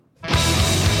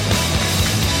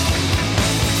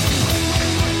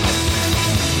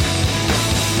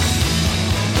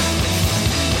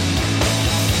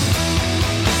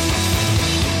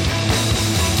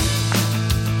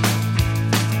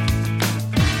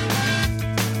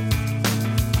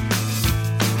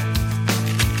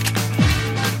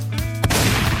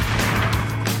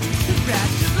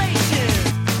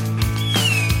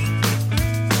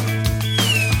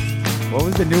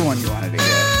the new one you wanted to get?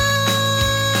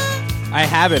 I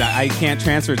have it. I can't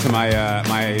transfer it to my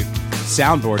my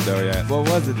soundboard though yet. What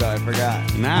was it though? I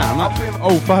forgot. Nah, I'm not.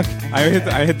 Oh fuck! I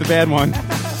hit the bad one.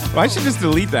 Well, I should just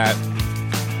delete that.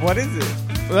 What is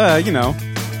it? You know,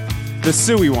 the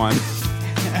suey one,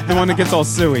 the one that gets all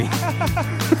suey.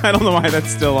 I don't know why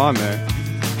that's still on there.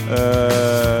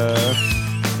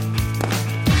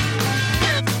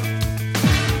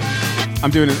 I'm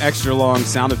doing an extra long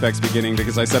sound effects beginning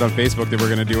because I said on Facebook that we're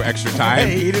going to do extra time.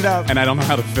 Hey, eat it up. And I don't know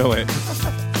how to fill it.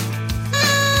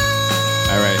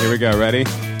 All right, here we go. Ready?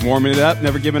 Warming it up,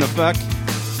 never giving a fuck.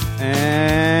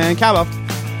 And cowbell.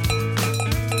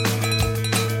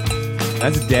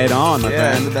 That's dead on, my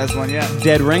Yeah, friend. that's the best one yet.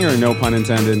 Dead ringer, no pun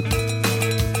intended.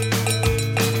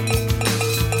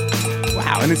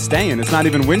 Wow, and it's staying. It's not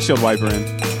even windshield wiper in.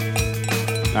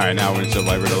 All right, now windshield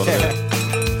wiper it a little bit.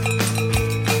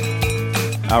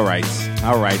 All right.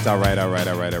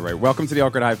 Welcome to the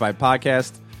Awkward High Five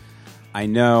podcast. I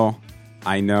know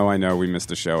we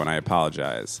missed a show, and I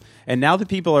apologize. And now that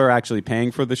people are actually paying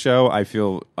for the show, I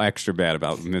feel extra bad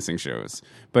about missing shows.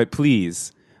 But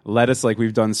please, let us, like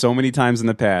we've done so many times in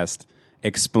the past,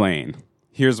 explain.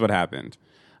 Here's what happened.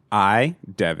 I,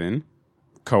 Devin,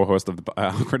 co-host of the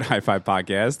Awkward High Five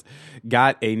podcast,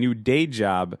 got a new day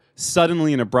job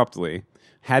suddenly and abruptly.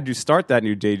 Had to start that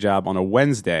new day job on a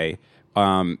Wednesday,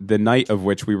 the night of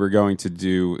which we were going to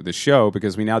do the show,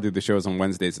 because we now do the shows on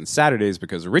Wednesdays and Saturdays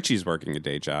because Richie's working a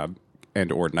day job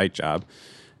and or night job.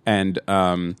 And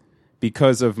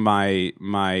because of my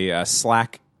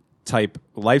slack type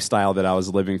lifestyle that I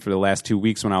was living for the last 2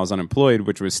 weeks when I was unemployed,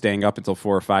 which was staying up until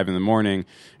 4 or 5 in the morning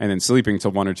and then sleeping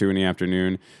till 1 or 2 in the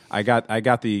afternoon, I got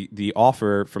the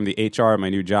offer from the HR at my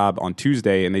new job on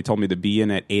Tuesday, and they told me to be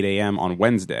in at 8 a.m. on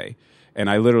Wednesday. And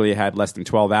I literally had less than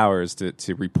 12 hours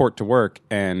to report to work,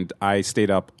 and I stayed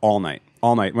up all night.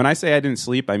 When I say I didn't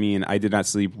sleep, I mean I did not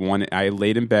sleep. I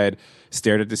laid in bed,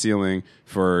 stared at the ceiling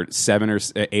for 7 or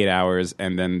 8 hours,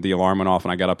 and then the alarm went off,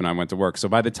 and I got up and I went to work. So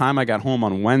by the time I got home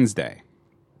on Wednesday,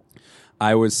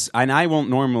 I won't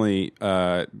normally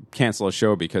cancel a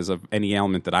show because of any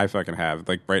ailment that I fucking have.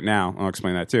 Like right now, I'll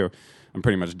explain that too. I'm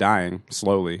pretty much dying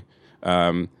slowly.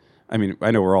 I mean,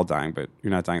 I know we're all dying, but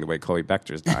you're not dying the way Chloe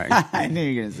Bechter's dying. I knew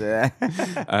you were going to say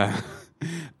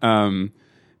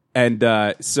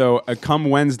that. So come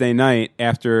Wednesday night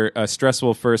after a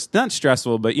stressful not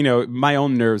stressful, but, you know, my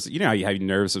own nerves, you know how you have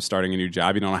nerves of starting a new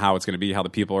job. You don't know how it's going to be, how the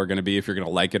people are going to be, if you're going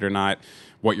to like it or not,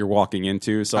 what you're walking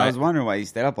into. So I was wondering why you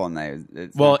stayed up all night.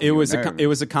 It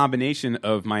was a combination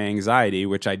of my anxiety,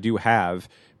 which I do have,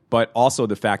 but also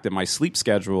the fact that my sleep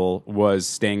schedule was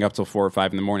staying up till 4 or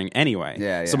 5 in the morning anyway.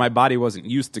 Yeah. So my body wasn't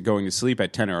used to going to sleep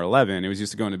at 10 or 11. It was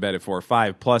used to going to bed at 4 or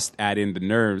 5, plus add in the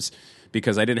nerves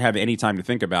because I didn't have any time to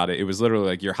think about it. It was literally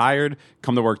like, you're hired,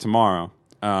 come to work tomorrow.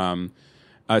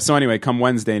 So anyway, come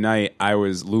Wednesday night, I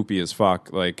was loopy as fuck.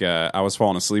 Like, I was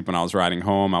falling asleep when I was riding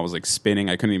home. I was like spinning.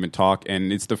 I couldn't even talk.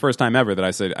 And it's the first time ever that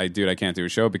I said, dude, I can't do a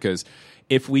show, because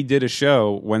if we did a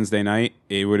show Wednesday night,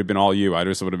 it would have been all you. I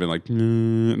just would have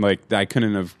been like I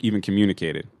couldn't have even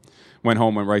communicated. Went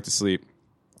home, went right to sleep.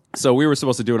 So we were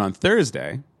supposed to do it on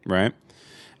Thursday, right?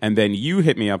 And then you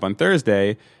hit me up on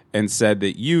Thursday and said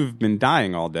that you've been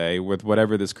dying all day with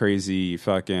whatever this crazy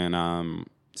fucking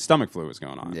stomach flu was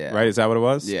going on. Yeah. Right? Is that what it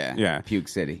was? Yeah. Puke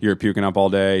City. You were puking up all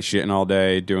day, shitting all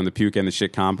day, doing the puke and the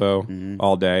shit combo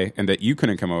all day, and that you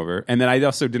couldn't come over. And then I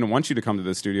also didn't want you to come to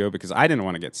the studio because I didn't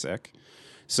want to get sick.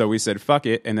 So we said, fuck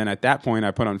it. And then at that point,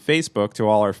 I put on Facebook to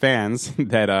all our fans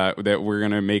that we're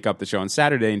going to make up the show on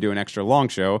Saturday and do an extra long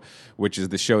show, which is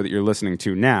the show that you're listening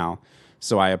to now.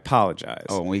 So I apologize.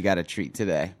 Oh, and we got a treat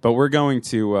today. But we're going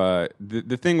to...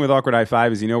 the thing with Awkward High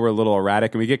Five is, you know, we're a little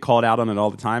erratic, and we get called out on it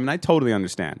all the time, and I totally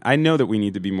understand. I know that we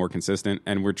need to be more consistent,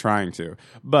 and we're trying to.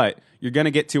 But you're going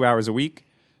to get 2 hours a week,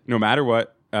 no matter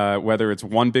what. Whether it's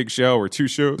one big show or 2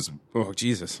 shows. Oh,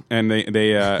 Jesus. And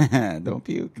they don't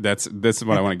puke. This is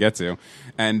what I want to get to.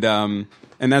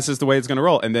 And that's just the way it's going to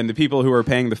roll. And then the people who are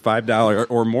paying the $5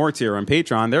 or more tier on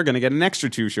Patreon, they're going to get an extra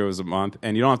 2 shows a month,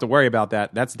 and you don't have to worry about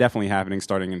that. That's definitely happening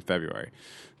starting in February.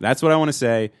 That's what I want to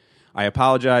say. I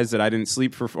apologize that I didn't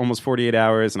sleep for almost 48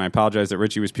 hours, and I apologize that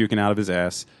Richie was puking out of his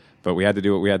ass, but we had to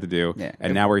do what we had to do,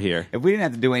 and now we're here. If we didn't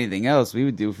have to do anything else, we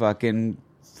would do fucking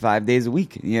 5 days a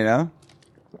week, you know?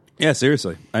 Yeah,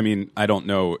 seriously. I mean, I don't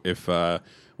know if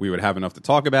we would have enough to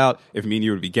talk about, if me and you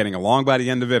would be getting along by the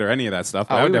end of it, or any of that stuff.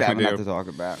 But I would definitely have enough to talk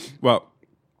about. Well,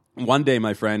 one day,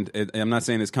 my friend, I'm not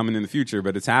saying it's coming in the future,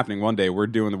 but it's happening one day. We're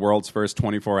doing the world's first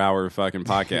 24-hour fucking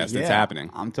podcast. Yeah, it's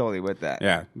happening. I'm totally with that.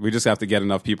 Yeah, we just have to get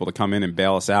enough people to come in and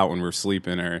bail us out when we're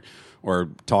sleeping or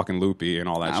talking loopy and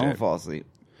all that shit. I won't fall asleep.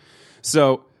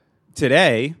 So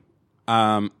today,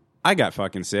 I got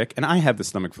fucking sick, and I have the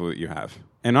stomach flu that you have.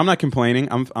 And I'm not complaining.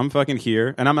 I'm fucking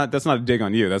here, and I'm not. That's not a dig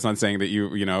on you. That's not saying that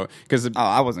you know, because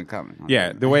I wasn't coming.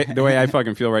 yeah, the way I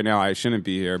fucking feel right now, I shouldn't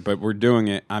be here, but we're doing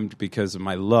it. Because of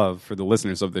my love for the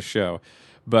listeners of this show.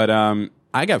 But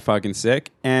I got fucking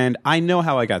sick, and I know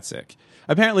how I got sick.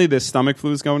 Apparently, this stomach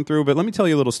flu is going through. But let me tell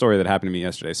you a little story that happened to me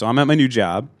yesterday. So I'm at my new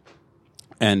job,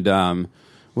 and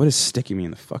what is sticking me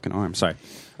in the fucking arm? Sorry,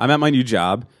 I'm at my new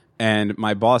job. And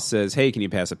my boss says, hey, can you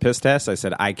pass a piss test? I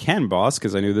said, I can, boss,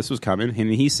 because I knew this was coming.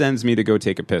 And he sends me to go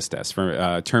take a piss test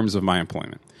for terms of my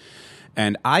employment.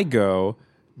 And I go,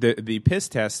 the piss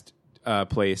test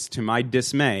place, to my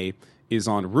dismay, is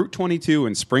on Route 22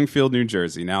 in Springfield, New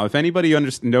Jersey. Now, if anybody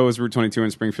knows Route 22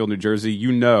 in Springfield, New Jersey,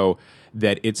 you know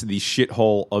that it's the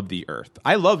shithole of the earth.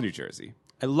 I love New Jersey.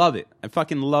 I love it. I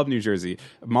fucking love New Jersey.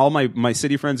 All my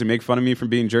city friends who make fun of me from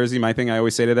being Jersey, my thing I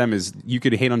always say to them is, you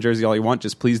could hate on Jersey all you want,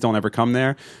 just please don't ever come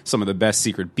there. Some of the best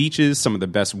secret beaches, some of the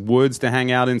best woods to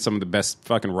hang out in, some of the best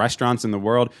fucking restaurants in the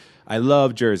world. I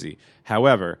love Jersey.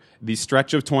 However, the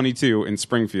stretch of 22 in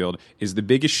Springfield is the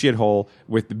biggest shithole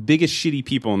with the biggest shitty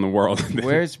people in the world.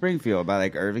 Where's Springfield? By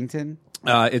like Irvington?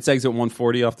 It's exit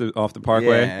 140 off the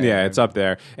Parkway. Yeah, it's up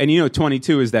there. And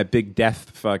 22 is that big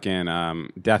death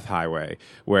highway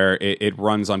where it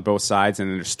runs on both sides,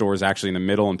 and then there's stores actually in the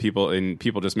middle, and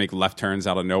people just make left turns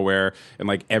out of nowhere, and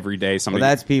like every day somebody. Well,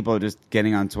 that's people just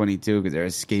getting on 22 because they're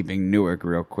escaping Newark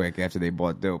real quick after they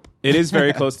bought dope. It is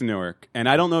very close to Newark, and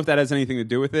I don't know if that has anything to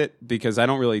do with it because I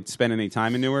don't really spend any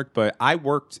time in Newark, but I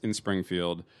worked in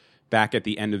Springfield back at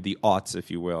the end of the aughts,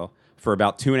 if you will, for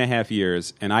about 2.5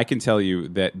 years, and I can tell you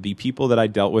that the people that I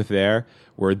dealt with there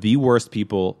were the worst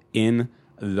people in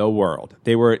the world.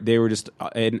 They were just,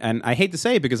 and I hate to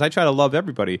say it because I try to love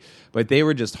everybody, but they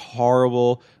were just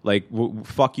horrible. Like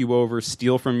fuck you over,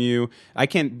 steal from you. I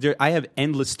have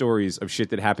endless stories of shit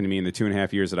that happened to me in the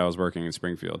 2.5 years that I was working in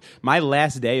Springfield. My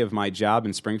last day of my job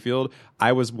in Springfield,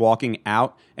 I was walking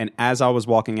out, and as I was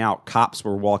walking out, cops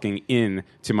were walking in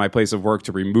to my place of work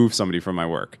to remove somebody from my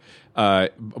work.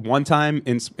 One time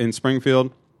in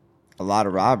Springfield. A lot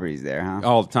of robberies there, huh?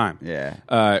 All the time.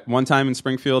 Yeah. One time in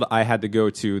Springfield, I had to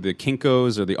go to the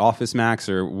Kinko's or the Office Max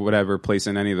or whatever place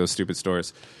in any of those stupid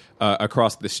stores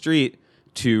across the street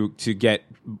to get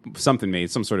something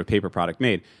made, some sort of paper product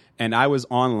made. And I was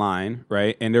online,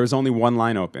 right? And there was only one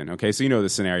line open, okay? So you know the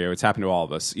scenario. It's happened to all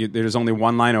of us. There's only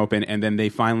one line open, and then they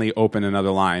finally open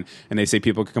another line, and they say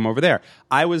people could come over there.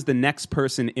 I was the next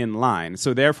person in line,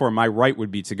 so therefore my right would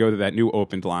be to go to that new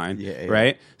opened line,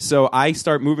 right? So I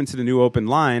start moving to the new opened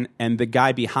line, and the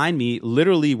guy behind me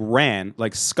literally ran,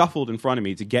 like scuffled in front of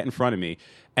me to get in front of me.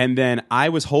 And then I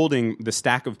was holding the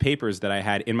stack of papers that I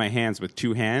had in my hands with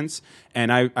two hands.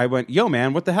 And I went, yo,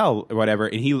 man, what the hell? Whatever.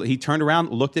 And he turned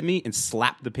around, looked at me, and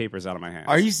slapped the papers out of my hands.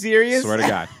 Are you serious? Swear to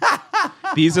God.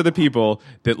 These are the people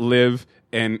that live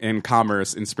in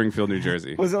commerce in Springfield, New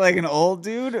Jersey. Was it like an old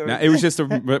dude? No, it was just a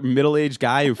middle-aged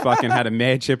guy who fucking had a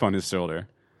mad chip on his shoulder.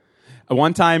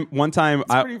 One time,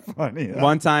 pretty funny, though.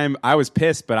 One time I was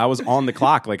pissed, but I was on the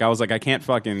clock. Like I was like, I can't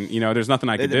fucking, there's nothing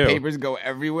I can do. Did the papers go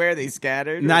everywhere? They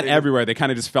scattered? Not everywhere. They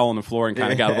kind of just fell on the floor and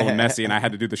kind of got a little messy, and I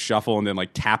had to do the shuffle and then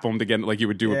like tap them to get, like you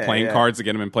would do with playing cards to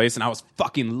get them in place. And I was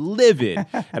fucking livid,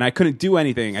 and I couldn't do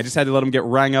anything. I just had to let them get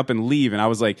rang up and leave. And I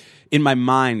was like, in my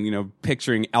mind,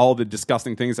 picturing all the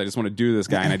disgusting things I just want to do to this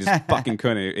guy, and I just fucking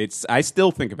couldn't. I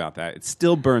still think about that. It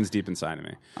still burns deep inside of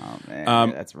me. Oh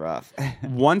man, that's rough.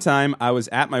 One time I was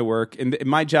at my work, and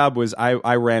my job was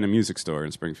I ran a music store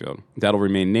in Springfield. That'll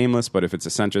remain nameless, but if it's a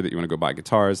center that you want to go buy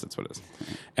guitars, that's what it is.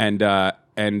 And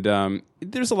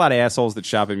there's a lot of assholes that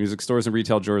shop at music stores and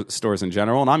retail stores in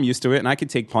general, and I'm used to it, and I can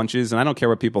take punches, and I don't care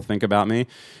what people think about me.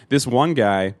 This one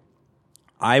guy,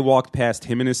 I walked past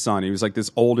him and his son. He was like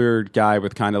this older guy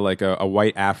with kind of like a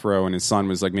white afro, and his son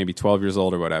was like maybe 12 years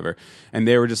old or whatever. And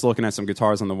they were just looking at some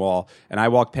guitars on the wall, and I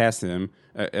walked past him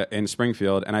in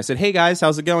Springfield, and I said, "Hey guys,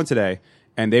 how's it going today?"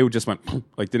 And they just went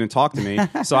like didn't talk to me.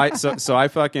 So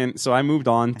I moved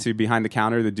on to behind the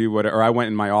counter to do whatever. Or I went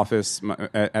in my office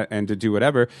and to do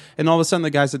whatever. And all of a sudden, the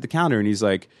guy's at the counter, and he's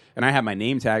like, and I had my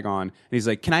name tag on, and he's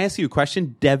like, "Can I ask you a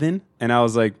question, Devin?" And I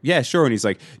was like, "Yeah, sure." And he's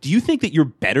like, "Do you think that you're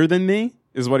better than me?"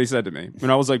 Is what he said to me. And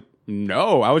I was like,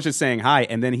 "No, I was just saying hi."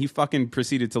 And then he fucking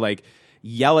proceeded to like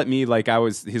yell at me like I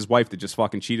was his wife that just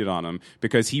fucking cheated on him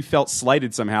because he felt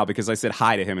slighted somehow because I said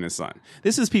hi to him and his son.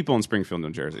 This is people in Springfield,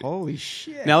 New Jersey. Holy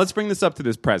shit. Now let's bring this up to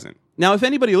this present. Now, if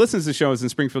anybody listens to the show is in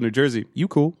Springfield, New Jersey, you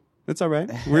cool. That's all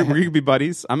right. We could be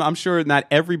buddies. I'm sure not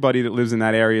everybody that lives in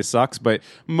that area sucks, but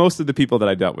most of the people that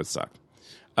I dealt with suck.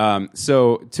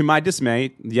 So to my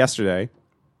dismay, yesterday,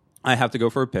 I have to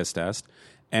go for a piss test.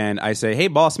 And I say, hey,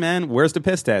 boss man, where's the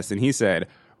piss test? And he said,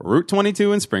 Route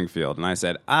 22 in Springfield. And I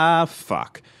said,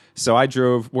 fuck. So I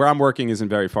drove, where I'm working isn't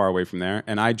very far away from there,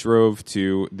 and I drove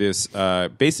to this,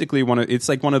 basically it's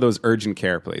like one of those urgent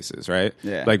care places, right?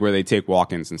 Yeah. Like where they take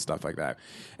walk-ins and stuff like that.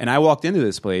 And I walked into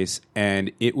this place,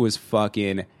 and it was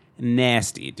fucking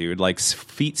nasty, dude. Like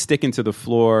feet sticking to the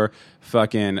floor,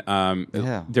 fucking,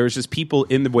 there was just people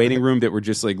in the waiting room that were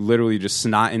just like literally just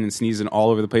snotting and sneezing all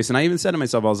over the place. And I even said to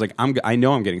myself, I was like, I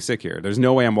know I'm getting sick here. There's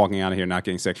no way I'm walking out of here not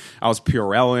getting sick. I was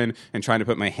Purelling and trying to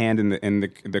put my hand in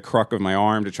the crook of my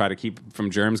arm to try to keep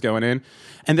from germs going in.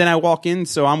 And then I walk in,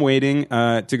 so I'm waiting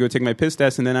to go take my piss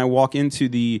test, and then I walk into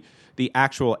the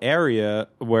actual area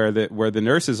where the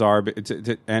nurses are,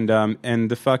 and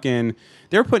the fucking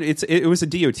it was a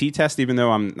DOT test, even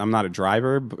though I'm not a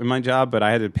driver in my job, but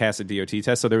I had to pass a DOT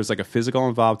test, so there was like a physical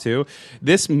involved too.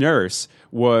 This nurse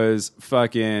was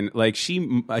fucking like she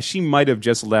might have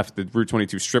just left the Route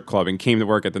 22 strip club and came to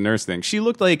work at the nurse thing. She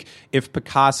looked like if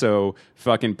Picasso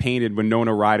fucking painted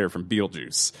Winona Ryder from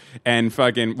Beetlejuice, and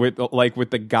fucking with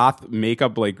the goth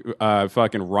makeup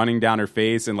fucking running down her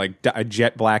face, and like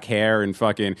jet black hair, and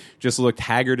fucking just looked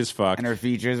haggard as fuck. And her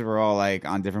features were all like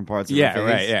on different parts of her face.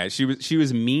 Right. Yeah, she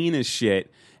was mean as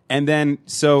shit. And then,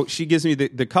 so she gives me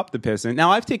the cup to piss in. Now,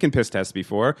 I've taken piss tests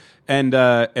before, and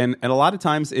a lot of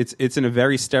times it's in a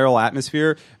very sterile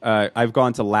atmosphere. I've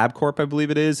gone to LabCorp, I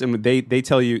believe it is, and they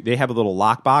tell you, they have a little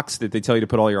lockbox that they tell you to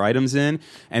put all your items in,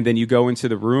 and then you go into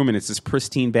the room, and it's this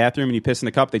pristine bathroom, and you piss in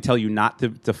the cup. They tell you not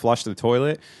to flush the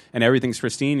toilet, and everything's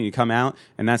pristine, and you come out,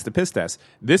 and that's the piss test.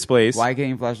 This place... Why can't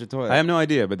you flush the toilet? I have no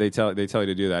idea, but they tell you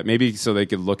to do that. Maybe so they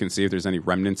could look and see if there's any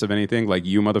remnants of anything, like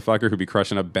you, motherfucker, who be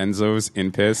crushing up benzos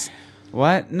in piss.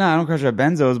 What? No, I don't crush up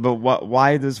benzos, but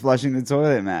why does flushing the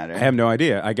toilet matter? I have no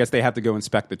idea. I guess they have to go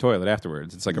inspect the toilet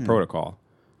afterwards. It's like a protocol.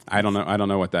 I don't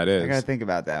know what that is. I gotta think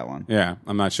about that one. Yeah,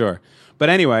 I'm not sure. But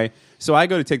anyway, so I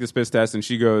go to take this piss test, and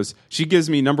she gives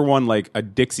me, number one, like a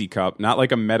Dixie cup, not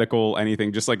like a medical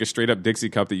anything, just like a straight up Dixie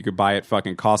cup that you could buy at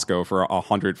fucking Costco for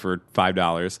 $100 for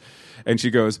 $5. And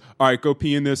she goes, all right, go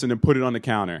pee in this and then put it on the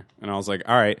counter. And I was like,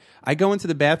 all right. I go into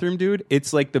the bathroom, dude.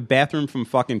 It's like the bathroom from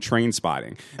fucking Train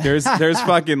Spotting. There's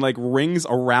fucking like rings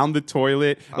around the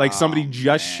toilet. Like somebody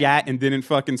just shat and didn't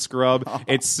fucking scrub.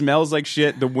 It smells like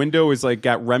shit. The window is like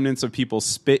got remnants of people's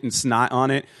spit and snot on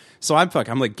it. So I'm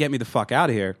like, get me the fuck out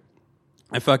of here.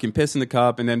 I fucking pissed in the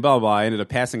cup, and then blah, blah, blah. I ended up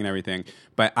passing and everything.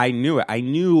 But I knew it. I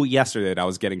knew yesterday that I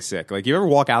was getting sick. Like, you ever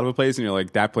walk out of a place and you're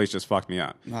like, that place just fucked me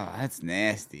up? Oh, that's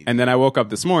nasty. And then I woke up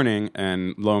this morning,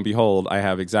 and lo and behold, I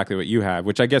have exactly what you have,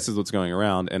 which I guess is what's going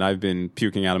around. And I've been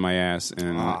puking out of my ass,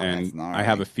 and I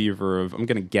have a fever of, I'm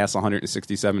going to guess,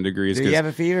 167 degrees. Do you have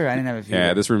a fever? I didn't have a fever.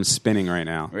 Yeah, this room's spinning right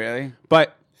now. Really?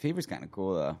 But... fever's kind of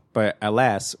cool, though. But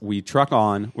alas, we truck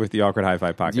on with the Awkward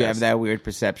Hi-Fi podcast. Do you have that weird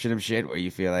perception of shit where you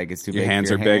feel like it's too big? Your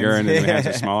hands are bigger and your hands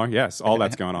are smaller? Yes, all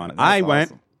that's going on. I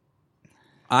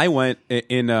went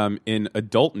in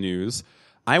adult news.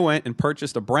 I went and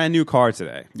purchased a brand new car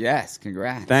today. Yes,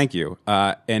 congrats. Thank you.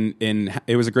 And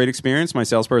it was a great experience. My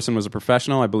salesperson was a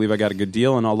professional. I believe I got a good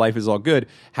deal, and all life is all good.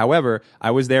 However, I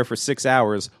was there for 6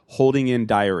 hours holding in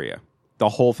diarrhea the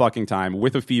whole fucking time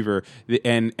with a fever.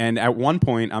 And at one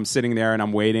point, I'm sitting there and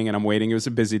I'm waiting. It was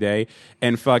a busy day.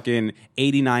 And fucking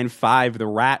 89.5, the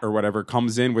rat or whatever,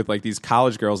 comes in with like these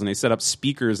college girls, and they set up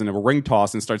speakers and a ring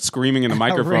toss and start screaming in the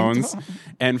microphones.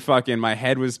 And fucking my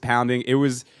head was pounding. It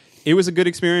was a good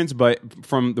experience, but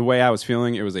from the way I was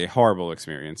feeling, it was a horrible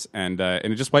experience. And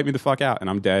it just wiped me the fuck out. And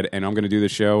I'm dead. And I'm going to do the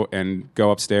show and go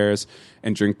upstairs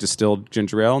and drink distilled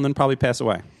ginger ale and then probably pass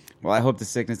away. Well, I hope the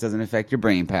sickness doesn't affect your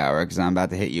brain power, because I'm about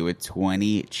to hit you with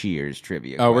 20 Cheers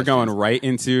trivia questions. We're going right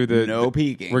into the... No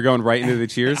peeking. We're going right into the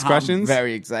Cheers questions? I'm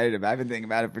very excited about it. I've been thinking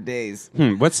about it for days.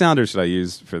 What sounder should I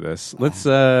use for this? Let's...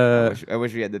 I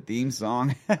wish we had the theme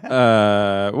song.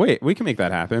 Wait, we can make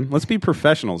that happen. Let's be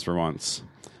professionals for once.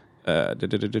 Get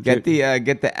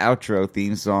the outro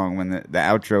theme song when the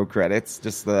outro credits,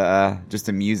 just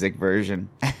a music version,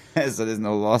 so there's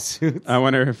no lawsuits. I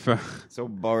wonder if so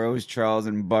Burroughs, Charles,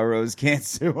 and Burroughs can't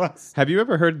sue us. Have you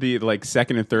ever heard the like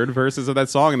second and third verses of that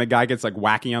song, and the guy gets like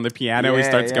wacky on the piano? He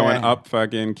starts going up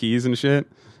fucking keys and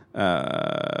shit.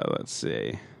 Let's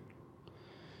see.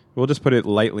 We'll just put it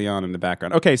lightly on in the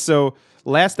background. Okay, so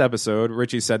last episode,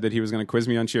 Richie said that he was going to quiz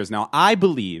me on Cheers. Now I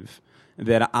believe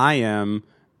that I am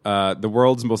the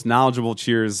world's most knowledgeable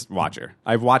Cheers watcher.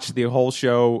 I've watched the whole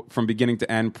show from beginning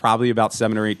to end probably about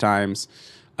 7 or 8 times,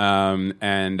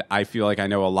 and I feel like I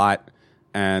know a lot.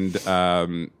 And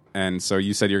so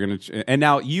you said you're going to... And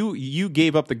now you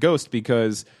gave up the ghost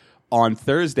because on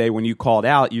Thursday when you called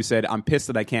out, you said, I'm pissed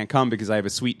that I can't come because I have a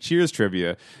sweet Cheers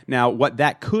trivia. Now, what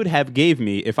that could have gave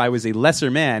me if I was a lesser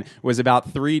man was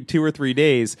about 2 or 3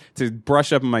 days to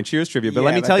brush up on my Cheers trivia. But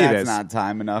let me tell you this. That's not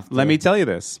time enough. Let me tell you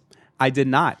this. I did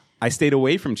not. I stayed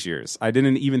away from Cheers. I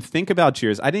didn't even think about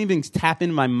Cheers. I didn't even tap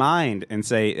in my mind and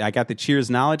say, I got the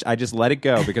Cheers knowledge. I just let it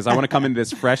go because I want to come into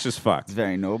this fresh as fuck. It's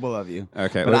very noble of you.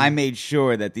 Okay. But I made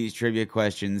sure that these trivia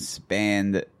questions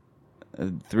spanned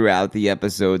throughout the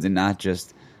episodes and not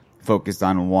just focused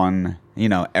on one,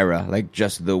 era, like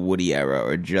just the Woody era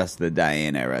or just the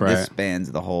Diane era. Right. This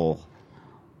spans the whole,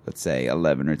 let's say,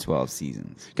 11 or 12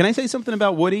 seasons. Can I say something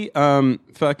about Woody? When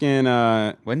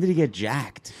did he get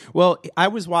jacked? Well, I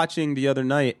was watching the other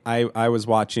night. I was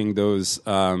watching those.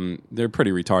 They're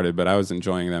pretty retarded, but I was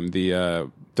enjoying them. The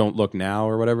Don't Look Now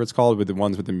or whatever it's called, with the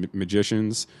ones with the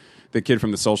magicians. The kid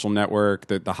from The Social Network,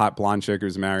 the hot blonde chick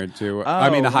who's married to.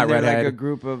 The hot redhead. Like a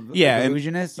group of illusionists.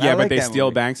 illusionists. Yeah, but they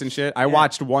steal banks and shit. I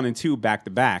watched 1 and 2 back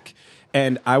to back.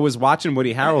 And I was watching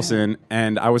Woody Harrelson,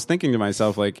 and I was thinking to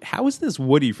myself, like, how is this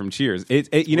Woody from Cheers?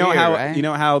 You know weird, how right? you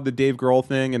know how the Dave Grohl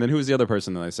thing, and then who was the other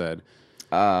person that I said?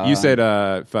 You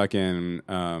said fucking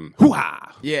hoo-ha.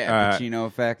 Yeah, Pacino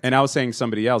effect. And I was saying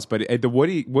somebody else, but the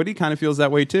Woody kind of feels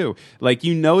that way too. Like,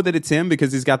 that it's him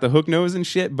because he's got the hook nose and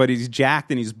shit, but he's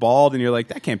jacked and he's bald, and you're like,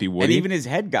 that can't be Woody. And even his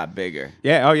head got bigger.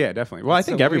 Yeah, oh yeah, definitely. Well, That's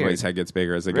I think so everybody's weird. head gets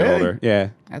bigger as they Really? get older. Yeah.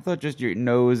 I thought just your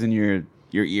nose and your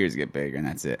ears get bigger, and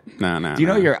that's it. No. Do you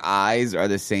know your eyes are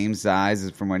the same size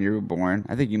as from when you were born?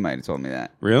 I think you might have told me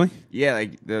that. Really? Yeah,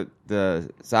 like the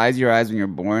size of your eyes when you're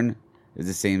born is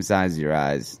the same size as your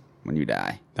eyes when you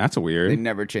die. That's They weird.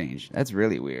 never change. That's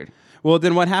really weird. Well,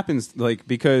 then what happens, like,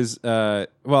 because,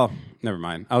 well, never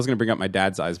mind. I was going to bring up my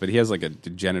dad's eyes, but he has, like, a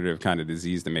degenerative kind of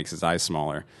disease that makes his eyes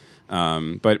smaller.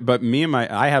 But me and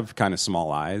I have kind of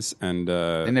small eyes, and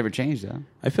They never change, though.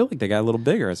 I feel like they got a little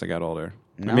bigger as I got older.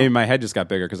 No. Maybe my head just got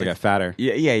bigger because I got fatter.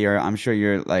 Yeah. I'm sure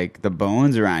you're like the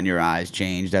bones around your eyes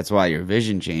change. That's why your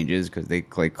vision changes because they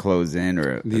like close in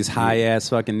or These high-ass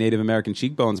fucking Native American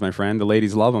cheekbones, my friend. The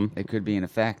ladies love them. It could be an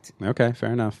effect. Okay,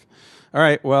 fair enough. All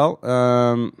right, well,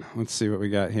 let's see what we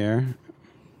got here.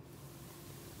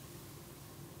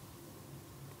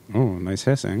 Oh, nice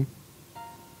hissing.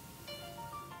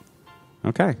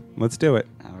 Okay, let's do it.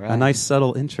 All right. A nice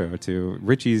subtle intro to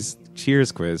Richie's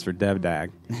Cheers quiz for Dev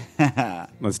Dag.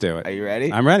 Let's do it. Are you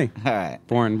ready? I'm ready. All right.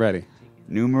 Born ready.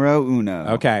 Numero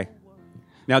uno. Okay.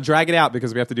 Now drag it out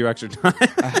because we have to do extra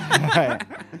time.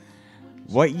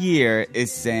 What year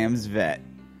is Sam's vet?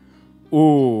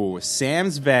 Ooh,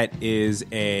 Sam's vet is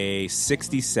a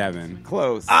 67.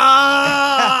 Close.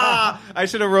 Ah! I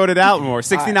should have wrote it out more.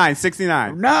 69.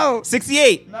 No.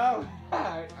 68. No.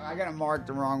 I got to mark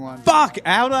the wrong one. Fuck!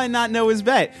 How do I not know his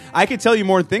vet? I could tell you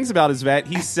more things about his vet.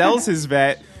 He sells his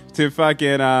vet to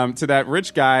fucking to that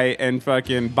rich guy and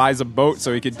fucking buys a boat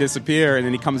so he could disappear, and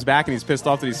then he comes back and he's pissed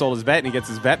off that he sold his vet and he gets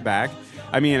his vet back.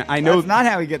 I mean, I know That's not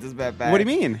how he gets his vet back. What do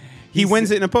you mean? He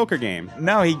wins it in a poker game.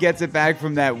 No, he gets it back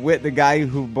from that the guy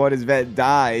who bought his vet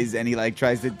dies, and he like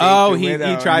tries to date Oh, the he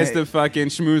widow tries and to fucking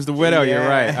schmooze the widow. You're Yeah.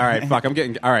 right. All right, fuck. I'm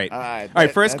getting all right. All right,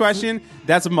 First that's- question.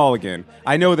 That's a mulligan.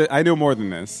 I know that. I know more than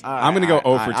this. All right, I'm gonna go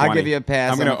all 0 for right. 20. I'll give you a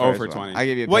pass I'm gonna on the 0 first for one. 20. I'll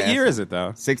give you a What pass. year is it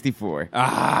though? 64.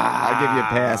 Ah, I'll give you a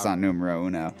pass on numero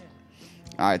uno.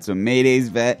 All right, so Mayday's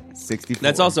vet, 64.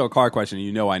 That's also a car question.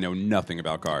 You know I know nothing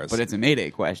about cars. But it's a Mayday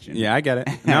question. Yeah, I get it.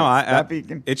 No, I Stop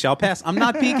peeking. It shall pass. I'm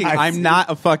not peeking. I I'm see. not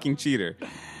a fucking cheater.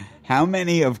 How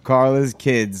many of Carla's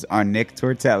kids are Nick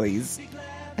Tortelli's?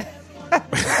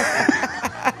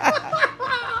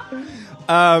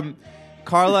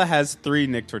 Carla has 3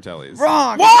 Nick Tortellis.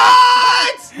 Wrong.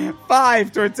 What?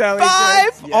 5 Tortelli. 5?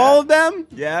 kids. Yeah. All of them?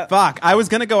 Yeah. Fuck. I was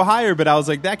gonna go higher, but I was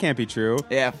like, that can't be true.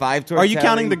 Yeah, 5 Tortelli. Are you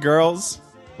counting the girls?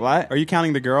 What? Are you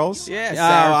counting the girls? Yeah,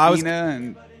 Oh, I was. Sarafina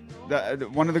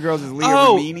and one of the girls is Leah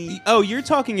Oh, Remini. you're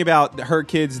talking about her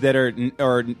kids that are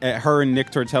her and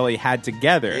Nick Tortelli had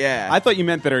together. Yeah. I thought you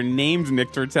meant that are named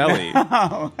Nick Tortelli.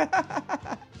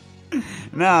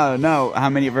 No. How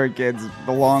many of her kids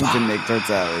belong to Nick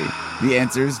Tortelli? The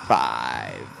answer is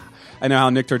 5. I know how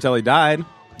Nick Tortelli died.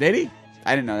 Did he?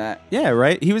 I didn't know that. Yeah,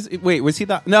 right. He was. Wait, was he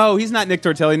the? No, he's not Nick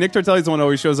Tortelli. Nick Tortelli's the one who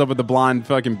always shows up with the blonde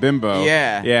fucking bimbo.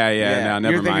 Yeah. No,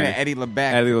 never You're thinking mind. of Eddie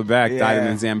LeBeck. Eddie LeBeck died in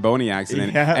Yeah. a Zamboni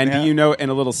accident. Yeah, and yeah. do you know?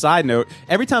 And a little side note: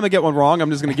 every time I get one wrong,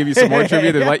 I'm just going to give you some more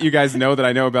trivia to let you guys know that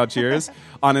I know about Cheers.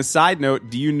 On a side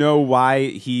note, do you know why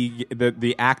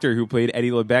the actor who played Eddie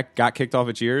LeBeck got kicked off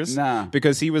of Cheers? No.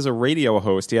 Because he was a radio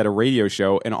host. He had a radio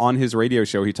show, and on his radio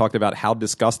show, he talked about how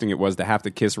disgusting it was to have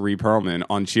to kiss Rhea Perlman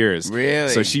on Cheers. Really?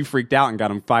 So she freaked out and got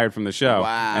him fired from the show.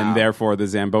 Wow. And therefore the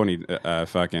Zamboni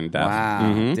fucking death.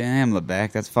 Wow. Mhm. Damn,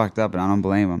 LeBeck. That's fucked up, and I don't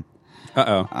blame him.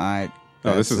 Uh-oh. All right.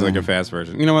 Oh, this That's, is like a fast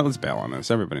version. You know what? Let's bail on this.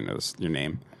 Everybody knows your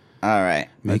name. All right.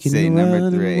 Let's say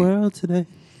number 3. world today.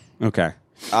 Okay.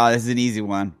 Oh, this is an easy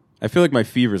one. I feel like my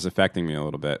fever's affecting me a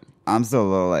little bit. I'm still a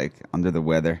little like under the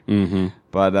weather. Mm-hmm.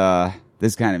 But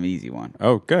this is kind of an easy one.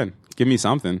 Oh, good. Give me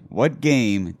something. What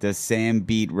game does Sam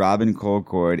beat Robin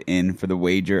Colcord in for the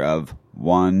wager of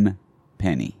 1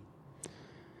 penny?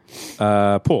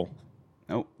 Pool.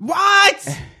 Nope.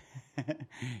 What?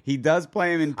 He does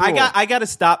play him in pool. I got to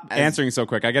stop answering so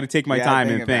quick. I got to take my time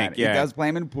and about think. it. Yeah. He does play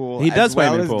him in pool. He does as play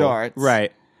well him in as pool. darts.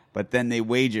 Right. But then they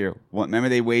wager. Remember,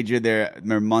 they wager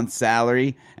their month's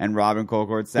salary and Robin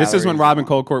Colcord's salary. This is when Robin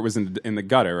Colcourt was in the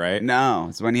gutter, right? No,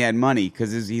 it's when he had money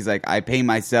because he's like, I pay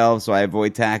myself, so I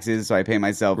avoid taxes, so I pay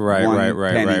myself. Right.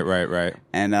 Right.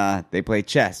 And they play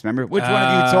chess. Remember, which one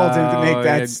of you told him to make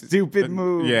that stupid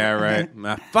move? Yeah, right.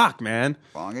 Fuck, man.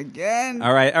 Wrong again.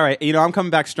 All right. You know, I'm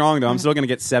coming back strong though. I'm still gonna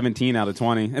get 17 out of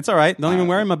 20. It's all right. Don't even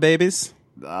worry, my babies.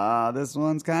 This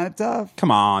one's kind of tough.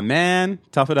 Come on, man.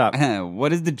 Tough it up.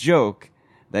 What is the joke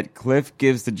that Cliff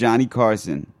gives to Johnny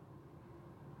Carson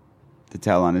to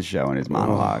tell on his show in his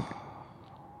monologue?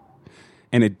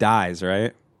 And it dies,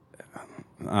 right?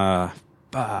 And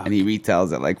he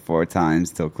retells it like 4 times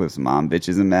till Cliff's mom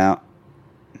bitches him out.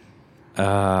 She's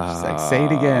like, say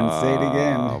it again.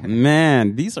 Oh,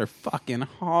 man, these are fucking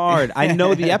hard. I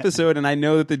know the episode, and I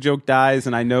know that the joke dies,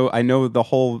 and I know the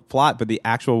whole plot, but the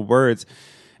actual words,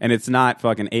 and it's not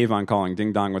fucking Avon calling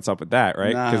Ding Dong. What's up with that, right?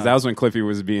 Because that was when Cliffy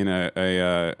was being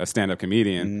a stand-up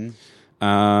comedian.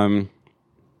 Mm-hmm.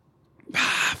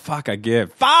 Fuck, I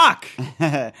give. Fuck.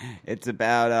 It's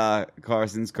about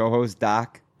Carson's co-host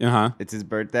Doc. It's his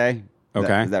birthday. Okay.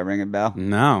 Does that ring a bell?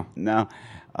 No.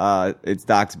 It's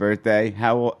Doc's birthday.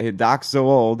 Doc's so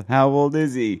old. How old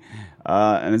is he?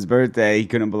 On his birthday, he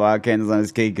couldn't blow out candles on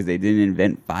his cake because they didn't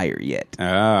invent fire yet.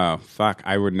 Oh, fuck.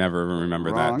 I would never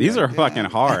remember Wrong that. These are again. fucking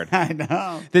hard. I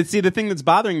know. See, the thing that's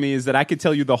bothering me is that I could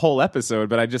tell you the whole episode,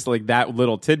 but I just like that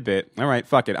little tidbit. All right,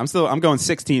 fuck it. I'm going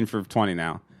 16 for 20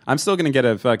 now. I'm still going to get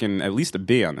at least a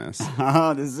B on this.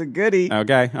 Oh, this is a goodie.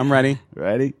 Okay, I'm ready.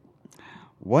 Ready?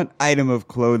 What item of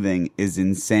clothing is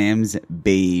in Sam's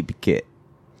babe kit?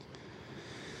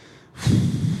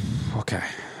 Okay.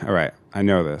 All right. I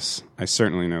know this. I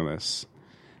certainly know this.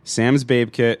 Sam's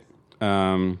babe kit.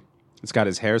 It's got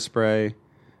his hairspray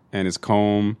and his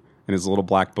comb and his little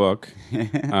black book.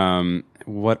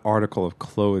 What article of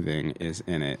clothing is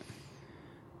in it?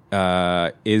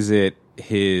 Is it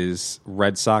his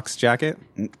Red Sox jacket?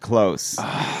 Close.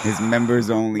 His members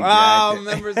only jacket. Oh,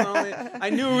 members only. I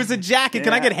knew it was a jacket.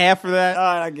 Can I get half for that? Oh,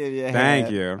 I'll give you a Thank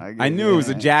half. you. I knew it was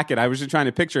a jacket. I was just trying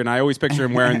to picture it, and I always picture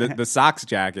him wearing the Sox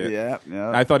jacket. Yep.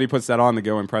 I thought he puts that on to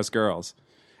go impress girls.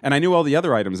 And I knew all the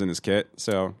other items in his kit,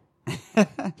 so...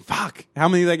 Fuck. How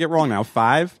many did I get wrong now?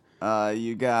 5?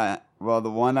 You got... Well,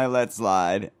 the one I let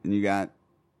slide, and you got...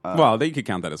 well, you could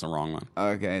count that as a wrong one.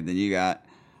 Okay, then you got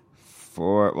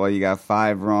 4... Well, you got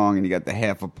 5 wrong, and you got the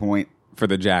half a point. For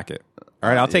the jacket. All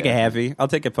right, I'll take a halfie. I'll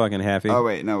take a fucking halfie. Oh,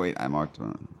 wait. No, wait. I marked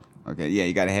one. Okay, yeah,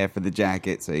 you got a half for the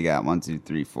jacket, so you got 1, 2,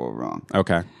 3, 4 wrong.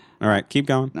 Okay. All right, keep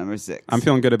going. Number 6. I'm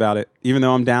feeling good about it. Even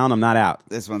though I'm down, I'm not out.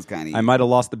 This one's kind of easy. I might have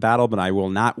lost the battle, but I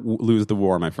will not lose the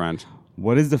war, my friend.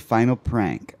 What is the final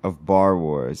prank of Bar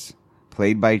Wars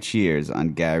played by Cheers on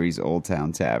Gary's Old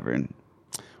Town Tavern?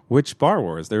 Which Bar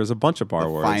Wars? There's a bunch of Bar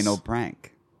Wars. Final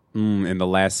prank. In the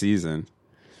last season.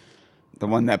 The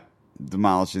one that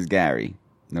demolishes Gary.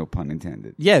 No pun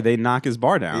intended. Yeah, they knock his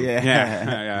bar down. Yeah.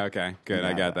 Yeah, okay, good.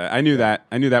 I got that. I knew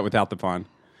that without the pun.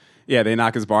 Yeah, they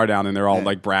knock his bar down and they're all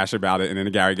like brash about it, and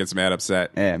then Gary gets mad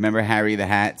upset. Yeah, remember Harry the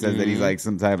Hat says that he's like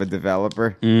some type of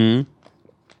developer? Mm-hmm.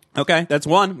 Okay, that's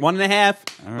 1.5. All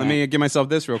right. Let me give myself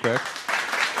this real quick.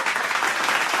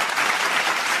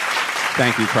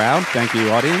 Thank you, crowd. Thank you,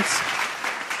 audience.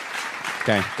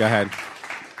 Okay, go ahead.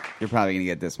 You're probably going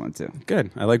to get this one too.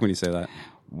 Good. I like when you say that.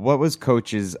 What was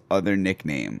Coach's other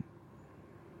nickname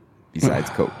besides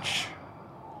Coach?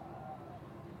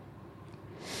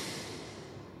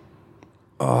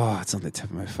 Oh, it's on the tip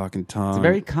of my fucking tongue. It's a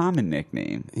very common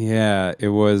nickname. Yeah, it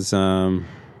was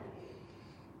fuck,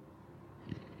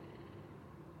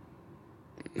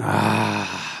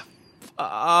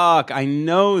 I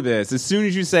know this. As soon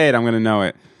as you say it, I'm going to know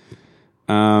it.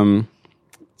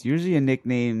 It's usually a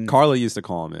nickname. Carla used to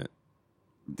call him it.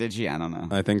 Did she? I don't know.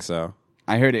 I think so.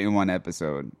 I heard it in one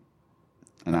episode,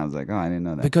 and I was like, oh, I didn't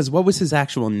know that. Because what was his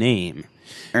actual name?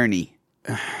 Ernie.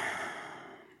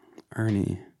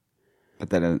 Ernie. But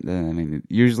that, I mean,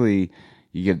 usually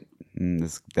you get,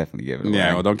 this definitely give it away.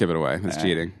 Yeah, well, don't give it away. That's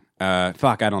cheating.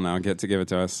 Fuck, I don't know. Get to give it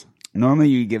to us. Normally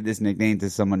you give this nickname to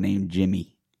someone named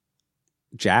Jimmy.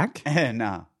 Jack?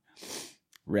 No.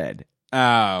 Red.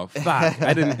 Oh, fuck.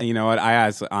 I didn't, you know what? I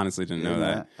honestly didn't know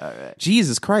that. All right.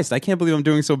 Jesus Christ. I can't believe I'm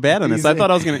doing so bad on this. I thought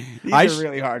I was going to. These are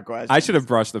really hard questions. I should have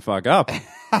brushed the fuck up.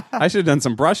 I should have done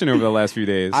some brushing over the last few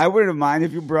days. I wouldn't have minded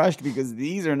if you brushed because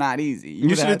these are not easy.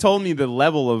 You should have told me the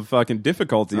level of fucking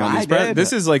difficulty on these. I did.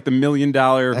 This is like the $1 million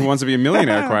Who Wants to Be a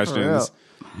Millionaire questions.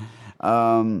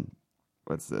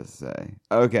 What's this say?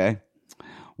 Okay.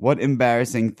 What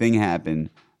embarrassing thing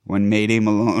happened when Mayday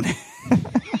Malone...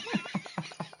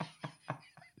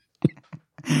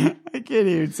 I can't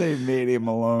even say Mayday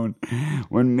Malone.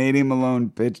 When Mayday Malone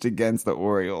pitched against the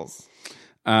Orioles.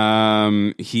 Yeah,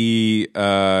 I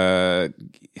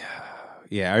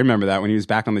remember that when he was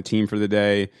back on the team for the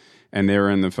day and they were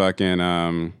in the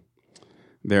fucking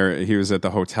he was at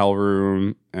the hotel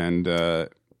room and I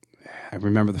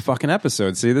remember the fucking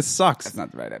episode. See, this sucks. That's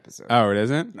not the right episode. Oh, it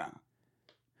isn't? No.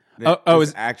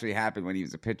 It actually happened when he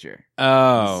was a pitcher.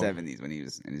 Oh. In the 70s when he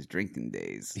was in his drinking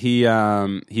days. He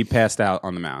passed out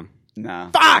on the mound. No.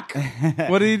 Fuck!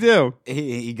 What did he do?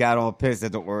 He got all pissed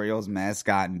at the Orioles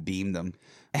mascot and beamed him.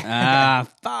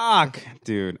 Fuck.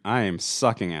 Dude, I am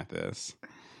sucking at this.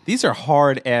 These are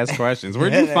hard ass questions.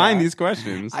 Where'd you find these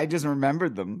questions? I just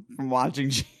remembered them from watching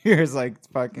Cheers like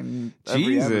fucking every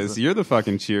Jesus, episode. you're the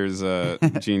fucking Cheers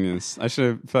genius. I should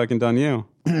have fucking done you.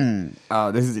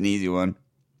 Oh, this is an easy one.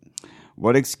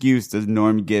 What excuse does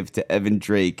Norm give to Evan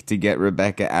Drake to get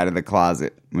Rebecca out of the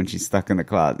closet when she's stuck in the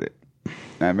closet?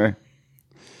 Remember?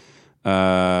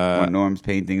 When Norm's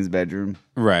painting his bedroom?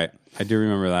 Right. I do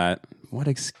remember that. What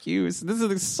excuse?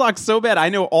 This sucks so bad. I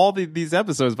know all these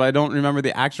episodes, but I don't remember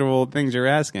the actual things you're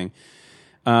asking.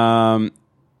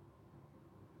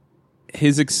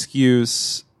 His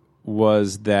excuse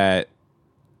was that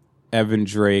Evan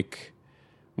Drake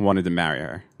wanted to marry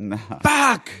her. No.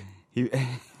 Fuck!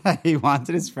 He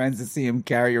wanted his friends to see him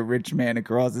carry a rich man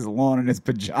across his lawn in his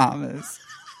pajamas.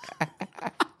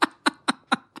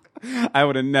 I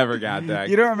would have never got that.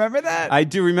 You don't remember that? I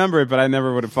do remember it, but I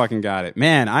never would have fucking got it.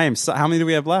 Man, I am how many do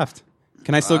we have left?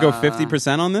 Can I still go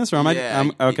 50% on this? Or am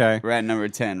I okay. We're at number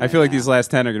 10 I feel like these last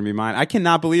 10 are going to be mine. I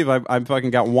cannot believe I've fucking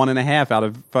got 1.5 out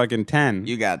of fucking 10.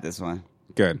 You got this one.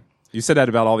 Good. You said that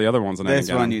about all the other ones. And This I didn't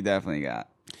get one them. you definitely got.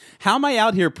 How am I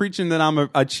out here preaching that I'm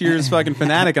a Cheers fucking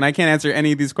fanatic and I can't answer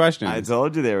any of these questions? I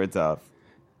told you they were tough.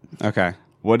 Okay.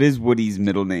 What is Woody's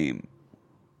middle name?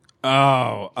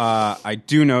 Oh, I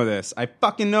do know this. I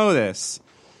fucking know this.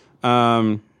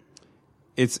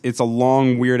 It's a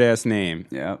long, weird ass name.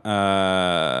 Yeah.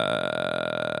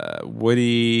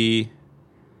 Woody.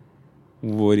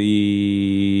 What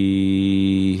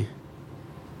the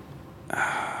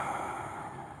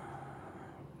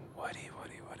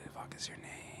fuck is your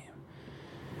name?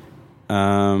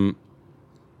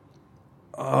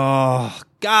 Oh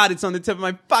God, it's on the tip of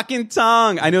my fucking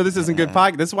tongue. I know this isn't good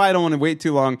podcast. That's why I don't want to wait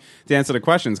too long to answer the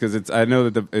questions because I know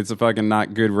that it's a fucking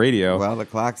not good radio. Well, the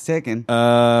clock's ticking.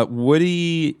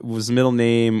 Woody's middle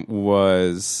name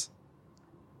was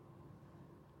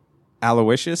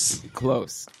Aloysius.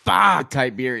 Close. Fuck.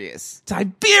 Tiberius.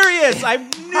 Tiberius. I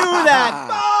knew that.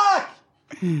 Fuck.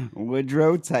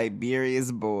 Woodrow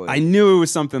Tiberius Boyd. I knew it was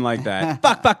something like that.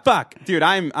 Fuck. Dude,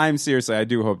 I'm seriously, I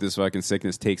do hope this fucking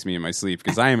sickness takes me in my sleep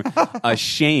because I am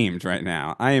ashamed right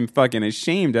now. I am fucking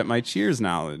ashamed at my Cheers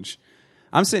knowledge.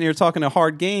 I'm sitting here talking a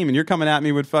hard game and you're coming at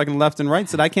me with fucking left and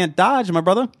rights that I can't dodge, my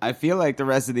brother. I feel like the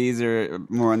rest of these are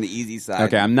more on the easy side.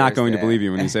 Okay, I'm not going to First believe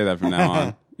you when you say that from now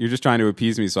on. You're just trying to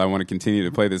appease me, so I want to continue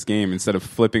to play this game instead of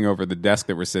flipping over the desk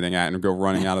that we're sitting at and go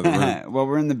running out of the room. Well,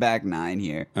 we're in the back 9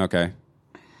 here. Okay.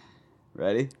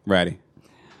 Ready? Ready.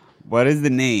 What is the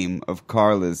name of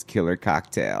Carla's killer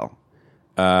cocktail?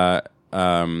 Her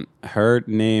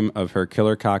name of her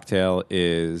killer cocktail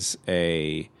is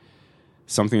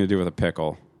something to do with a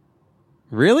pickle.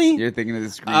 Really? You're thinking of the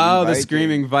Screaming Viking. The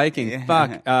Screaming Viking. Yeah.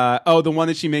 Fuck. The one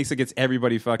that she makes that gets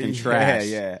everybody fucking trash.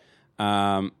 Yeah.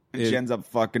 It- She ends up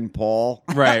fucking Paul.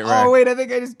 Right. Oh, wait, I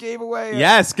think I just gave away.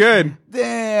 Yes, good.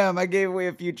 Damn, I gave away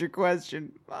a future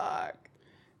question. Fuck.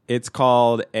 It's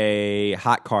called a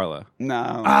Hot Carla.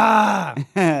 No. Ah!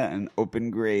 An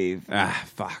open grave.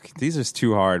 Fuck. These are just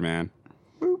too hard, man.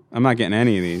 I'm not getting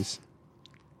any of these.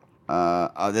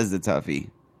 This is a toughie.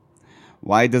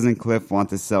 Why doesn't Cliff want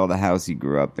to sell the house he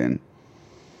grew up in?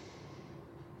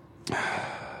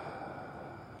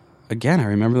 Again, I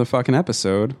remember the fucking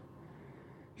episode.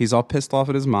 He's all pissed off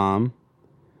at his mom.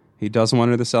 He doesn't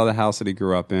want her to sell the house that they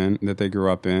grew up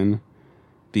in,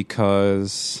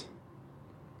 because...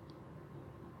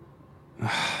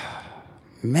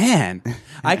 Man,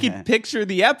 I could picture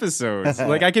the episodes.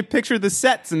 Like, I could picture the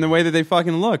sets and the way that they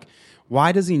fucking look.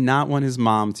 Why does he not want his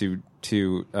mom to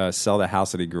sell the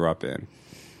house that he grew up in?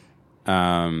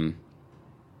 Does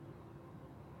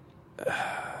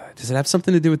it have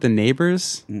something to do with the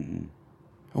neighbors?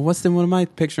 What am I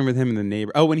picturing with him and the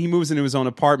neighbor? Oh, when he moves into his own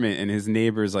apartment and his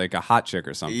neighbor's like a hot chick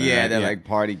or something. Yeah, right? they're like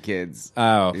party kids.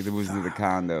 Oh, He moves into the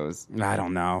condos. I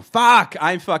don't know. Fuck,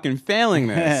 I'm fucking failing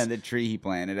this. The tree he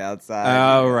planted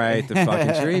outside. Oh, right, the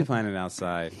fucking tree planted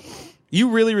outside.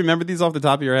 You really remember these off the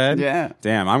top of your head? Yeah.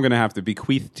 Damn, I'm going to have to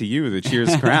bequeath to you the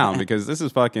Cheers crown because this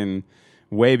is fucking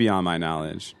way beyond my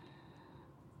knowledge.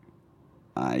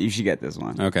 You should get this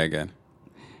one. Okay, good.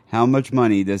 How much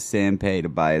money does Sam pay to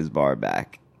buy his bar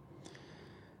back?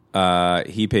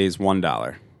 He pays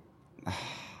 $1.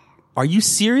 Are you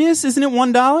serious? Isn't it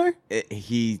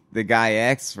 $1? The guy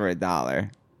asks for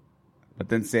 $1, but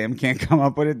then Sam can't come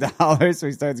up with $1, so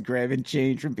he starts grabbing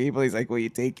change from people. He's like, "Will you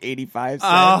take 85 cents?"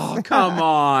 Oh, come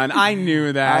on! I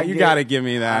knew that. You got to give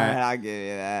me that. I'll give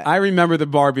you that. I remember the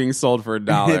bar being sold for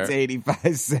 $1. It's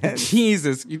 85 cents.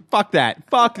 Jesus, fuck that.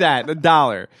 Fuck that.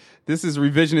 $1. This is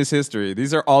revisionist history.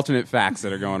 These are alternate facts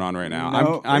that are going on right now.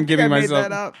 No, I'm giving I made myself.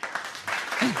 that up.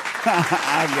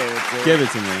 I gave it to you. Give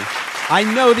it to me. I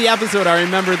know the episode. I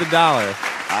remember the $1.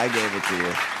 I gave it to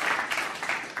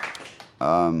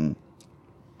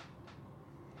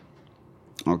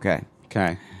you. Okay.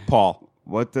 Okay, Paul.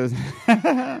 What does...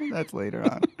 That's later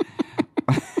on.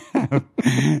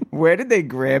 Where did they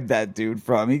grab that dude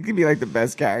from? He could be like the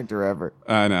best character ever.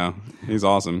 I know. He's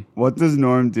awesome. What does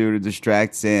Norm do to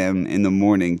distract Sam in the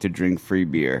morning to drink free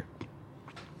beer?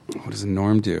 What does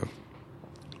Norm do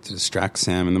to distract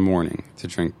Sam in the morning to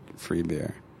drink free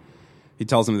beer? He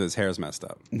tells him that his hair's messed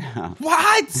up. No.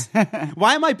 What?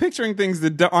 Why am I picturing things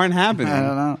that aren't happening? I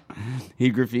don't know.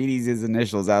 He graffitis his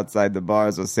initials outside the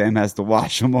bar, so Sam has to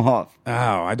wash them off. Oh,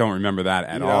 I don't remember that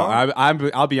at You all.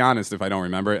 don't? I'll be honest if I don't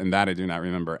remember it, and that I do not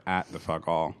remember at the fuck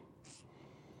all.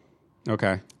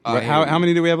 Okay. How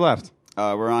many do we have left?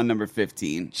 We're on number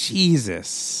 15.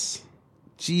 Jesus.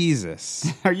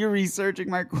 Are you researching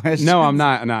my question? No, I'm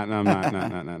not. No, I'm not.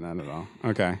 Not at all.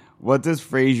 Okay. What does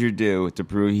Frasier do to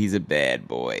prove he's a bad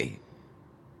boy?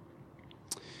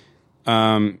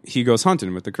 He goes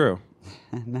hunting with the crew.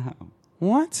 No.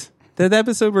 What? That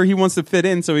episode where he wants to fit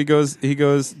in, so they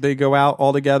go out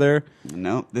all together.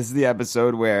 No. This is the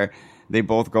episode where they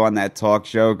both go on that talk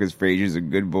show because Frasier's a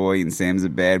good boy and Sam's a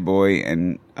bad boy,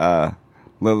 and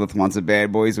Lilith wants a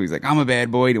bad boy, so he's like, "I'm a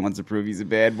bad boy." He wants to prove he's a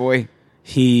bad boy.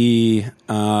 He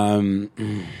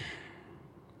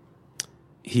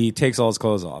takes all his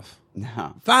clothes off.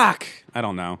 No. Fuck! I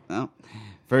don't know. No.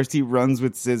 First he runs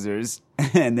with scissors,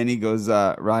 and then he goes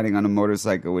riding on a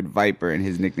motorcycle with Viper, and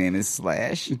his nickname is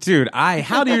Slash. Dude,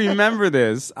 how do you remember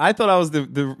this? I thought I was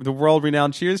the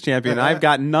world-renowned Cheers champion. I've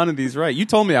got none of these right. You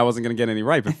told me I wasn't going to get any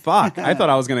right, but fuck. I thought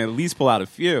I was going to at least pull out a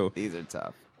few. These are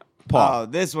tough. Paul. Oh,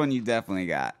 this one you definitely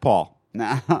got. Paul.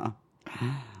 No.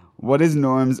 What is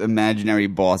Norm's imaginary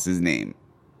boss's name?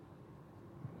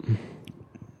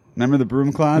 Remember the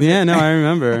broom closet? Yeah, no, I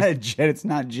remember. It's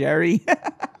not Jerry.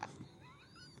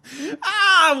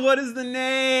 What is the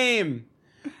name?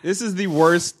 This is the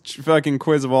worst fucking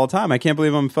quiz of all time. I can't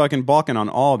believe I'm fucking balking on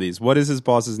all these. What is his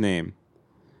boss's name?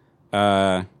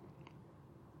 Remember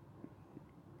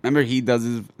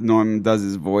Norm does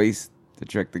his voice to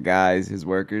trick the guys, his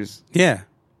workers? Yeah.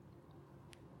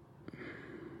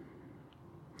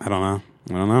 I don't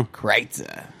know.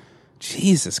 Kreitzer.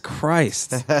 Jesus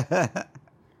Christ.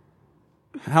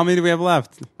 How many do we have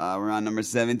left? We're on number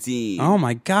 17. Oh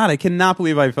my God, I cannot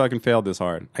believe I fucking failed this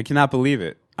hard. I cannot believe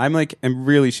it. I'm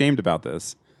really shamed about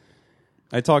this.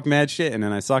 I talk mad shit and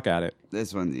then I suck at it.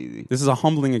 This one's easy. This is a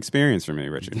humbling experience for me,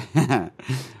 Richard.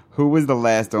 Who was the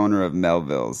last owner of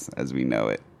Melville's as we know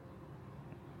it?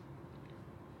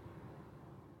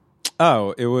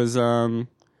 Oh, it was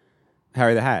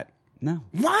Harry the Hat. No.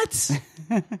 What?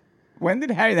 When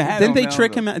did Harry the Hat Didn't own they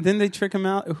trick Melville? him out? Didn't they trick him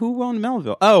out? Who owned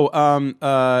Melville?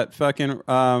 Oh, fucking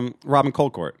Robin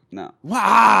Colcourt. No.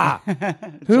 Wow.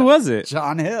 Who was it?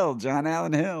 John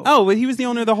Allen Hill. Oh, well, he was the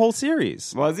owner of the whole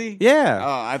series. Was he? Yeah.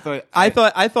 Oh, I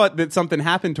thought that something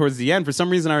happened towards the end. For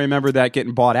some reason, I remember that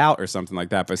getting bought out or something like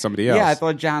that by somebody else. Yeah, I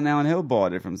thought John Allen Hill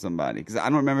bought it from somebody because I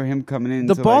don't remember him coming in.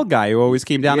 The to, bald guy who always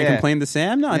came down and Yeah. complained to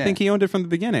Sam? No, I Yeah. think he owned it from the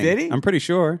beginning. Did he? I'm pretty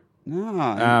sure.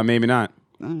 No. Maybe not.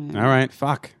 All right,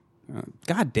 fuck.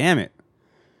 God damn it.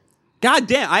 God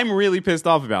damn, I'm really pissed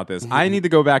off about this. I need to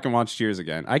go back and watch Cheers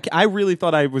again. I really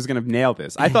thought I was going to nail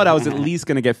this. I thought I was at least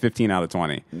going to get 15 out of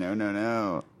 20.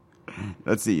 No.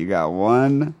 Let's see. You got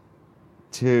 1,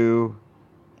 2,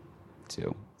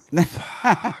 2.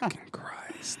 Fucking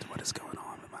Christ. What is going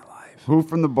on with my life? Who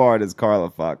from the bar does Carla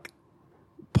fuck?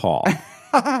 Paul.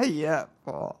 Yeah,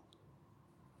 Paul.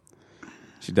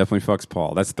 She definitely fucks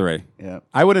Paul. That's 3. Yep.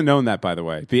 I would have known that, by the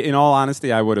way. In all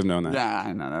honesty, I would have known that.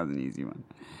 Nah, no, that was an easy one.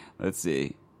 Let's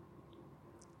see.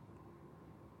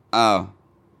 Oh,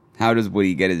 how does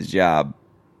Woody get his job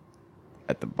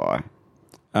at the bar?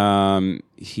 Okay,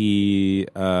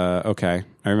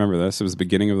 I remember this. It was the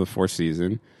beginning of the 4th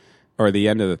season, or the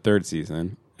end of the 3rd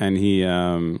season, and he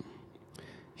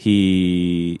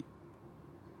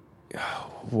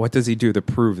what does he do to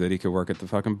prove that he could work at the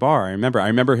fucking bar? I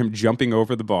remember him jumping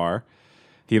over the bar.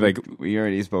 He We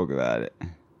already spoke about it.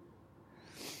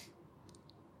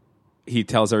 He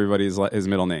tells everybody his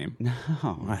middle name. No.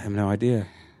 I have no idea.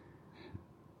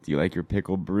 Do you like your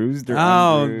pickle bruised or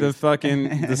Oh, unbruised? the fucking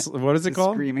what is it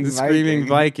called? Screaming the Screaming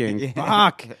Viking. Yeah.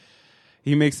 Fuck.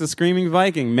 He makes the Screaming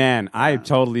Viking. Man, I'll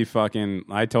give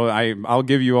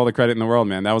you all the credit in the world,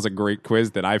 man. That was a great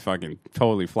quiz that I fucking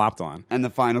totally flopped on. And the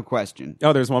final question.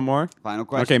 Oh, there's one more? Final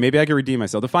question. Okay, maybe I can redeem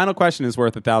myself. The final question is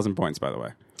worth 1,000 points, by the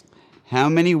way. How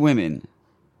many women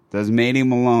does Maddie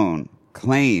Malone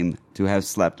claim to have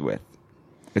slept with?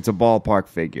 It's a ballpark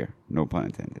figure, no pun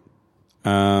intended.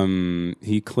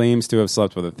 He claims to have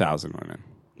slept with 1,000 women.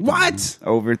 What?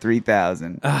 Over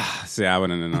 3,000. See, I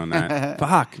wouldn't have known that.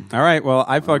 Fuck. All right. Well,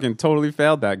 I fucking totally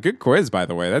failed that. Good quiz, by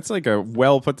the way. That's like a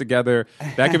well put together.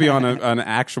 That could be on an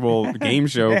actual game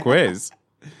show quiz.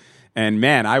 And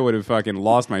man, I would have fucking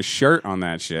lost my shirt on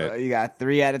that shit. You got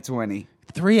 3 out of 20.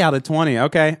 3 out of 20.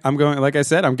 Okay. I'm going, like I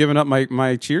said, I'm giving up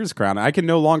my Cheers crown. I can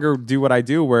no longer do what I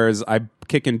do, whereas I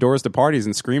kick in doors to parties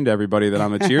and scream to everybody that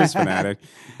I'm a Cheers fanatic.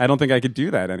 I don't think I could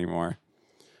do that anymore.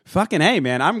 Fucking hey,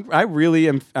 man! I really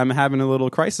am having a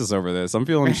little crisis over this. I'm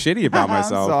feeling shitty about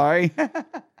myself. I'm sorry.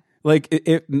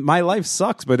 Like my life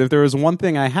sucks, but if there was one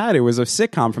thing I had, it was a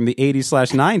sitcom from the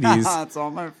 80s/90s. It's all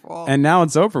my fault. And now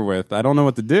it's over with. I don't know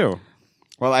what to do.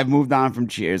 Well, I've moved on from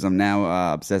Cheers. I'm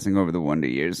now obsessing over the Wonder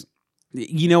Years.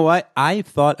 You know what? I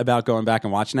thought about going back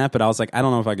and watching that, but I was like, I don't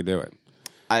know if I could do it.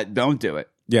 Don't do it.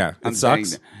 Yeah, it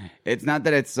sucks. It's not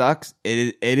that it sucks.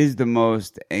 It is the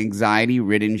most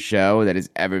anxiety-ridden show that has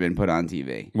ever been put on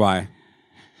TV. Why?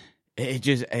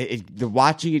 The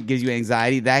watching it gives you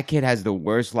anxiety. That kid has the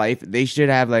worst life. They should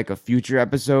have like a future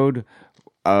episode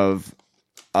of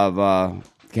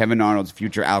Kevin Arnold's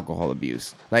future alcohol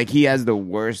abuse. Like he has the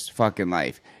worst fucking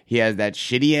life. He has that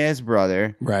shitty ass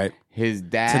brother. Right. His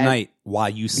dad. Tonight, while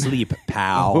you sleep,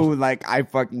 pal. Who like I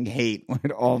fucking hate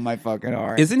with all my fucking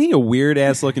heart. Isn't he a weird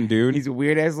ass looking dude? He's a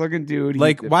weird ass looking dude.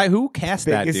 Like, why? Who cast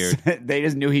that dude? They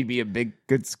just knew he'd be a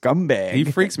good scumbag. He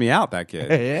freaks me out, that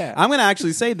kid. Yeah. I'm going to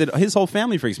actually say that his whole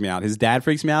family freaks me out. His dad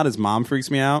freaks me out. His mom freaks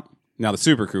me out. Now, the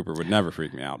Super Cooper would never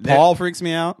freak me out. Paul freaks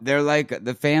me out. They're like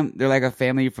They're like a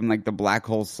family from like the Black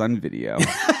Hole Sun video.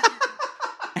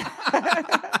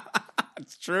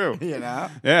 It's true. You know?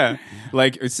 Yeah.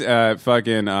 Like, it's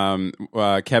Kevin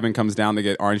comes down to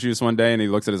get orange juice one day, and he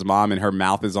looks at his mom, and her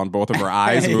mouth is on both of her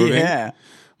eyes moving. Yeah.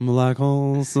 Black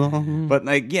hole sun. But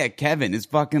like, yeah, Kevin, his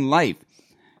fucking life.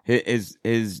 His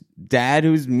dad,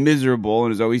 who's miserable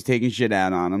and is always taking shit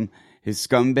out on him. His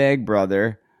scumbag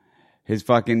brother. His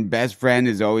fucking best friend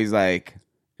is always like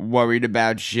worried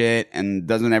about shit and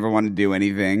doesn't ever want to do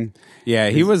anything. Yeah,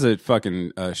 he was a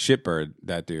fucking shitbird,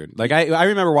 that dude. Like, I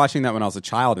remember watching that when I was a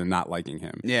child and not liking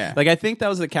him. Yeah. Like, I think that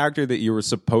was the character that you were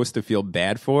supposed to feel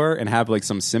bad for and have, like,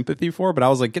 some sympathy for, but I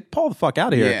was like, get Paul the fuck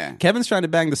out of here. Yeah. Kevin's trying to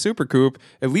bang the Super Coop,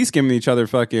 at least giving each other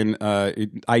fucking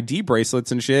ID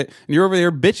bracelets and shit, and you're over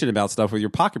there bitching about stuff with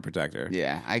your pocket protector.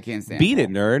 Yeah, I can't stand Beat Paul. it,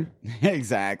 nerd.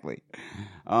 Exactly.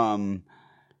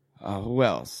 Who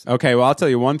else? Okay, well, I'll tell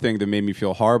you one thing that made me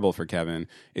feel horrible for Kevin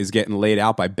is getting laid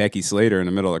out by Becky Slater in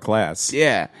the middle of class.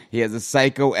 Yeah, he has a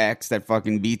psycho ex that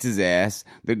fucking beats his ass.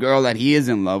 The girl that he is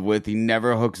in love with, he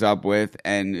never hooks up with,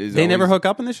 and They never hook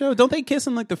up in the show? Don't they kiss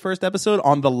in, like, the first episode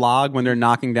on the log when they're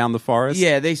knocking down the forest?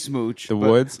 Yeah, they smooch. The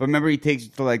woods? But remember, he takes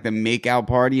you to, like, the make-out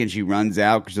party, and she runs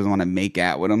out because she doesn't want to make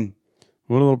out with him?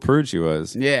 What a little prude she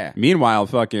was. Yeah. Meanwhile,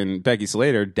 fucking Becky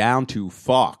Slater down to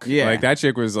fuck. Yeah. Like, that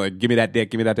chick was like, give me that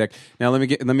dick, give me that dick. Now let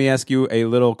me ask you a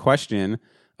little question,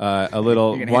 a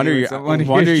little You're gonna Wonder, hit me with some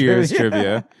Wonder Years Years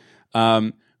trivia.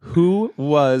 Who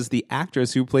was the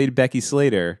actress who played Becky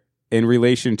Slater in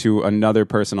relation to another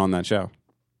person on that show?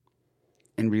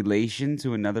 In relation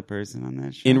to another person on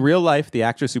that show? In real life, the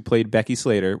actress who played Becky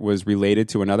Slater was related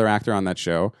to another actor on that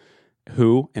show.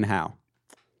 Who and how?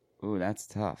 Ooh, that's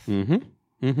tough.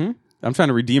 I'm trying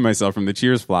to redeem myself from the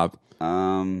Cheers flop.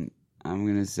 I'm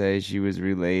going to say she was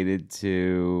related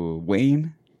to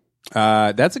Wayne.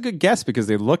 That's a good guess because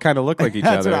they kind of look like each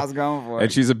That's other. what I was going for.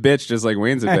 And she's a bitch just like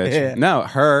Wayne's a bitch. Yeah. No,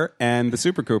 her and the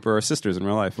Super Cooper are sisters in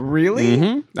real life. Really?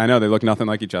 Mm-hmm. I know, they look nothing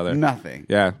like each other. Nothing.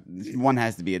 Yeah. One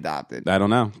has to be adopted. I don't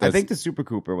know. I think the Super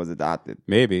Cooper was adopted.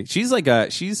 Maybe. She's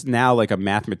now like a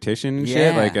mathematician and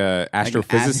shit, Yeah. like a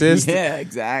astrophysicist. Yeah,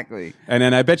 exactly. And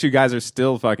then I bet you guys are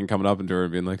still fucking coming up into her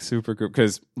and being like, Super Cooper.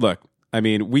 Because, look, I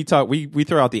mean, we throw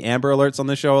out the Amber Alerts on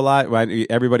the show a lot.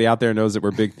 Everybody out there knows that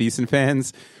we're big Thiessen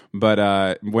fans.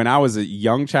 But when I was a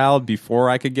young child, before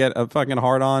I could get a fucking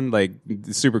hard on, like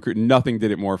the Super Cooper, nothing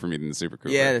did it more for me than the Super Cooper.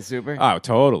 Yeah, the Super. Oh,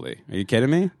 totally. Are you kidding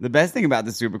me? The best thing about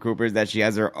the Super Cooper is that she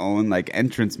has her own like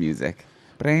entrance music.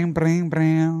 Bring, bring,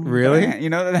 bring. Really? You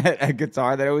know that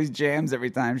guitar that always jams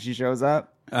every time she shows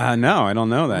up? No, I don't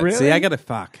know that. Really? See, I gotta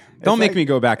fuck. Don't make like- me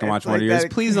go back and watch it's Wonder like Years.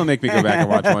 that- Please don't make me go back and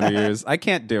watch Wonder Years. I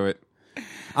can't do it.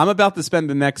 I'm about to spend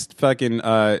the next fucking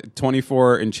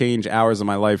 24 and change hours of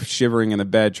my life shivering in the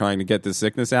bed trying to get this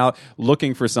sickness out,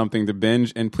 looking for something to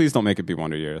binge, and please don't make it be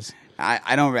Wonder Years.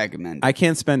 I don't recommend it. I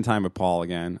can't spend time with Paul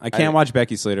again. I can't watch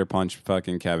Becky Slater punch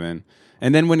fucking Kevin.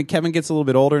 And then when Kevin gets a little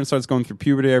bit older and starts going through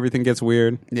puberty, everything gets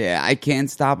weird. Yeah, I can't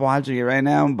stop watching it right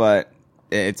now, but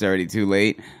it's already too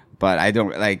late. But I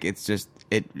don't like. It's just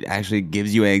it actually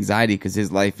gives you anxiety because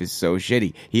his life is so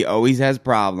shitty. He always has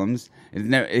problems.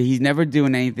 He's never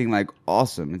doing anything like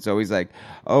awesome. It's always like,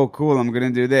 oh, cool, I'm gonna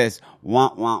do this,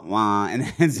 wah wah wah, and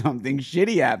then something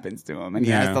shitty happens to him, and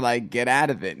he has to like get out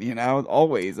of it. You know,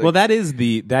 always. Like, Well, that is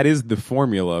the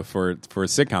formula for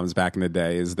sitcoms back in the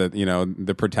day. Is that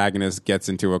the protagonist gets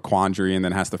into a quandary and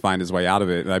then has to find his way out of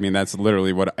it. I mean, that's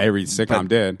literally what every sitcom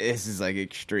did. this is like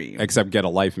extreme. Except Get a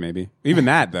Life, maybe. Even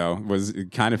that though was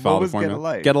kind of followed the was Get a formula.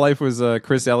 Life? Get a Life was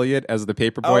Chris Elliott as the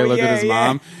paper boy Oh, lived with yeah, his yeah.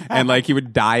 mom, and like he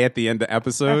would die at the end of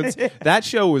episodes. That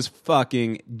show was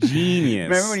fucking genius.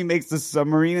 Remember when he makes the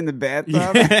submarine in the bathtub?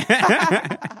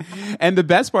 And the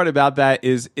best part about that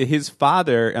is his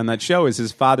father on that show is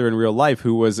his father in real life,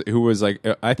 who was like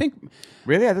I think.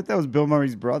 Really? I thought that was Bill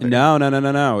Murray's brother.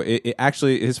 No. It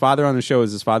actually, his father on the show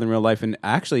is his father in real life, and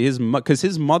actually because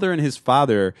his mother and his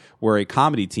father were a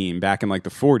comedy team back in like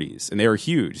the 40s, and they were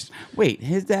huge. Wait,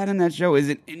 his dad in that show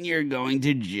isn't in You're Going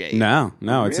to Jail.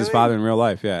 No, it's his Really? father in real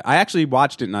life. Yeah, I actually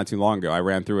watched it not too long ago. I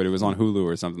ran through it. It was on Hulu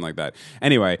or something like that.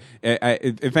 Anyway,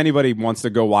 if anybody wants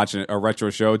to go watch a retro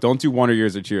show, don't do Wonder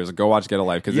Years or Cheers. Go watch Get a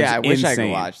Life because Yeah, it's I wish insane. I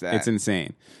could watch that. It's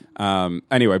insane.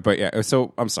 Anyway, but yeah.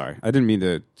 So I'm sorry, I didn't mean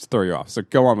to throw you off. So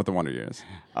go on with the Wonder Years.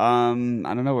 I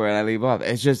don't know where I leave off.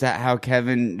 It's just that how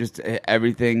Kevin, just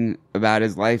everything about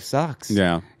his life sucks.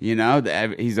 Yeah. You know,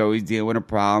 he's always dealing with a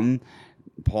problem.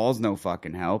 Paul's no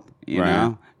fucking help, you Right.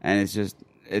 know? And it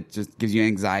just gives you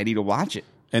anxiety to watch it.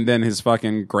 And then his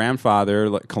fucking grandfather,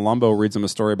 like Columbo, reads him a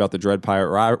story about the Dread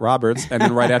Pirate Roberts. And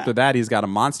then right after that, he's got a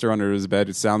monster under his bed.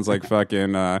 It sounds like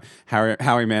fucking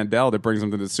Howie Mandel that brings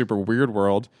him to this super weird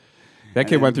world. That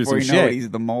kid went through Before some you know it, shit. he's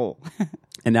the mole.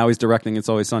 And now he's directing It's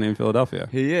Always Sunny in Philadelphia.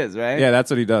 He is, right? Yeah, that's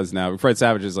what he does now. Fred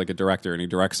Savage is like a director, and he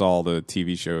directs all the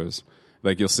TV shows.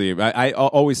 Like you'll see, I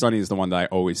Always Sunny is the one that I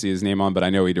always see his name on, but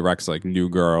I know he directs like New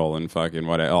Girl and fucking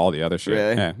all the other shit.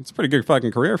 Really? Yeah, it's a pretty good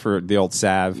fucking career for the old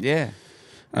Sav. Yeah.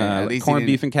 At least he Corned didn't-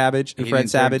 beef and cabbage and he Fred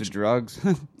didn't turn to Savage. drugs.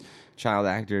 Child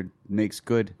actor makes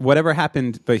good. Whatever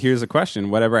happened, but here's a question: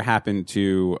 whatever happened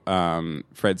to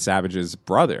Fred Savage's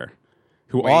brother,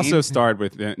 who Wayne? also starred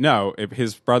with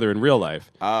his brother in real life,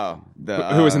 Oh,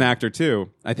 who was an actor too?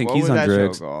 I think What he's was on that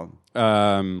drugs. show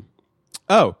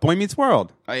called? Boy Meets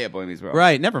World. Oh yeah, Boy Meets World.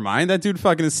 Right, never mind. That dude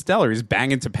fucking is stellar. He's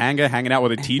banging Topanga, hanging out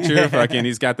with a teacher. Fucking,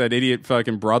 he's got that idiot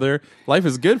fucking brother. Life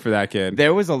is good for that kid.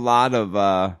 There was a lot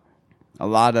of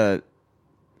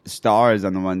stars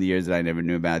on the Wonder Years that I never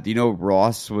knew about. Do you know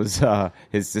Ross was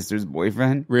his sister's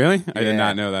boyfriend? Really? I Yeah. did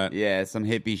not know that. Yeah, some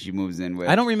hippie she moves in with.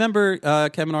 I don't remember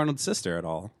Kevin Arnold's sister at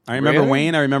all. I remember Really?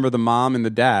 Wayne. I remember the mom and the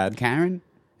dad. Karen?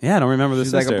 Yeah, I don't remember the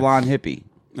She's sister. like a blonde hippie.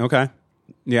 Okay.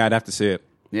 Yeah, I'd have to see it.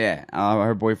 Yeah,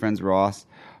 her boyfriend's Ross.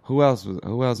 Who else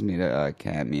made a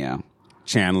cameo?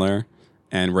 Chandler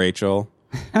and Rachel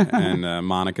and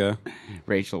Monica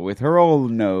Rachel with her old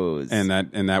nose. and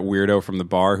that weirdo from the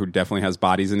bar who definitely has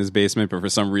bodies in his basement, but for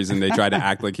some reason they tried to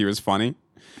act like he was funny.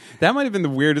 That might have been the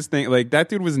weirdest thing. Like, that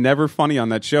dude was never funny on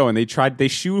that show, and they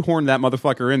shoehorned that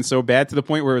motherfucker in so bad to the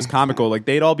point where it was comical. Like,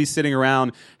 they'd all be sitting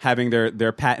around having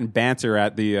their patent banter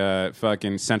at the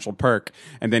fucking Central Perk,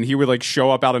 and then he would, like, show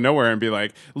up out of nowhere and be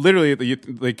like, literally, you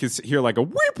could hear, like, a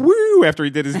whoop woo after he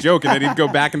did his joke, and then he'd go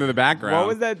back into the background. what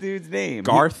was that dude's name?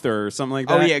 Garth or something like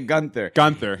that? Oh yeah, Gunther.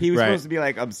 Gunther, He was right. supposed to be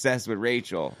like obsessed with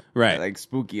Rachel. Right. Like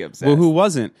spooky obsessed. Well, who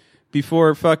wasn't?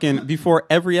 before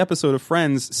every episode of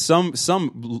Friends, some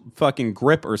fucking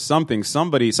grip or something,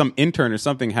 some intern or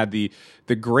something had the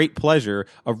great pleasure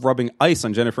of rubbing ice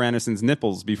on Jennifer Aniston's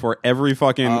nipples before every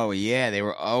fucking. Oh yeah, they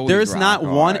were always. There's not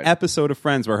rock one hard. episode of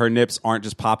Friends where her nips aren't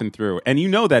just popping through, and you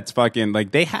know that's fucking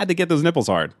like they had to get those nipples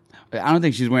hard. I don't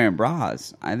think she's wearing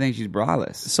bras. I think she's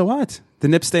braless. So what? The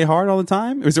nips stay hard all the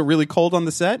time? Was it really cold on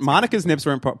the set? Monica's nips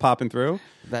weren't popping through.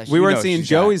 We weren't seeing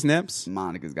Joey's nips.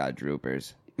 Monica's got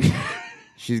droopers.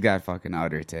 She's got fucking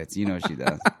outer tits. You know she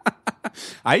does.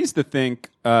 I used to think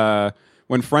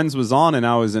when Friends was on and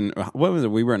I was in, what was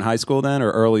it? We were in high school then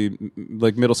or early,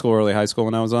 like middle school, early high school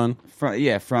when I was on?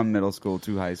 From middle school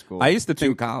to high school. I used to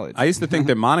think college. I used to think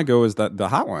that Monica was the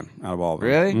hot one out of all of them.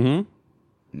 Really? Mm-hmm.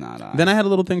 Not I. Then I had a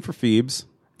little thing for Phoebes.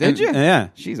 Did you? Yeah.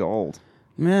 She's old.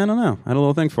 Man, I don't know. I had a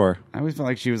little thing for her. I always felt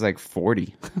like she was like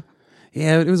 40.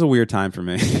 Yeah, it was a weird time for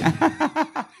me.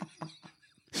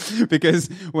 Because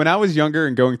when I was younger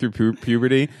and going through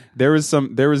puberty, there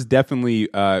was definitely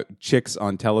chicks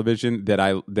on television that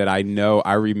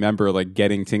I remember like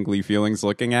getting tingly feelings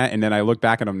looking at, and then I look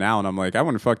back at them now and I'm like, I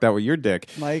want to fuck that with your dick.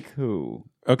 Like who?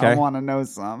 Okay, I want to know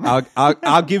some.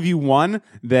 I'll give you one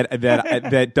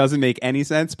that doesn't make any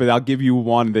sense, but I'll give you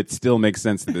one that still makes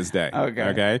sense to this day.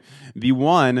 Okay. The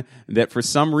one that for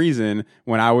some reason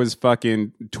when I was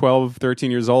fucking 12, 13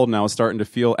 years old and I was starting to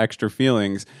feel extra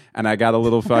feelings and I got a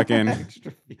little fucking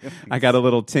I got a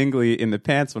little tingly in the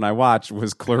pants when I watched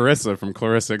was Clarissa from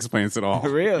Clarissa Explains It All.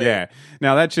 Really? Yeah.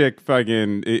 Now that chick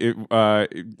fucking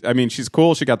I mean she's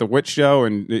cool. She got the Witch Show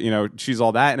and she's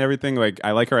all that and everything. Like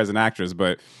I like her as an actress,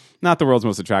 but not the world's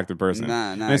most attractive person.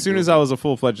 Nah, and as soon as I was a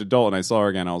full-fledged adult and I saw her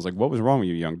again, I was like, what was wrong with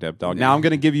you, young Deb dog? Now I'm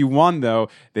going to give you one, though,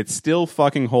 that still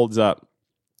fucking holds up.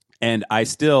 And I'm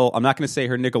not going to say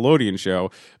her Nickelodeon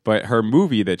show, but her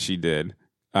movie that she did,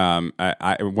 when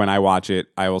I watch it,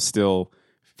 I will still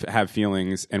have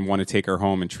feelings and want to take her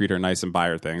home and treat her nice and buy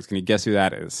her things. Can you guess who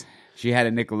that is? She had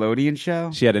a Nickelodeon show?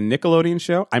 She had a Nickelodeon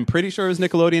show. I'm pretty sure it was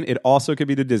Nickelodeon. It also could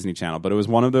be the Disney Channel, but it was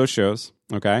one of those shows,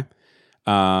 okay?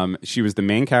 She was the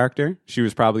main character. She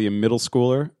was probably a middle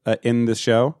schooler in the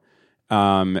show.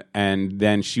 And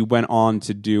then she went on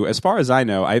to do, as far as I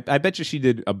know, I bet you she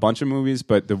did a bunch of movies,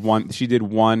 but she did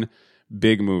one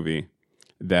big movie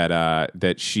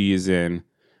that she is in.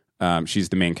 She's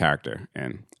the main character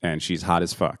in, and she's hot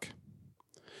as fuck.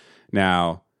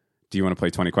 Now, do you want to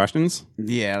play 20 questions?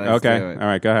 Yeah, let's do it. All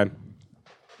right, go ahead.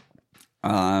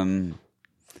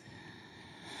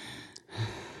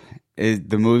 Is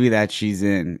the movie that she's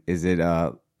in, is it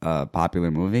a popular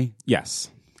movie?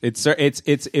 Yes. It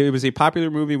was a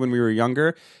popular movie when we were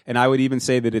younger, and I would even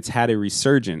say that it's had a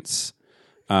resurgence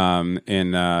in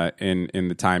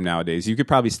the time nowadays. You could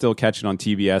probably still catch it on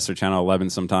TBS or Channel 11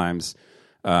 sometimes,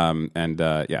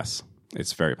 yes,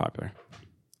 it's very popular.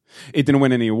 It didn't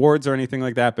win any awards or anything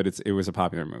like that, but it was a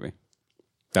popular movie.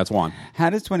 That's one.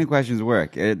 How does 20 questions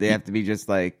work? They have to be just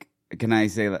like, can I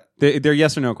say that? They're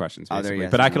yes or no questions, basically.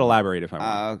 Yes but or I no. could elaborate if I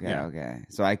want. Okay.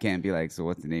 So I can't be like, so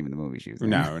what's the name of the movie she was in?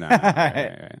 No.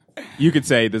 Right. You could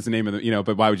say that's the name of the,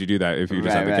 but why would you do that if you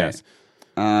just have to guess?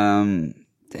 Damn.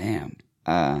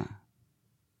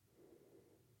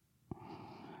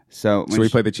 So we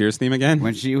play the Cheers theme again?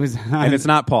 When she was on, and it's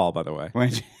not Paul, by the way.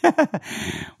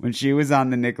 When she was on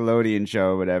the Nickelodeon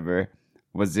show or whatever,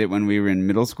 was it when we were in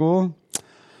middle school?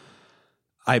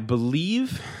 I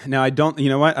believe. Now I don't. You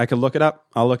know what? I could look it up.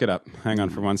 I'll look it up. Hang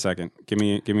on for 1 second. Give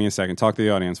me a second. Talk to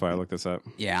the audience while I look this up.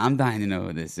 Yeah, I'm dying to know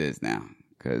who this is now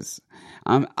because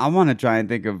I want to try and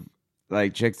think of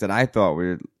like chicks that I thought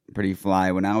were pretty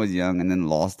fly when I was young and then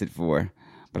lost it for.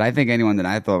 But I think anyone that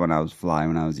I thought when I was fly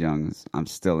when I was young, I'm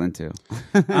still into.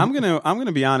 I'm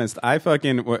gonna be honest. I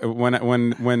fucking when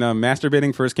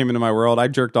masturbating first came into my world, I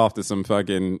jerked off to some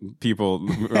fucking people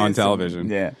on television.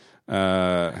 Yeah.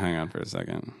 Hang on for a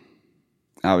second.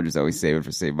 I would just always save it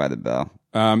for Saved by the Bell.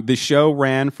 The show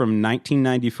ran from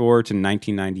 1994 to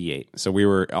 1998. So we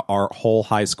were our whole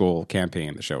high school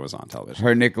campaign. The show was on television.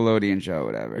 Her Nickelodeon show,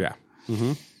 whatever. Yeah.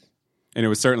 Mm-hmm. And it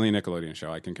was certainly a Nickelodeon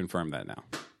show. I can confirm that now.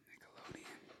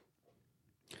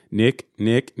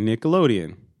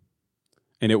 Nickelodeon.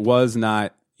 And it was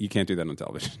not, you can't do that on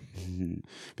television.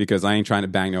 Because I ain't trying to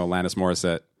bang no Alanis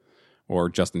Morissette or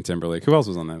Justin Timberlake. Who else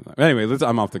was on that? Anyway,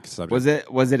 I'm off the subject. Was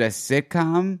it a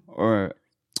sitcom or?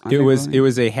 It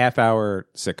was a half-hour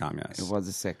sitcom, yes. It was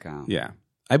a sitcom. Yeah.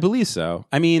 I believe so.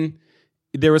 I mean,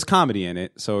 there was comedy in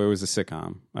it, so it was a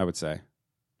sitcom, I would say.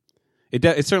 It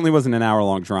certainly wasn't an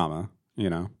hour-long drama,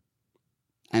 And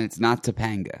it's not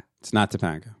Topanga. It's not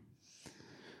Topanga.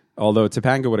 Although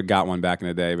Topanga would have got one back in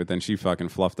the day, but then she fucking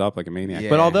fluffed up like a maniac. Yeah.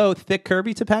 But although thick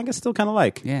Kirby, Topanga's still kind of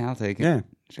like. Yeah, I'll take it. Yeah.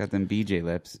 She's got them BJ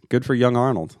lips. Good for young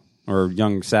Arnold or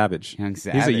young Savage. Young He's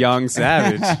a Savage. young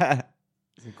Savage.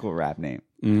 It's a cool rap name.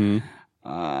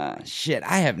 Mm-hmm. Shit,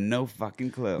 I have no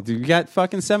fucking clue. Dude, you got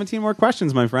fucking 17 more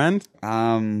questions, my friend.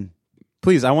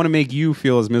 Please, I want to make you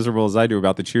feel as miserable as I do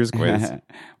about the Cheers quiz.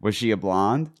 Was she a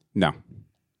blonde? No.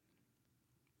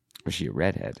 Was she a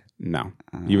redhead? No.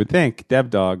 You would think. Deb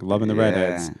Dog, loving the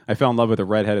redheads. I fell in love with a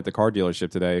redhead at the car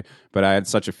dealership today, but I had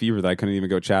such a fever that I couldn't even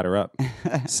go chat her up.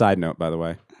 Side note, by the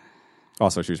way.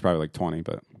 Also, she was probably like 20,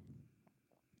 but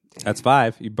that's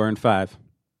 5. You burned 5.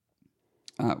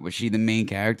 Was she the main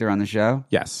character on the show?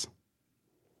 Yes.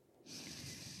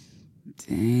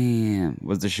 Damn.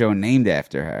 Was the show named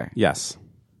after her? Yes.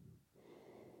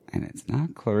 And it's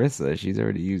not Clarissa. She's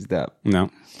already used up.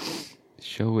 No. The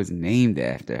show was named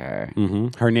after her.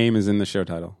 Mm-hmm. Her name is in the show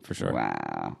title, for sure.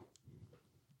 Wow.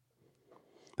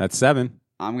 That's 7.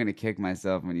 I'm going to kick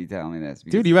myself when you tell me this.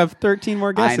 Dude, you have 13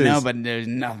 more guesses. I know, but there's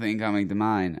nothing coming to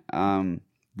mind.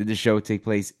 Did the show take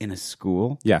place in a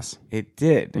school? Yes. It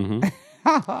did. Mm-hmm.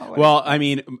 Well, I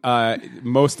mean,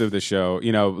 most of the show,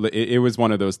 you know, it was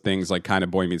one of those things like kind of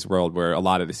Boy Meets World where a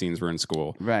lot of the scenes were in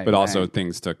school. Right. But also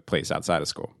things took place outside of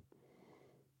school.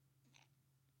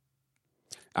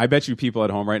 I bet you people at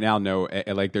home right now know,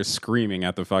 like, they're screaming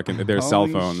at their cell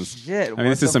phones. Shit. I mean,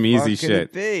 this is some easy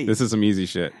shit. Be? This is some easy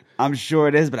shit. I'm sure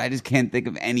it is, but I just can't think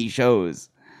of any shows.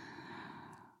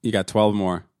 You got 12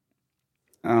 more.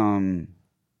 The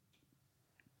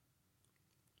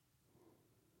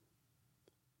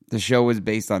show was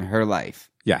based on her life.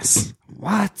 Yes.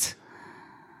 What?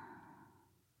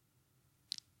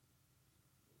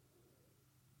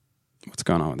 What's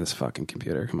going on with this fucking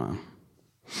computer? Come on.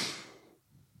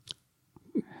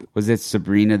 Was it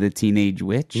Sabrina the Teenage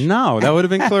Witch? No, that would have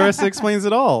been Clarissa Explains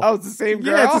It All. Oh, it's the same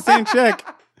girl? Yeah, it's the same chick.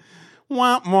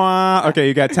 Wah, wah. Okay,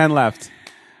 you got 10 left.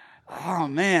 Oh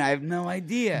man, I have no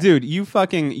idea. Dude, you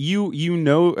fucking you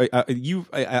know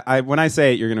when I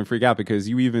say it, you're gonna freak out because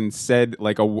you even said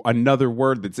like another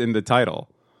word that's in the title.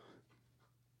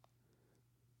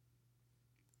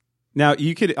 Now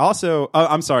you could also. Oh,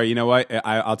 I'm sorry. You know what?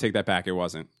 I'll take that back. It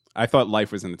wasn't. I thought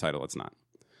Life was in the title. It's not.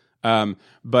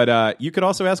 But you could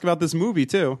also ask about this movie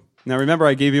too. Now remember,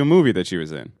 I gave you a movie that she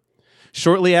was in.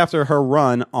 Shortly after her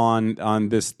run on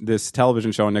this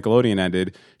television show on Nickelodeon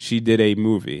ended, she did a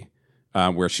movie.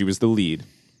 Where she was the lead,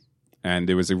 and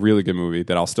it was a really good movie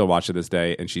that I'll still watch to this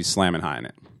day, and she's slamming high in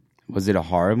it. Was it a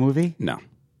horror movie? No.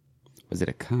 Was it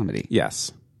a comedy?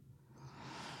 Yes.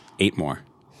 8 more.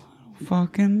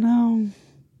 Fucking no.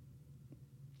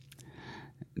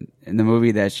 In the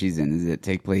movie that she's in, does it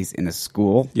take place in a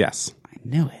school? Yes. I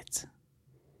knew it.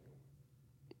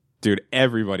 Dude,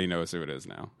 everybody knows who it is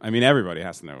now. I mean, everybody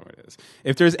has to know who it is.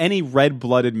 If there's any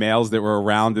red-blooded males that were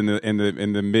around in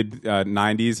the mid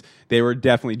 90s, they were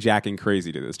definitely jacking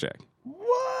crazy to this chick.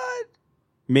 What?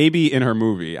 Maybe in her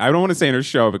movie. I don't want to say in her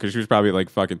show because she was probably like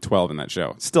fucking 12 in that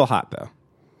show. Still hot though.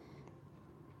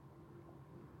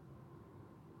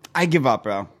 I give up,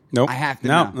 bro. Nope. I have to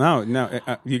know. No.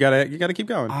 You gotta keep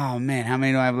going. Oh man, how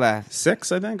many do I have left?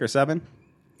 6, I think, or 7.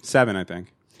 7, I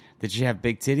think. Did she have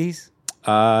big titties?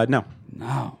 No.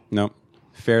 No.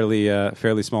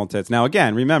 Fairly small tits. Now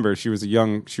again, remember she was a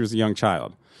young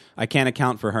child. I can't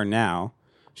account for her now.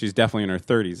 She's definitely in her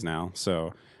 30s now.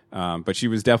 So, but she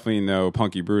was definitely no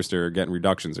Punky Brewster getting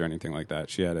reductions or anything like that.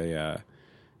 She had a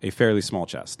fairly small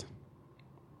chest.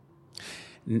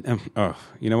 Oh,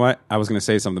 you know what? I was going to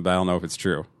say something, but I don't know if it's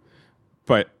true.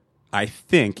 But I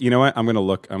think you know what? I'm gonna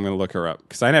look her up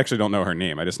because I actually don't know her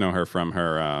name. I just know her from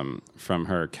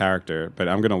her character. But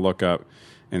I'm gonna look up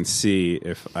and see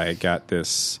if I got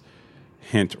this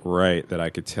hint right that I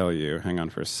could tell you. Hang on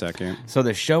for a second. So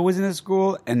the show was in a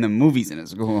school and the movie's in a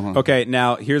school. Okay,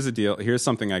 now here's the deal. Here's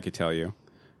something I could tell you.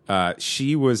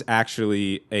 She was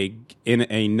actually in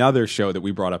another show that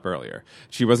we brought up earlier.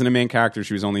 She wasn't a main character.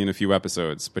 She was only in a few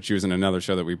episodes, but she was in another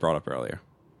show that we brought up earlier.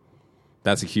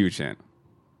 That's a huge hint.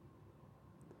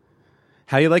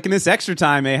 How you liking this extra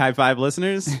time, High Five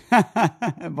listeners?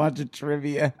 A bunch of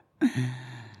trivia.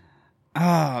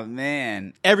 Oh,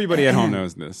 man. Everybody at home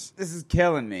knows this. This is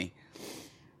killing me.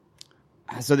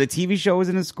 So the TV show was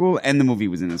in a school and the movie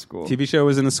was in a school. TV show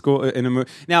was in a school.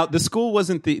 Now, the school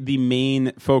wasn't the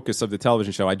main focus of the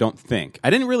television show, I don't think.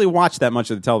 I didn't really watch that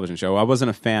much of the television show. I wasn't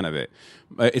a fan of it.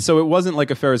 So it wasn't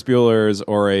like a Ferris Bueller's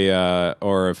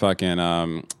or a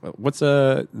fucking, what's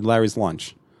Larry's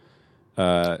Lunch?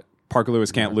 Parker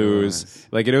Lewis Can't Lose.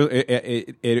 Like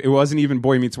it wasn't even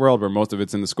Boy Meets World where most of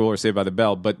it's in the school or Saved by the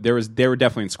Bell, but they were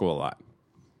definitely in school a lot.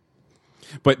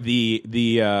 But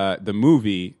the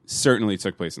movie certainly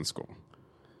took place in school.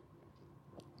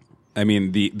 I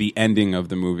mean, the ending of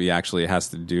the movie actually has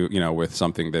to do, with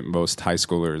something that most high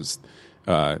schoolers,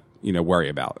 worry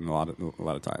about a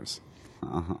lot of times.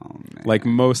 Oh, man. Like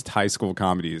most high school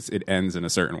comedies, it ends in a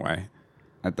certain way.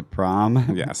 At the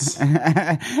prom? Yes.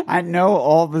 I know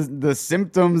all the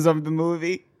symptoms of the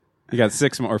movie. You got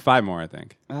 6 more or 5 more, I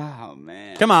think. Oh,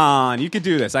 man. Come on, you could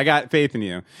do this. I got faith in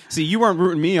you. See, you weren't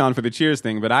rooting me on for the Cheers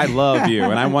thing, but I love you,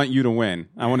 and I want you to win.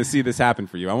 I want to see this happen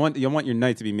for you. I want your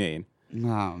night to be made.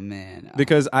 Oh, man.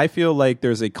 Because I feel like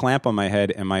there's a clamp on my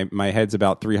head, and my head's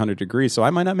about 300 degrees, so I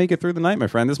might not make it through the night, my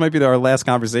friend. This might be our last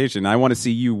conversation. I want to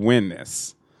see you win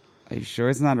this. Are you sure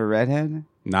it's not a redhead?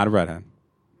 Not a redhead.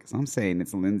 Because I'm saying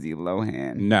it's Lindsay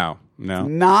Lohan. No. Not?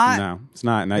 No, it's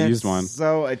not, and I That's used one.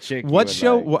 So a chick. What you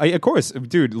show? would like. Well, of course,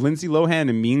 dude. Lindsay Lohan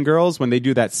and Mean Girls, when they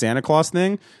do that Santa Claus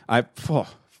thing, like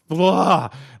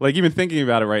even thinking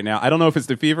about it right now, I don't know if it's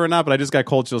the fever or not, but I just got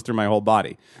cold chills through my whole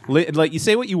body. Like you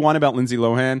say what you want about Lindsay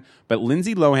Lohan, but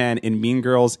Lindsay Lohan in Mean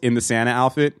Girls in the Santa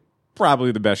outfit,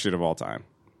 probably the best shit of all time.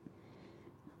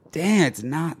 Damn, it's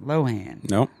not Lohan.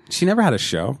 No, she never had a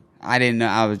show. I didn't know.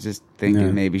 I was just thinking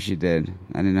Yeah. maybe she did.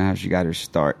 I didn't know how she got her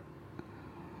start.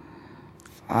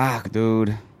 Fuck,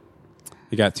 dude.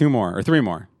 You got 2 more or 3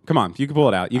 more. Come on, you can pull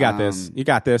it out. You got this. You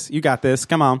got this. You got this.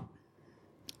 Come on.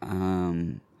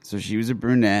 So she was a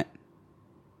brunette.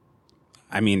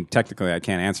 I mean, technically, I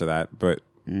can't answer that, but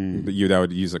that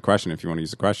would use a question. If you want to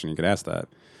use a question, you could ask that.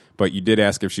 But you did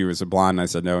ask if she was a blonde, and I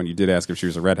said no, and you did ask if she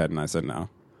was a redhead, and I said no.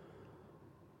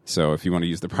 So if you want to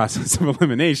use the process of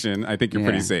elimination, I think you're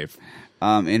pretty safe.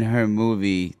 In her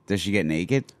movie, does she get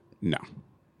naked? No.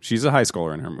 She's a high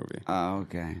schooler in her movie. Oh,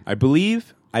 okay. I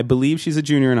believe she's a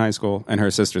junior in high school, and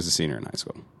her sister's a senior in high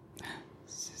school.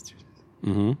 Sisters.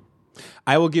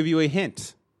 I will give you a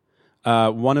hint.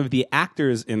 One of the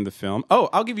actors in the film...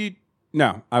 I'll give you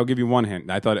one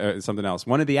hint. I thought it was something else.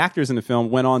 One of the actors in the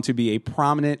film went on to be a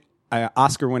prominent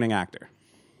Oscar-winning actor.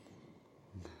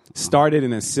 Started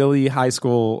in a silly high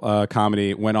school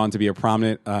comedy, went on to be a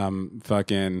prominent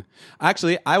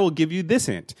Actually, I will give you this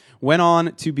hint. Went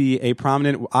on to be a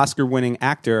prominent Oscar-winning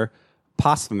actor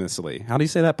posthumously. How do you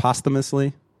say that?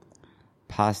 Posthumously?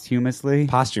 Posthumously?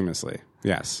 Posthumously,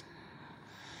 yes.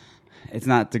 It's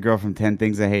not the girl from 10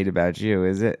 Things I Hate About You,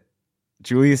 is it?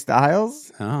 Julia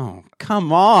Stiles? Oh,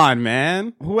 come on,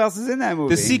 man. Who else is in that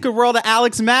movie? The Secret World of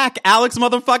Alex Mack. Alex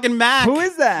motherfucking Mack. Who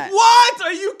is that? What?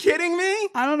 Are you kidding me?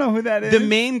 I don't know who that is. The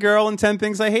main girl in 10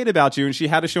 Things I Hate About You, and she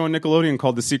had a show on Nickelodeon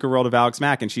called The Secret World of Alex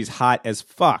Mack, and she's hot as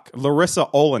fuck. Larissa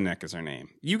Olenek is her name.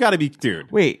 You gotta be,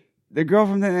 dude. Wait, the girl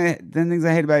from 10 Things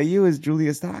I Hate About You is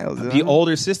Julia Stiles. The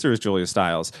older sister is Julia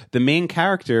Stiles. The main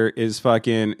character is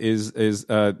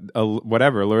Larissa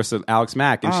Alex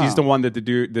Mack, and she's the one that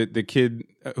the kid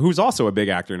who's also a big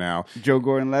actor now. Joe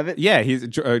Gordon-Levitt? Yeah,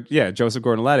 Joseph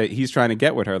Gordon-Levitt. He's trying to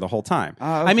get with her the whole time. Okay.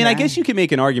 I mean, I guess you can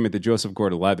make an argument that Joseph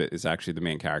Gordon-Levitt is actually the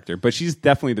main character, but she's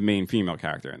definitely the main female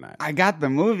character in that. I got the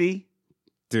movie.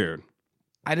 Dude.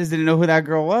 I just didn't know who that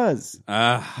girl was.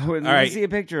 All Let right. me see a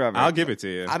picture of her. I'll give it to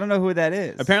you. I don't know who that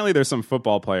is. Apparently, there's some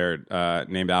football player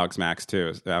named Alex Mack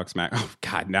too. Alex Mack. Oh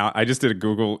God! Now I just did a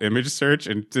Google image search,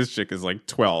 and this chick is like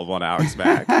 12 on Alex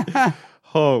Mack.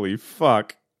 Holy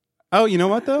fuck! Oh, you know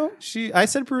what though? I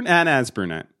said brunette as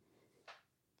brunette.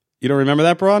 You don't remember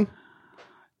that, broad?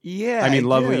 Yeah, I mean,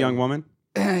 lovely do. young woman.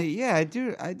 Yeah, I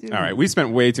do. All right, we spent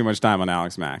way too much time on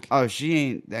Alex Mack. Oh, she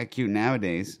ain't that cute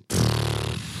nowadays.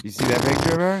 You see that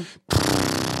picture of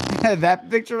her?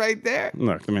 That picture right there?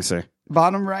 Look, let me see.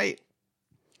 Bottom right?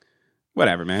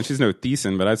 Whatever, man. She's no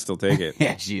Thiessen, but I'd still take it.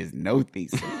 Yeah, she is no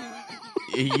Thiessen.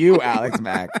 You, Alex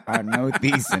Mack, are no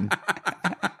Thiessen.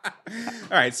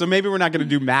 All right, so maybe we're not going to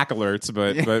do Mac alerts,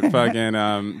 but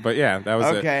yeah, that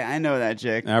was it. Okay, I know that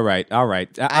chick. All right.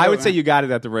 I would say you got it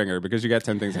at the Ringer because you got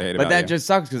 10 Things I Hate About But that You. just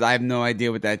sucks because I have no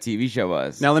idea what that TV show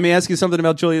was. Now, let me ask you something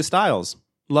about Julia Stiles.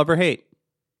 Love or hate?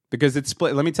 Because it's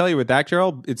split. Let me tell you, with that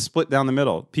girl, it's split down the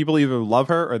middle. People either love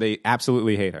her or they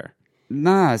absolutely hate her.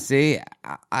 Nah, see,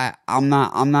 I'm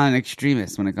not an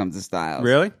extremist when it comes to Styles.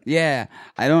 Really? Yeah,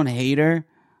 I don't hate her,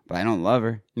 but I don't love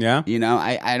her. Yeah? You know,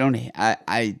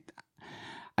 I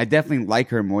definitely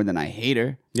like her more than I hate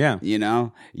her. Yeah. You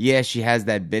know? Yeah, she has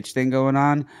that bitch thing going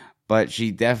on, but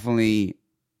she definitely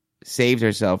saved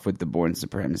herself with the Born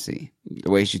Supremacy.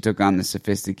 The way she took on the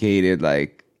sophisticated,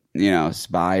 like, you know,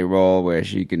 spy role where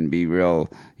she can be real,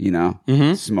 you know,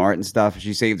 smart and stuff.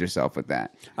 She saved herself with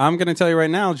that. I'm going to tell you right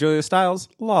now, Julia Stiles,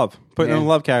 love. Put in the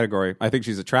love category. I think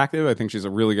she's attractive. I think she's a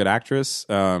really good actress.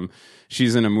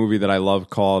 She's in a movie that I love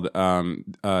called It's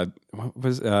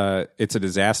a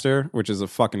Disaster, which is a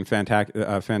fucking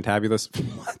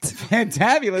fantabulous. What?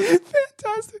 Fantabulous.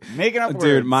 fantastic. Making up Dude,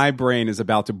 words. my brain is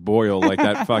about to boil like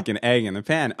that fucking egg in the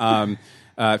pan.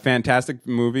 Fantastic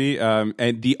movie.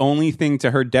 And the only thing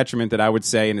to her detriment that I would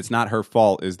say, and it's not her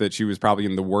fault, is that she was probably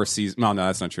in the worst season. Well, no,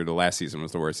 that's not true. The last season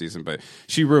was the worst season, but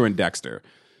she ruined Dexter.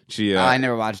 She, I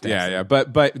never watched Dexter. Yeah.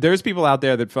 But there's people out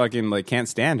there that fucking like can't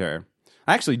stand her.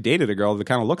 I actually dated a girl that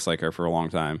kind of looks like her for a long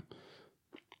time.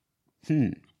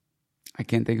 I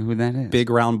can't think of who that is. Big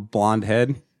round blonde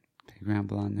head. Big round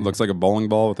blonde. Looks like a bowling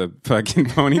ball with a fucking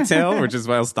ponytail, which is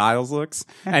how Styles looks.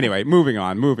 Anyway, moving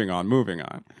on.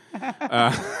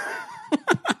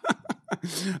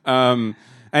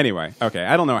 Anyway, okay.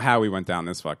 I don't know how we went down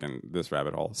this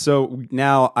rabbit hole. So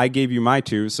now I gave you my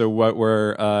two. So what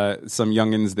were some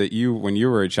youngins that you, when you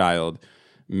were a child,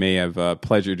 may have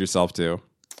pleasured yourself to?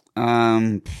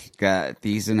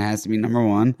 Thiessen has to be number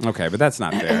one. Okay, but that's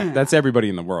not fair. That's everybody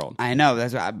in the world. I know.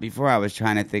 That's why before I was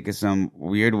trying to think of some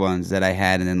weird ones that I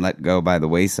had and then let go by the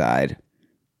wayside.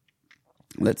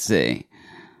 Let's see.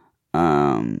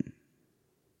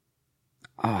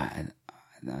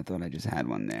 I thought I just had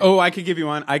one there. Oh, I could give you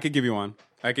one.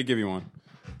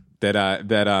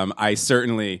 That I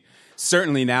certainly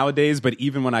nowadays, but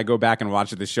even when I go back and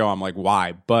watch the show, I'm like,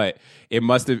 why? But it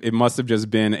must have just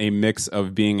been a mix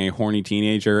of being a horny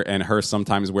teenager and her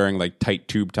sometimes wearing like tight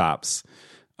tube tops.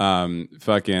 Carrie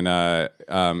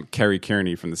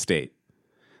Kearney from The State.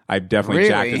 I've definitely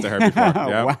jacked it to her before.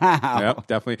 Yep. Wow. Yep,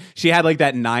 definitely. She had like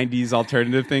that 90s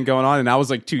alternative thing going on, and I was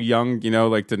like too young,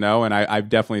 like to know, and I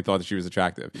definitely thought that she was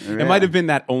attractive. Really? It might have been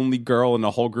that only girl in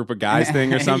the whole group of guys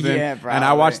thing or something. Yeah, and I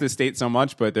probably. watched The State so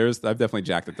much, but I've definitely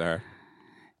jacked it to her.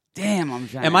 Damn, I'm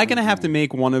trying. Am I going to have to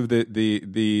make one of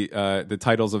the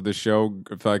titles of the show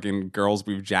fucking girls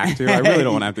we've jacked to? I really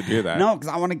don't want to have to do that. No, because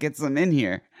I want to get some in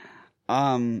here.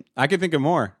 I could think of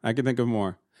more.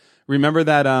 Remember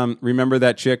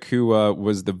that chick who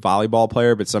was the volleyball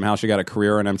player, but somehow she got a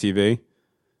career on MTV?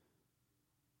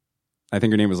 I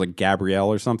think her name was like Gabrielle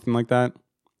or something like that.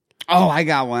 Oh, I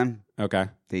got one. Okay.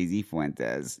 Daisy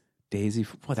Fuentes.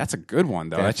 Well, that's a good one,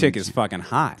 though. Definitely. That chick is fucking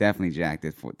hot. Definitely jacked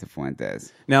it to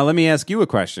Fuentes. Now, let me ask you a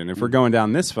question. If we're going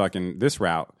down this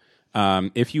route,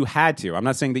 if you had to, I'm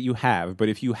not saying that you have, but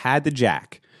if you had to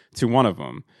jack to one of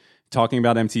them, talking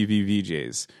about MTV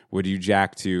VJs, would you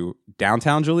jack to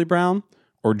Downtown Julie Brown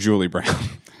or Julie Brown?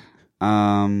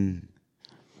 Downtown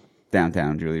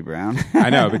Julie Brown. I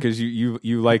know, because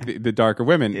you like the darker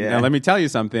women. Yeah. Now, let me tell you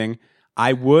something.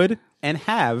 I would and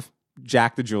have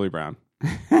jacked the Julie Brown.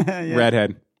 Yeah.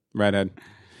 Redhead.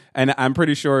 And I'm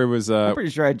pretty sure it was... I'm pretty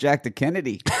sure I jacked a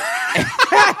Kennedy.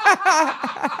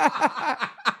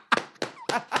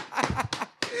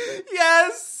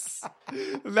 Yes!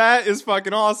 That is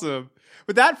fucking awesome.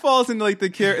 But that falls into like the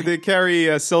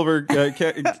Carrie Silver,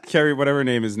 Carrie whatever her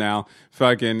name is now,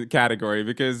 fucking category,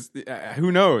 because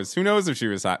who knows? Who knows if she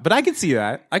was hot? But I could see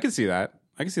that. I could see that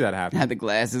happening. Had the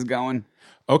glasses going.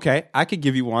 Okay, I could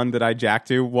give you one that I jacked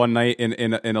to one night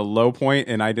in a low point,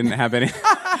 and I didn't have any.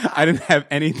 I didn't have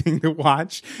anything to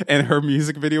watch, and her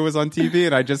music video was on TV,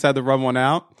 and I just had to run one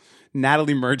out.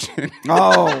 Natalie Merchant.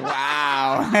 Oh,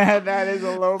 wow. That is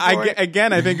a low point.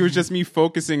 Again, I think it was just me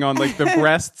focusing on like the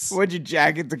breasts. Would you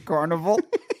jack it to Carnival?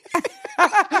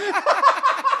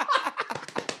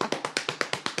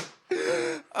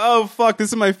 Oh, fuck, this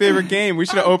is my favorite game. We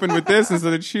should have opened with this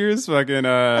instead of Cheers fucking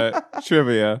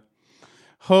trivia.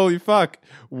 Holy fuck.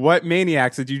 What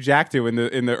maniacs did you jack to in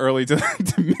the early to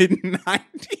mid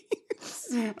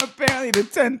 90s? Apparently the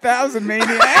 10,000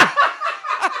 maniac.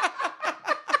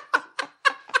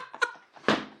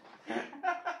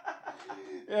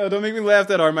 Yo, don't make me laugh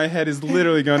that hard. My head is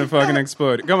literally going to fucking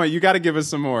explode. Come on, you got to give us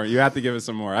some more. You have to give us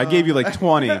some more. I gave you like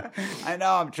 20. I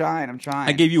know, I'm trying.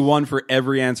 I gave you one for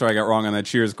every answer I got wrong on that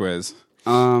Cheers quiz.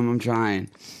 I'm trying.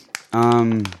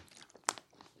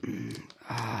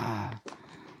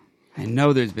 I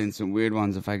know there's been some weird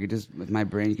ones. If my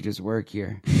brain could just work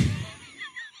here.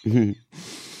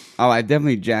 Oh, I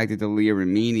definitely jacked it to Leah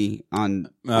Remini on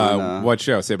what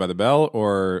show? Saved by the Bell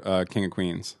or King of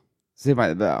Queens? Saved by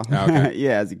the Bell. Oh, okay.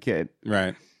 Yeah, as a kid.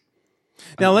 Right.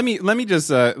 Now let me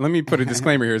put a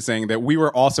disclaimer here saying that we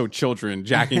were also children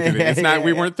jacking to the. It's not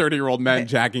we weren't 30-year-old men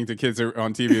jacking to kids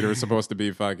on TV that are supposed to be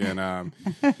fucking.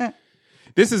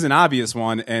 This is an obvious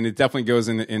one, and it definitely goes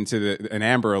into an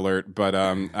Amber Alert. But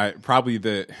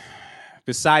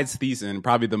besides Thiessen,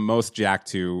 probably the most jacked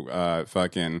to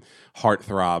fucking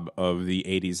heartthrob of the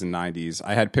 80s and 90s.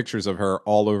 I had pictures of her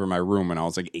all over my room when I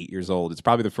was like 8 years old. It's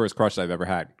probably the first crush I've ever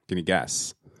had. Can you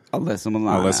guess? Alyssa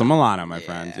Milano. Alyssa Milano, my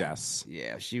friend. Yes.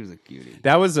 Yeah, she was a cutie.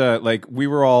 That was like we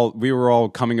were all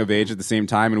coming of age at the same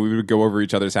time, and we would go over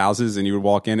each other's houses, and you would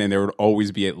walk in, and there would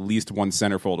always be at least one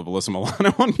centerfold of Alyssa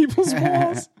Milano on people's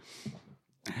walls.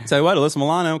 Tell you what, Alyssa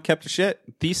Milano kept her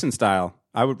shit decent style.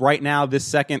 I would right now,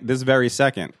 this very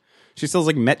second. She sells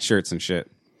like Met shirts and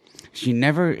shit.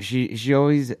 She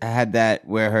always had that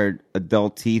where her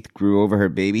adult teeth grew over her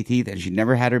baby teeth, and she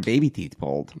never had her baby teeth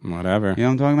pulled. Whatever. You know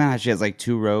what I'm talking about? How she has like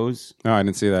 2 rows. Oh, I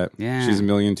didn't see that. Yeah. She's a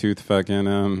million tooth fucking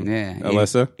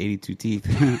Alyssa. 82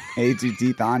 teeth. 82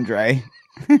 teeth, Andre.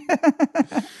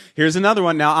 Here's another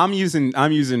one. Now I'm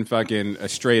using fucking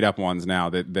straight up ones now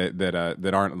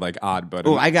that aren't like odd, but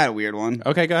Oh, I got a weird one.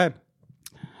 Okay, go ahead.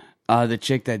 The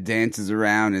chick that dances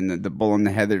around in the Bull and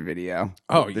the Heather video.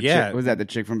 Oh, yeah. Was that the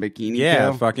chick from Bikini Yeah,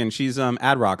 Kill? fucking. She's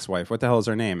Ad Rock's wife. What the hell is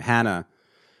her name? Hannah.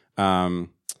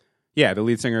 Yeah, the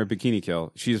lead singer of Bikini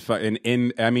Kill. She's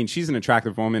I mean, she's an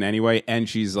attractive woman anyway, and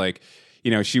she's like,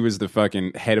 you know, she was the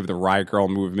fucking head of the Riot Girl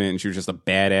movement, and she was just a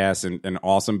badass and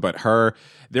awesome. But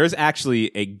there's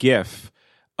actually a GIF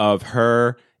of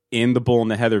her in the Bull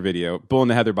and the Heather video. Bull and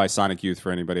the Heather by Sonic Youth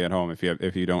for anybody at home if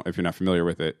you're not familiar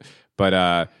with it.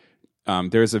 But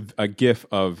there's a GIF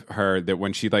of her that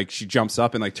when she jumps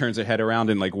up and like turns her head around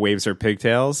and like waves her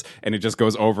pigtails, and it just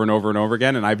goes over and over and over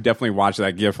again. And I've definitely watched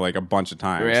that GIF like a bunch of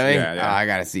times. Really? Yeah. Oh, I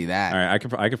gotta see that. All right,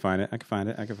 I can find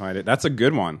it. That's a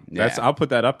good one. Yeah. I'll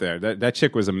put that up there. That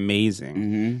chick was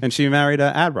amazing, and she married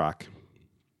Ad Rock.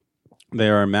 They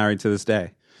are married to this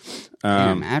day.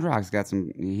 Damn, Ad Rock's got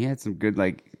he had some good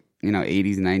 80s,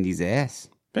 90s ass.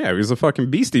 Yeah, he was a fucking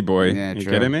Beastie Boy. Yeah, you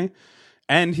true. kidding me?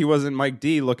 And he wasn't Mike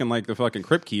D looking like the fucking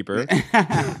Crypt Keeper.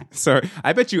 So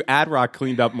I bet you Ad Rock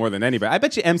cleaned up more than anybody. I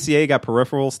bet you MCA got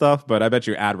peripheral stuff, but I bet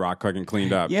you Ad Rock fucking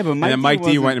cleaned up. Yeah, but and then Mike D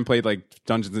wasn't- went and played like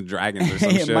Dungeons and Dragons or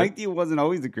some Yeah, shit. Mike D wasn't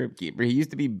always the Crypt Keeper. He used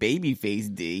to be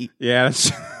Babyface D. Yeah,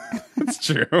 that's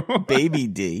true. Baby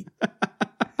D.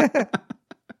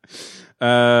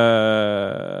 Can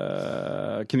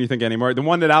you think any more? The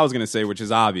one that I was going to say, which is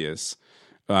obvious,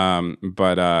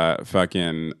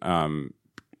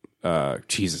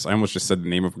 Jesus, I almost just said the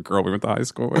name of a girl we went to high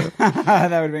school with. That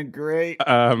would have been great.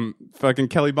 Fucking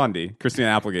Kelly Bundy, Christina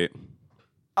Applegate.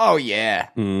 Oh, yeah.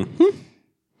 Any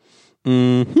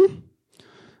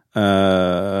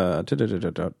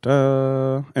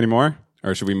more?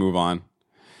 Or should we move on?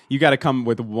 You got to come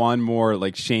with one more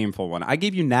like shameful one. I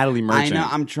gave you Natalie Merchant. I know.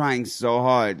 I'm trying so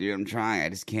hard, dude. I'm trying. I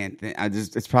just can't think.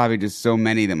 It's probably just so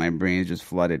many that my brain is just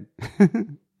flooded. See,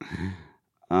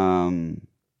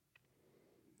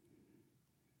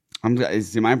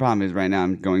 my problem is right now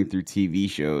I'm going through TV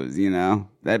shows,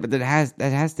 but that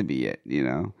has to be it,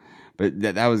 But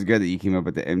that was good that you came up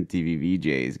with the MTV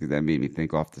VJs because that made me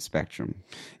think off the spectrum.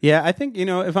 Yeah, I think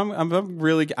if I'm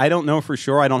really, I don't know for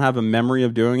sure. I don't have a memory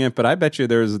of doing it, but I bet you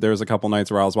there's a couple nights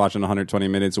where I was watching 120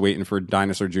 minutes waiting for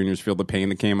Dinosaur Jr.'s Feel the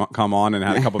Pain to come on and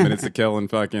had a couple minutes to kill and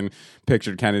fucking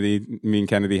pictured me and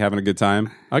Kennedy having a good time.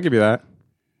 I'll give you that.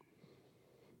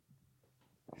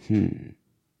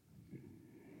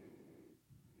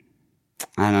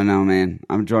 I don't know, man.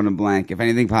 I'm drawing a blank. If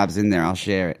anything pops in there, I'll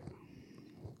share it.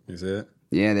 Is it?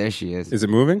 Yeah, there she is. Is it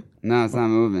moving? No, it's not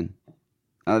moving.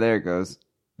 Oh, there it goes.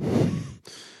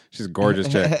 She's a gorgeous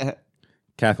chick.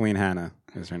 Kathleen Hanna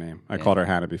is her name. I called her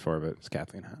Hannah before, but it's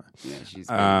Kathleen Hanna. Yeah, she's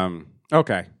good.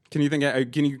 Okay.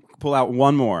 Can you pull out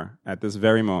one more at this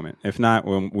very moment? If not,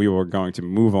 we were going to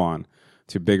move on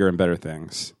to bigger and better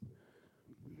things.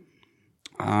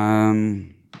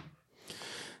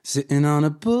 Sitting on a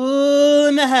bull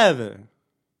in the heather.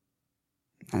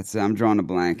 I'm drawing a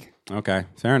blank. Okay,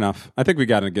 fair enough. I think we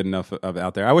got a good enough of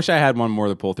out there. I wish I had one more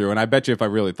to pull through, and I bet you if I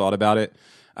really thought about it,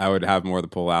 I would have more to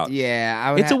pull out. Yeah,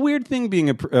 I would. It's a weird thing being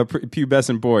a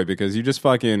pubescent boy because you just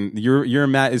fucking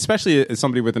especially as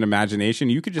somebody with an imagination,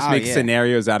 you could just make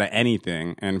scenarios out of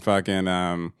anything and fucking.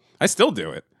 I still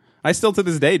do it. I still to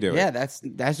this day do it. Yeah,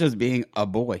 that's just being a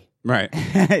boy. Right.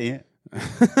 Yeah.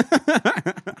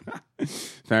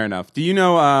 Fair enough. Do you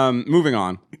know? Moving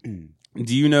on.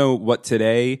 Do you know what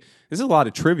today? This is a lot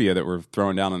of trivia that we're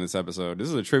throwing down on this episode. This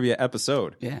is a trivia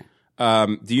episode. Yeah.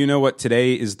 Do you know what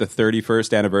today is the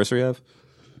 31st anniversary of?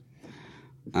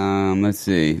 Let's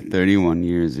see. 31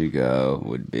 years ago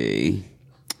would be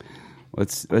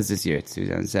what's this year? It's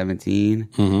 2017.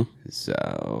 Mm-hmm.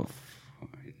 So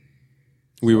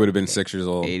we would have been 6 years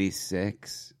old.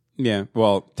 86. Yeah.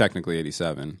 Well, technically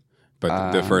 87,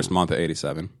 but the first month of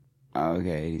 87.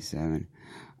 Okay, 87.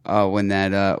 Oh, when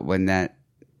that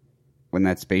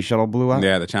space shuttle blew up?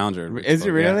 Yeah, the Challenger. Is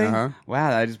it really? Yeah, uh-huh.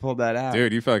 Wow, I just pulled that out.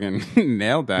 Dude, you fucking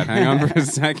nailed that. Hang on for a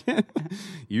second.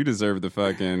 You deserve the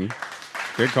fucking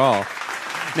good call.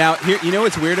 Now, here, you know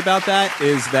what's weird about that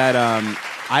is that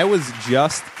I was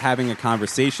just having a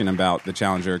conversation about the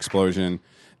Challenger explosion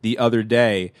the other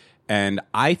day, and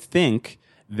I think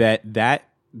that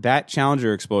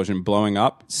Challenger explosion blowing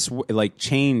up like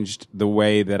changed the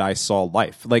way that I saw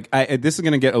life. Like, this is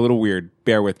going to get a little weird.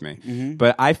 Bear with me,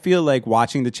 but I feel like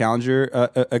watching the Challenger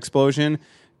explosion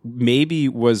maybe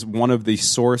was one of the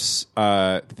source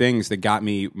things that got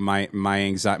me my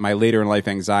anxiety, my later in life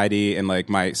anxiety, and like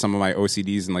some of my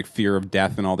OCDs and like fear of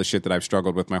death and all the shit that I've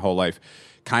struggled with my whole life.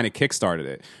 Kind of kickstarted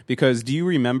it. Because do you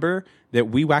remember that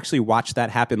we actually watched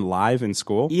that happen live in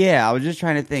school? Yeah, I was just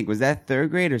trying to think. Was that 3rd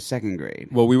grade or 2nd grade?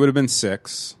 Well, we would have been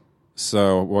 6.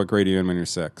 So what grade are you in when you're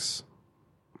 6?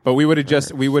 But we would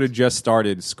have just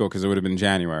started school because it would have been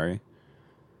January.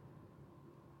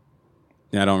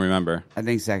 Yeah, I don't remember. I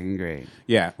think 2nd grade.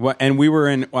 Yeah, well, and we were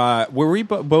in. Were we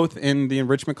both in the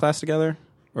enrichment class together,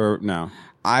 or no?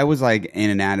 I was like in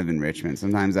and out of enrichment.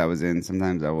 Sometimes I was in,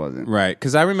 sometimes I wasn't. Right,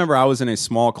 because I remember I was in a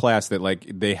small class that like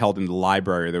they held in the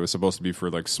library that was supposed to be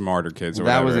for like smarter kids. Or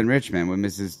that whatever. was enrichment with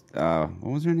Mrs.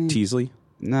 What was her name? Teasley.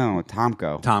 No,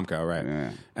 Tomko. Tomko, right?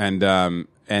 Yeah.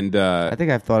 And I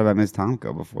think I've thought about Miss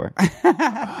Tomko before.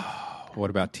 what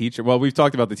about teacher? Well, we've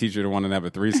talked about the teacher that wanted to have a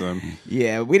threesome.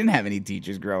 Yeah, we didn't have any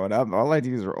teachers growing up. All our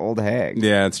teachers were old hags.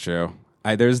 Yeah, that's true.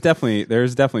 There's definitely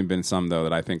been some though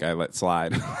that I think I let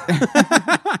slide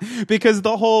because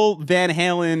the whole Van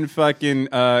Halen fucking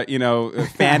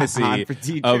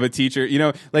fantasy of a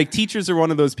teacher, like teachers are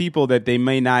one of those people that they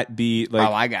may not be like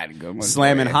I got a good one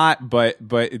slamming hot, but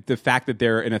the fact that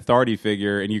they're an authority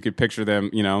figure and you could picture them,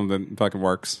 the fucking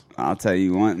works. I'll tell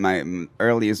you one. My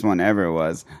earliest one ever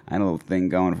was I had a little thing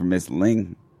going for Miss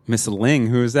Ling. Miss Ling,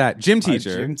 who is that? Gym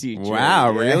teacher. Gym teacher.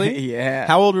 Wow, Yeah, really? Yeah.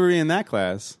 How old were we in that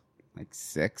class? Like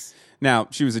 6. Now,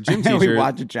 she was a gym teacher. We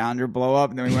watched a Challenger blow up,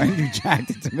 and then we went and jacked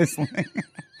it to Miss Ling.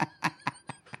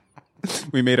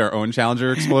 We made our own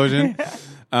Challenger explosion.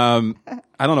 I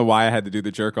don't know why I had to do the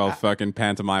jerk off fucking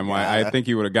pantomime. Why I think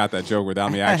you would have got that joke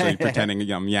without me actually pretending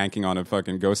I'm yanking on a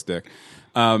fucking ghost stick.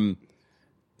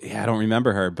 Yeah, I don't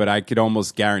remember her, but I could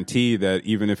almost guarantee that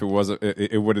even if it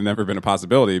would have never been a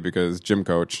possibility because gym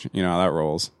coach, you know how that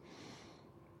rolls.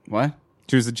 What?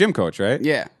 She was the gym coach, right?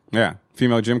 Yeah. Yeah,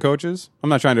 female gym coaches. I'm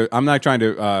not trying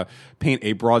to paint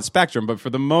a broad spectrum, but for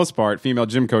the most part, female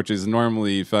gym coaches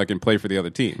normally fucking play for the other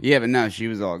team. Yeah, but no, she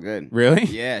was all good. Really?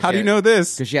 Yeah. How do you know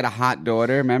this? Because she had a hot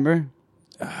daughter, remember?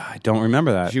 I don't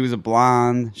remember that. She was a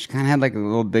blonde. She kind of had like a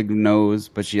little big nose,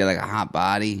 but she had like a hot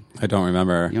body. I don't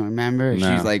remember. You don't remember?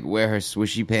 No. She's like wear her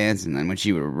swishy pants, and then when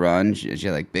she would run, she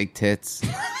had like big tits.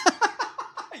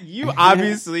 You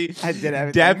obviously I did have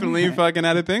a definitely thing. fucking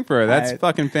had a thing for her. That's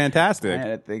fucking fantastic. I had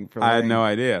a thing for I had Ling. no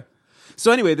idea.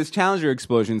 So anyway, this Challenger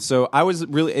explosion. So I was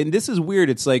really, and this is weird.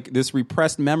 It's like this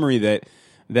repressed memory that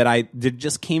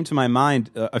just came to my mind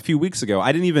a few weeks ago.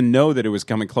 I didn't even know that it was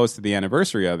coming close to the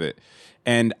anniversary of it,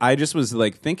 and I just was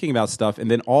like thinking about stuff, and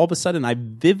then all of a sudden, I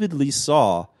vividly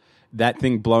saw that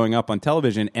thing blowing up on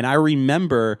television, and I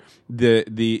remember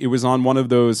it was on one of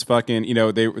those fucking,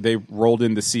 they rolled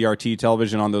in the CRT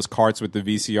television on those carts with the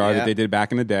VCR that they did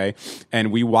back in the day,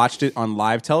 and we watched it on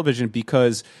live television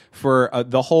because for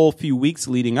the whole few weeks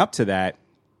leading up to that,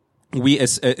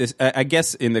 I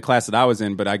guess in the class that I was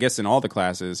in, but I guess in all the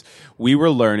classes, we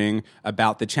were learning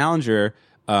about the Challenger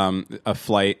a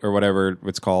flight or whatever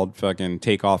it's called, fucking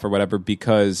takeoff or whatever,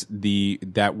 because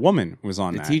that woman was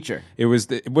on that. Teacher. Was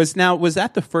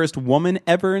that the first woman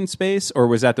ever in space, or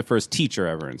was that the first teacher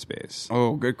ever in space?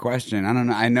 Oh, good question. I don't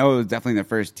know. I know it was definitely the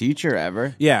first teacher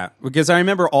ever. Yeah, because I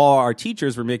remember all our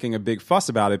teachers were making a big fuss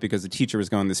about it because the teacher was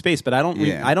going to space, but I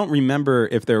don't remember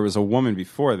if there was a woman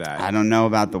before that. I don't know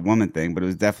about the woman thing, but it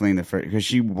was definitely the first because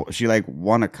she like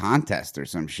won a contest or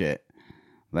some shit.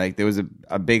 Like there was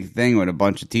a big thing with a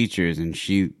bunch of teachers, and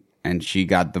she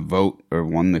got the vote or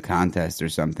won the contest or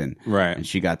something, right? And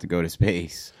she got to go to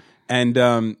space. And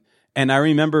I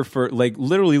remember for like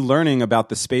literally learning about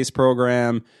the space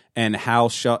program and how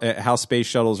space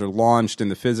shuttles are launched and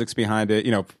the physics behind it,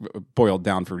 boiled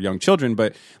down for young children.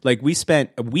 But like we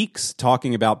spent weeks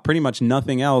talking about pretty much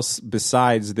nothing else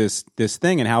besides this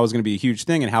thing and how it was going to be a huge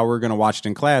thing and how we were going to watch it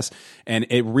in class. And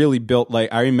it really built,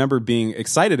 like, I remember being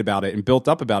excited about it and built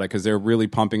up about it because they were really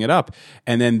pumping it up.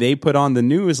 And then they put on the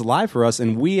news live for us,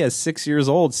 and we as 6 years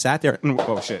old sat there.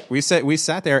 Oh shit! We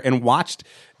sat there and watched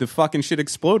the fucking shit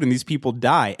explode and these people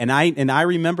die. And I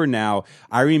remember now.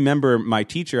 I remember my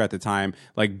teacher at the time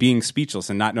like being speechless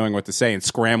and not knowing what to say and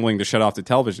scrambling to shut off the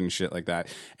television and shit like that.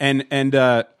 And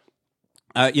I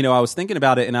was thinking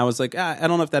about it and I was like, I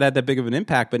don't know if that had that big of an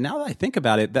impact. But now that I think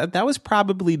about it, that was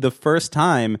probably the first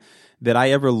time that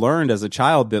I ever learned as a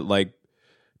child that like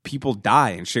people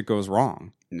die and shit goes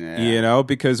wrong. Yeah. You know,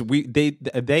 because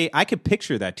I could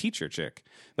picture that teacher chick.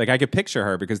 Like, I could picture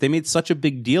her because they made such a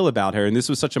big deal about her, and this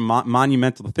was such a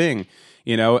monumental thing.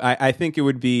 You know, I think it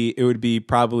would be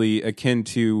probably akin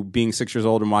to being 6 years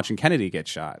old and watching Kennedy get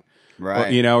shot. Right.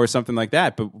 Or, you know, or something like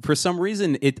that. But for some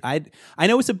reason, I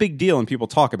know it's a big deal and people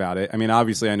talk about it. I mean,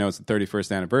 obviously, I know it's the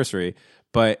 31st anniversary,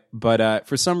 but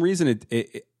for some reason,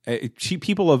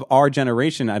 people of our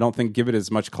generation, I don't think give it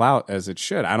as much clout as it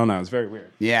should. I don't know. It's very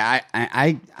weird. Yeah,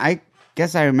 I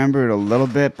guess I remember it a little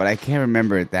bit, but I can't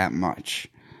remember it that much.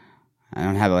 I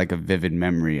don't have like a vivid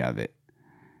memory of it.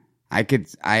 I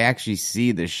actually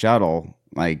see the shuttle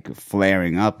like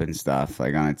flaring up and stuff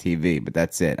like on a TV, but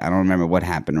that's it. I don't remember what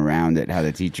happened around it, how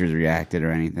the teachers reacted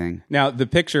or anything. Now, the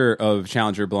picture of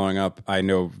Challenger blowing up, I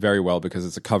know very well because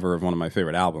it's a cover of one of my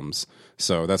favorite albums.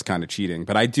 So that's kind of cheating.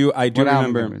 But I do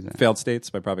remember Failed States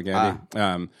by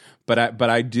Propaganda. But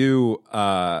I do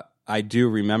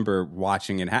remember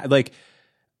watching it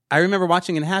I remember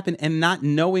watching it happen and not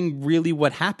knowing really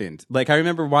what happened. Like, I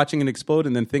remember watching it explode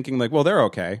and then thinking, like, well, they're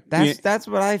okay. That's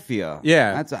what I feel.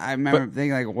 Yeah. I remember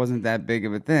thinking, like, it wasn't that big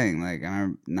of a thing. Like, I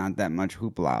remember not that much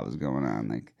hoopla was going on.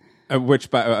 Like,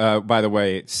 which, by the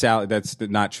way, that's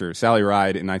not true. Sally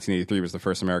Ride in 1983 was the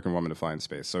first American woman to fly in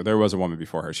space. So there was a woman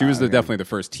before her. She was definitely the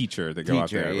first teacher to go up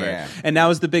there. Yeah. Right? And that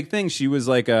was the big thing. She was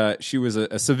a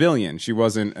civilian. She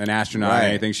wasn't an astronaut or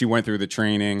anything. She went through the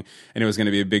training, and it was going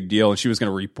to be a big deal. And she was going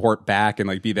to report back and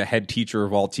like be the head teacher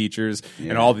of all teachers.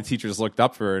 Yeah. And all the teachers looked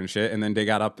up for her and shit. And then they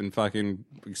got up and fucking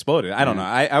exploded. I don't know.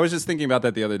 I was just thinking about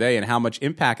that the other day and how much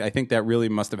impact I think that really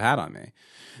must have had on me.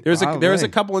 There was a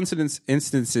couple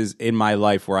instances in my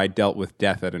life where I dealt with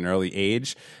death at an early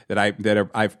age that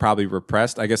I've probably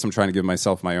repressed. I guess I'm trying to give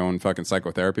myself my own fucking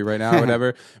psychotherapy right now or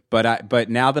whatever. But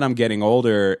now that I'm getting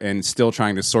older and still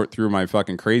trying to sort through my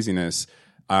fucking craziness,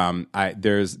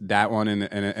 there's that one and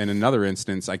another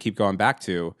instance I keep going back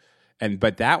to,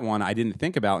 but that one I didn't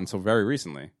think about until very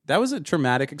recently. That was a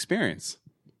traumatic experience.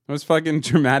 It was fucking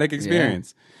traumatic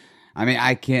experience. Yeah. I mean,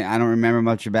 I don't remember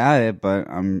much about it, but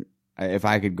if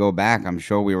I could go back, I'm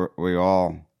sure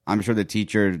I'm sure the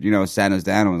teacher, sat us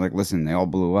down and was like, listen, they all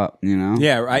blew up,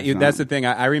 Yeah, right. That's the thing.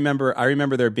 I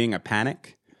remember there being a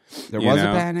panic. There was a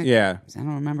panic? Yeah. I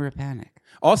don't remember a panic.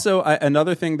 Also,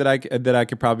 another thing that I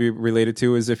could probably relate it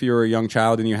to is if you were a young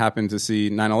child and you happened to see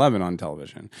 9/11 on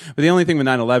television. But the only thing with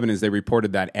 9/11 is they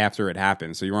reported that after it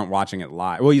happened, so you weren't watching it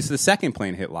live. Well, the second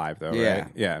plane hit live, though, right?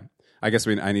 Yeah. I guess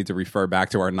I need to refer back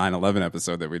to our 9/11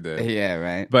 episode that we did. Yeah,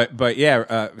 right. But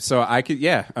yeah, so I could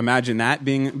imagine that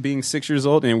being 6 years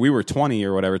old, and we were 20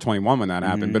 or whatever, 21 when that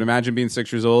happened. But imagine being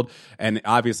 6 years old, and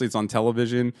obviously it's on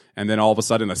television, and then all of a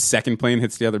sudden a second plane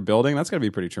hits the other building. That's gotta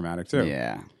be pretty traumatic too.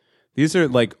 Yeah. These are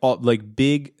like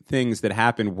big things that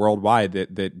happen worldwide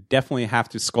that definitely have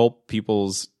to sculpt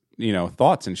people's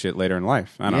thoughts and shit later in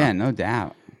life. I don't know. No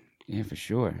doubt. Yeah, for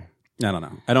sure. I don't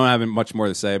know. I don't have much more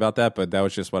to say about that, but that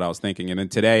was just what I was thinking. And then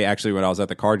today, actually, when I was at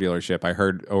the car dealership, I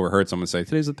overheard someone say,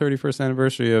 "Today's the 31st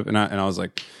anniversary of," and I was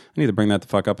like, I need to bring that the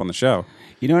fuck up on the show.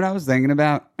 You know what I was thinking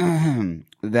about?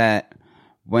 That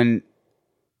when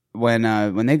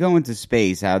they go into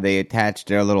space, how they attach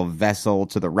their little vessel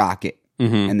to the rocket.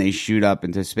 Mm-hmm. And they shoot up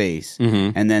into space.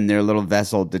 Mm-hmm. And then their little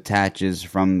vessel detaches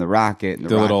from the rocket.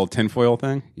 The little tinfoil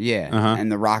thing? Yeah. Uh-huh.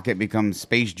 And the rocket becomes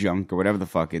space junk or whatever the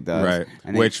fuck it does. Right.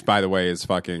 And which, by the way, is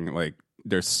fucking like,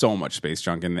 there's so much space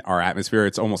junk in our atmosphere.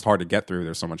 It's almost hard to get through.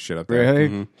 There's so much shit up there. Really?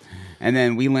 Mm-hmm. And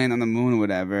then we land on the moon or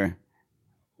whatever.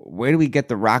 Where do we get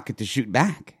the rocket to shoot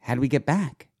back? How do we get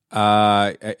back?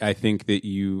 I think that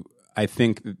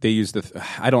they use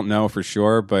I don't know for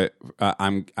sure, but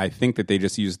I think that they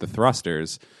just use the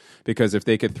thrusters, because if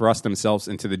they could thrust themselves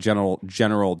into the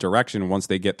general direction, once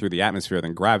they get through the atmosphere,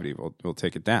 then gravity will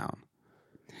take it down.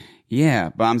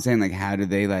 Yeah, but I'm saying, like, how do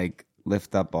they like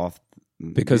lift up off?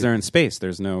 Because they're in space.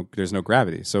 There's no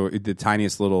gravity, so the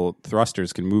tiniest little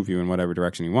thrusters can move you in whatever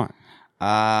direction you want.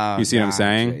 You see what I'm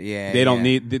saying? Yeah. They don't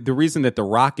need the reason that the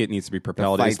rocket needs to be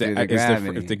propelled is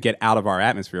to get out of our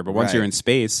atmosphere. But once you're in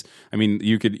space, I mean,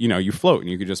 you could you float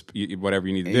and you could just whatever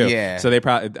you need to do. Yeah. So they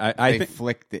probably they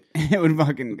flicked it. It would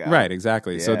fucking go. Right.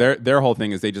 Exactly. Yeah. So their whole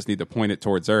thing is they just need to point it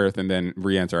towards Earth and then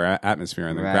re-enter our atmosphere,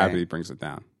 and then gravity brings it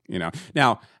down.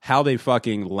 Now how they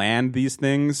fucking land these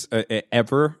things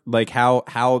ever, like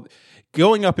how.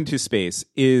 Going up into space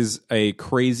is a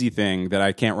crazy thing that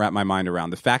I can't wrap my mind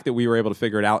around. The fact that we were able to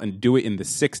figure it out and do it in the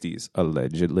 60s,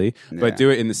 allegedly, but do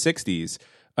it in the 60s.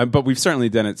 But we've certainly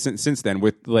done it since then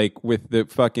with the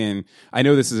fucking, I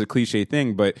know this is a cliche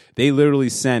thing, but they literally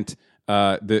sent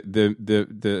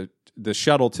the the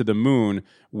shuttle to the moon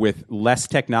with less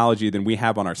technology than we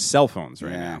have on our cell phones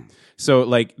right now. So,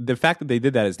 like, the fact that they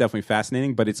did that is definitely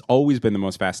fascinating, but it's always been the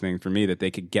most fascinating for me that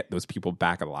they could get those people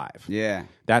back alive. Yeah.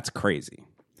 That's crazy.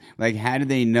 Like, how did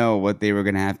they know what they were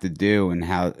going to have to do and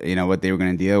how, what they were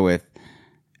going to deal with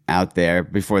out there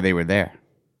before they were there?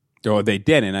 Oh, they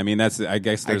didn't. I mean, I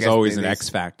guess there's always an X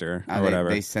factor or whatever.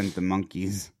 They sent the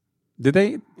monkeys. Did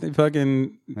they? They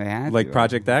fucking They had like to.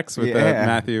 Project X with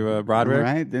Matthew Broderick?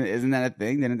 Right? Isn't that a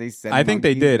thing? Didn't they send I think they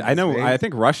monkeys did. into I know. space? I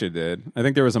think Russia did. I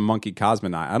think there was a monkey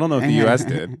cosmonaut. I don't know if the U.S.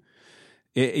 did.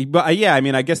 But yeah, I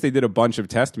mean, I guess they did a bunch of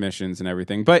test missions and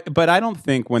everything. But I don't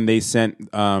think when they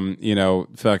sent,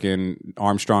 fucking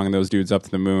Armstrong and those dudes up to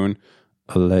the moon,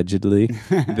 allegedly,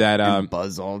 that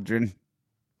Buzz Aldrin.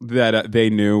 that they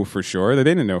knew for sure. That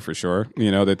they didn't know for sure.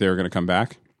 That they were going to come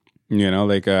back.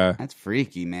 That's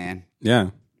freaky, man.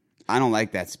 Yeah. I don't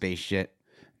like that space shit.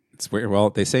 It's weird. Well,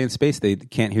 they say in space they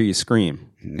can't hear you scream.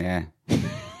 Yeah.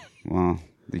 Well,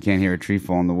 they can't hear a tree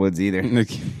fall in the woods either.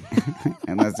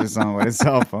 Unless there's someone with a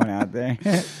cell phone out there.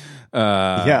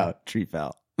 Yeah, tree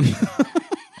fell.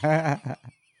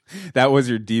 That was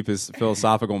your deepest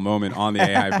philosophical moment on the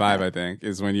AI5, I think,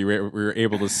 is when you were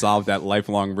able to solve that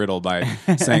lifelong riddle by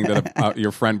saying that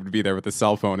your friend would be there with a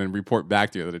cell phone and report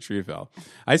back to you that a tree fell.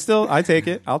 I take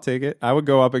it. I'll take it. I would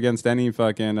go up against any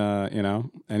fucking,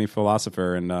 any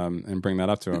philosopher and bring that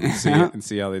up to him and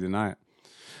see how they deny it.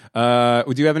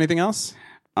 Do you have anything else?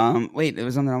 Wait, there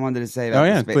was something I wanted to say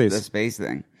about please. the space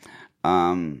thing.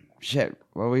 Shit,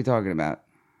 what were we talking about?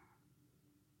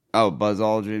 Oh, Buzz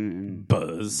Aldrin.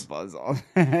 Buzz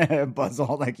Aldrin. Buzz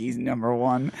Aldrin, like he's number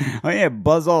one. Oh, yeah,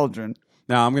 Buzz Aldrin.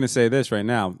 Now, I'm going to say this right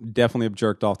now. Definitely have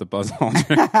jerked off to Buzz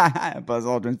Aldrin. Buzz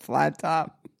Aldrin's flat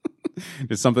top.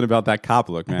 There's something about that cop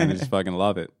look, man. I just fucking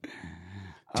love it.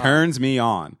 Turns me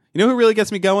on. You know who really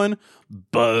gets me going?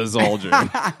 Buzz Aldrin.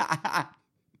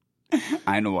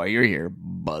 I know why you're here,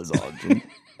 Buzz Aldrin.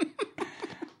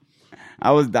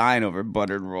 I was dying over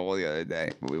buttered roll the other day,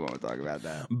 but we won't talk about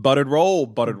that. Buttered roll.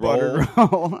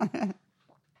 Roll.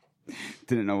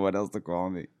 Didn't know what else to call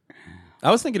me.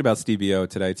 I was thinking about Stevie O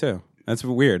today, too. That's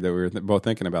weird that we were both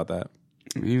thinking about that.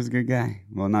 He was a good guy.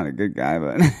 Well, not a good guy,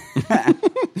 but...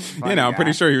 I'm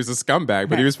pretty sure he was a scumbag,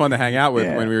 but he was fun to hang out with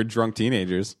when we were drunk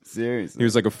teenagers. Seriously. He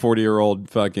was like a 40-year-old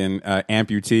fucking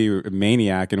amputee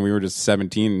maniac, and we were just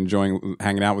 17 enjoying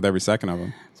hanging out with every second of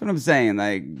him. That's what I'm saying.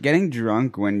 Like, getting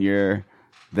drunk when you're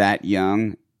that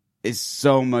young is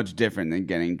so much different than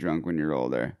getting drunk when you're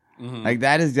older. Mm-hmm.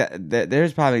 Like,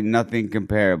 there's probably nothing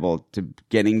comparable to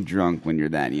getting drunk when you're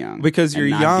that young. Because you're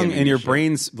young and your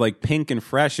brain's like pink and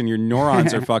fresh and your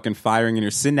neurons are fucking firing and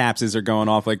your synapses are going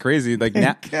off like crazy. Like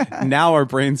now our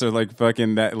brains are like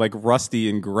fucking like rusty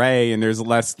and gray and there's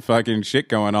less fucking shit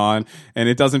going on and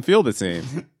it doesn't feel the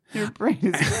same. Your brain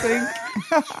is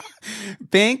pink.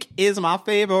 Pink is my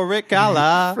favorite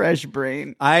color. Fresh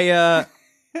brain.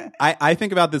 I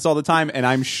think about this all the time, and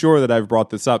I'm sure that I've brought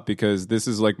this up because this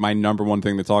is like my number one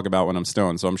thing to talk about when I'm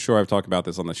stoned. So I'm sure I've talked about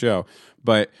this on the show.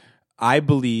 But I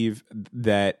believe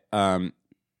that,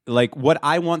 like, what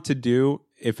I want to do,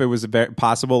 if it was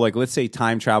possible, like, let's say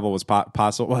time travel was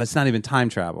possible. Well, it's not even time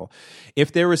travel.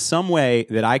 If there was some way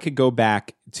that I could go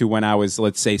back to when I was,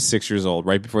 let's say, 6 years old,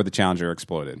 right before the Challenger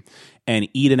exploded, and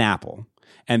eat an apple,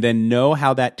 and then know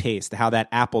how that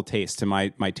apple tastes to my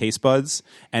taste buds,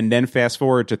 and then fast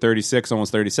forward to 36,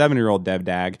 almost 37-year-old Dev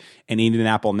Dag, and eat an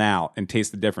apple now and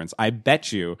taste the difference. I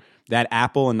bet you that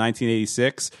apple in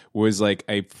 1986 was like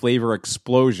a flavor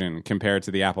explosion compared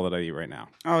to the apple that I eat right now.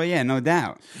 Oh, yeah, no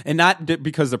doubt. And not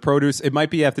because the produce, it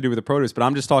might have to do with the produce, but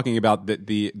I'm just talking about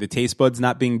the taste buds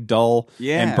not being dull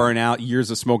and burn out,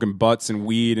 years of smoking butts and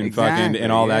weed and fucking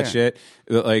and all that shit.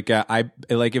 Like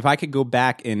if I could go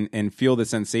back and feel the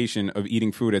sensation of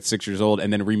eating food at 6 years old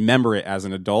and then remember it as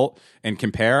an adult and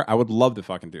compare, I would love to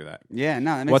fucking do that. Yeah,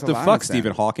 no, that makes what a the lot fuck, of Stephen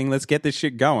sense. Hawking? Let's get this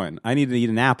shit going. I need to eat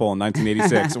an apple in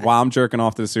 1986 while I'm jerking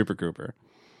off to the Super Cooper.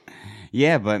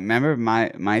 Yeah, but remember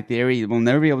my theory, we'll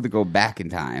never be able to go back in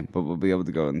time, but we'll be able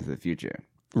to go into the future.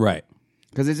 Right.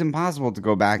 Because it's impossible to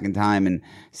go back in time and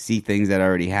see things that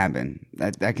already happened.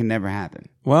 That can never happen.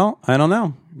 Well, I don't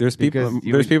know. There's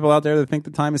people out there that think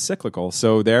the time is cyclical.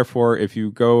 So therefore, if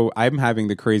you go, I'm having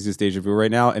the craziest deja vu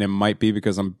right now, and it might be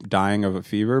because I'm dying of a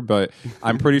fever, but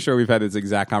I'm pretty sure we've had this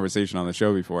exact conversation on the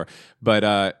show before. But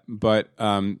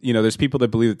there's people that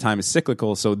believe that time is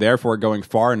cyclical. So therefore, going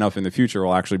far enough in the future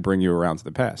will actually bring you around to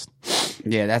the past.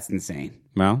 Yeah, that's insane.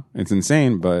 Well, it's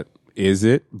insane, but. Is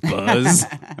it Buzz?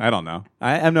 I don't know.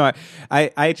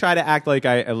 I try to act like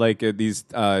I like these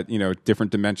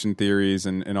different dimension theories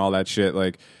and all that shit.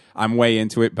 Like I'm way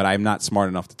into it, but I'm not smart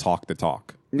enough to talk the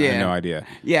talk. I have no idea.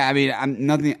 Yeah, I mean, I'm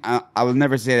nothing. I will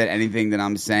never say that anything that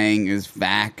I'm saying is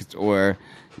fact or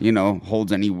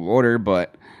holds any water,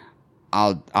 but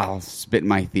I'll spit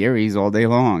my theories all day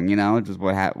long, just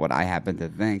what I happen to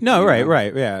think. No,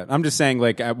 right, yeah. I'm just saying,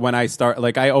 like, when I start,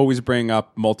 like, I always bring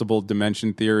up multiple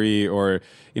dimension theory or,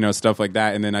 stuff like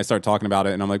that, and then I start talking about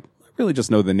it, and I'm like, I really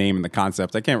just know the name and the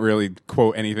concept. I can't really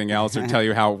quote anything else or tell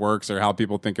you how it works or how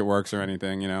people think it works or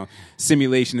anything,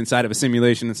 Simulation inside of a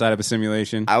simulation inside of a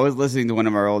simulation. I was listening to one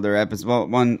of our older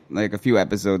episodes, a few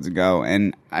episodes ago,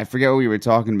 and I forget what we were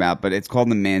talking about, but it's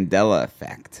called the Mandela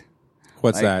effect.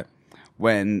 What's that?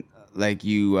 When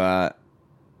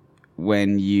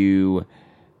you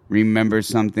remember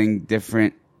something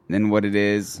different than what it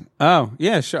is. Oh,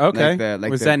 yeah, sure. Okay.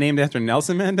 Was that named after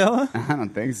Nelson Mandela? I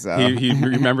don't think so. He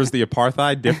remembers the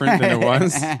apartheid different than it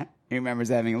was? He remembers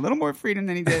having a little more freedom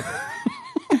than he did.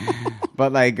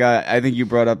 But I think you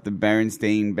brought up the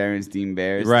Berenstain Bears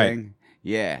thing.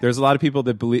 Yeah. There's a lot of people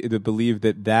that believe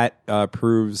that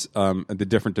proves the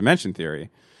different dimension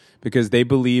theory. Because they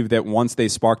believe that once they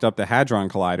sparked up the Hadron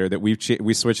Collider, that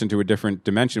we switched into a different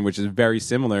dimension, which is very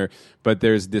similar, but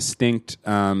there's distinct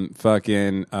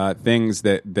things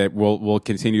that we'll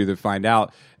continue to find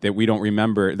out that we don't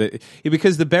remember.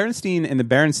 Because the Berenstain and the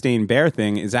Berenstain Bear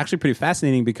thing is actually pretty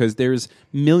fascinating because there's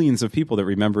millions of people that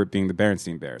remember it being the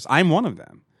Berenstain Bears. I'm one of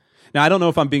them. Now, I don't know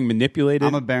if I'm being manipulated.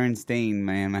 I'm a Berenstain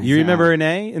man myself. You remember an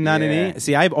A and not an E?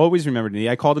 See, I've always remembered an E.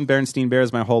 I called them Berenstain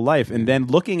Bears my whole life. And then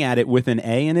looking at it with an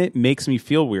A in it makes me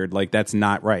feel weird. Like, that's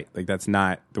not right. Like, that's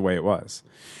not the way it was.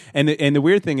 And the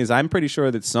weird thing is I'm pretty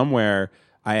sure that somewhere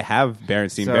I have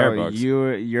Berenstain Bear books.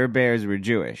 Your bears were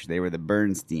Jewish. They were the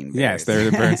Bernstein Bears. Yes, they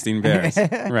were the Bernstein Bears.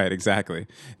 Right, exactly.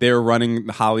 They were running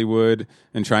Hollywood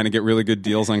and trying to get really good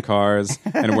deals on cars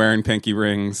and wearing pinky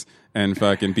rings and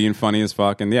fucking being funny as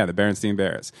fuck. And yeah, the Berenstain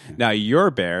Bears. Now, your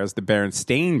bears, the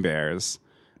Berenstain Bears,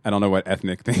 I don't know what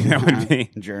ethnic thing that would be.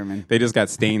 German. They just got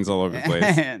stains all over the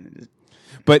place.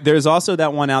 But there's also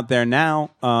that one out there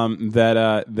now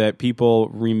that people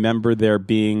remember there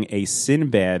being a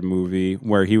Sinbad movie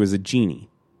where he was a genie.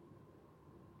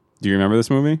 Do you remember this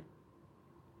movie?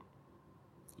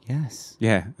 Yes.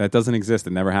 Yeah, that doesn't exist.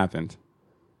 It never happened.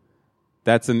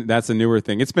 That's a newer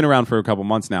thing. It's been around for a couple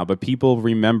months now, but people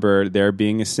remember there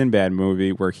being a Sinbad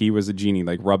movie where he was a genie,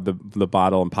 like rub the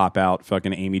bottle and pop out,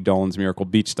 fucking Amy Dolan's Miracle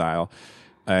Beach style.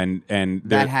 And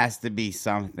that has to be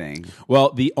something.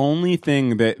 Well, the only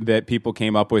thing that people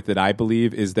came up with that I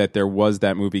believe is that there was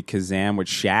that movie Kazam with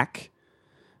Shaq.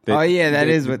 That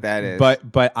is what that is. But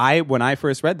when I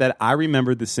first read that, I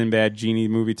remembered the Sinbad genie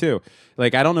movie too.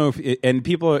 Like, I don't know and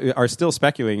people are still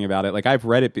speculating about it. Like, I've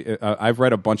read it. I've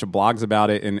read a bunch of blogs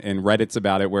about it and Reddits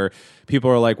about it where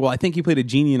people are like, "Well, I think he played a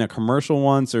genie in a commercial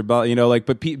once," or but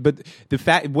the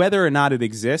fact whether or not it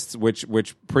exists,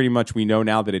 which pretty much we know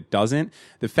now that it doesn't.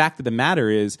 The fact of the matter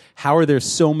is, how are there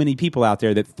so many people out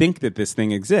there that think that this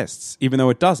thing exists, even though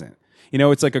it doesn't?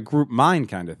 It's like a group mind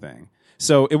kind of thing.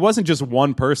 So it wasn't just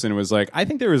one person who was like, I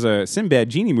think there was a Sinbad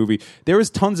genie movie. There was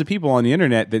tons of people on the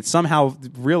internet that somehow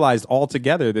realized all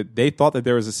together that they thought that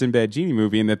there was a Sinbad genie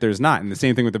movie and that there's not. And the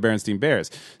same thing with the Berenstain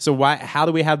Bears. So how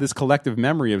do we have this collective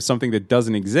memory of something that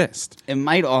doesn't exist? It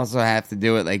might also have to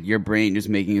do with like your brain just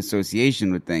making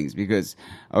association with things because,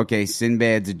 okay,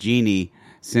 Sinbad's a genie.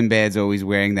 Sinbad's always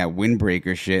wearing that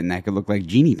windbreaker shit, and that could look like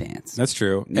genie pants. That's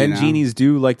true. And genies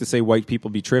do like to say white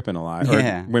people be tripping a lot.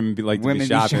 Yeah. Or women like to be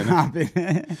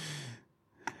shopping.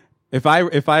 If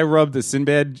I rubbed the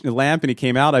Sinbad lamp and he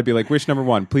came out, I'd be like, wish number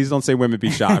 1, please don't say women be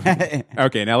shopping.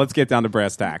 Okay, now let's get down to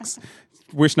brass tacks.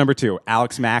 Wish number 2,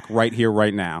 Alex Mack right here,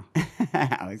 right now.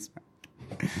 Alex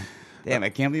Mack. Damn, I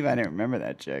can't believe I didn't remember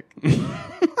that chick.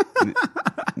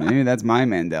 Maybe that's my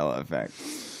Mandela effect.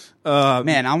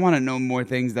 Man, I want to know more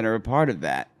things that are a part of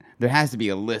that. There has to be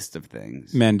a list of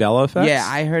things. Mandela effects? Yeah,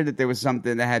 I heard that there was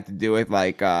something that had to do with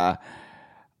like the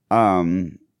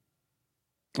Kathleen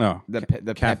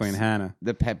Hanna.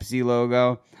 The Pepsi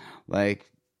logo. Like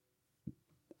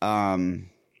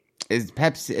is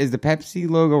the Pepsi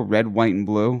logo red, white, and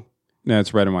blue? No,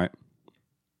 it's red and white.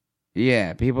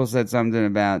 Yeah, people said something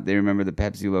about they remember the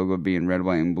Pepsi logo being red,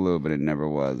 white, and blue, but it never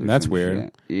was. That's weird.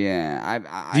 Shit.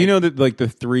 Yeah. Do you know that like the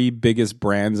 3 biggest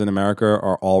brands in America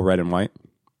are all red and white?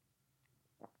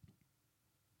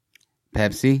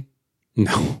 Pepsi?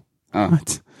 No. Oh.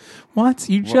 What?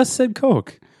 You just said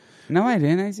Coke. No, I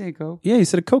didn't. I said Coke. Yeah, you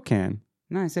said a Coke can.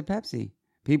 No, I said Pepsi.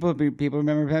 People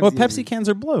remember Pepsi. Well, Pepsi cans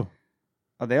are blue.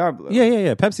 Oh, they are blue?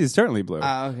 Yeah. Pepsi is certainly blue.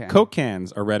 Okay. Coke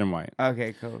cans are red and white.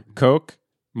 Okay, Coke. Coke,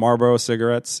 Marlboro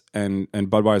cigarettes, and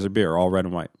Budweiser beer are all red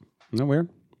and white. Isn't that weird?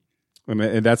 I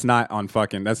mean, that's not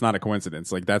a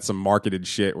coincidence. Like, that's some marketed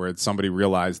shit where it's somebody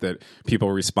realized that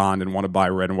people respond and want to buy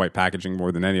red and white packaging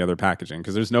more than any other packaging.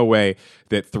 Because there's no way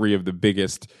that 3 of the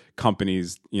biggest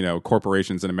companies,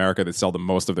 corporations in America that sell the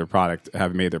most of their product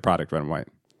have made their product red and white.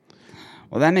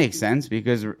 Well, that makes sense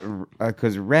because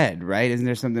red, right? Isn't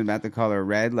there something about the color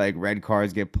red? Like, red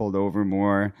cars get pulled over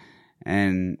more,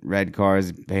 and red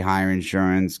cars pay higher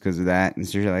insurance because of that and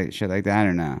shit like that,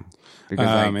 or no?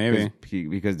 Because maybe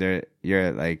because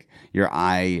your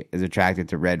eye is attracted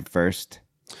to red first.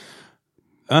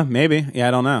 Maybe. Yeah,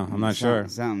 I don't know. I'm not sure.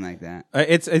 Something like that.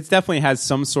 It's definitely has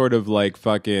some sort of like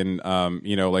fucking,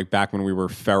 like back when we were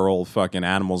feral fucking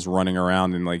animals running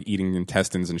around and like eating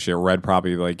intestines and shit. Red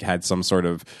probably like had some sort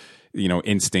of,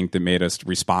 instinct that made us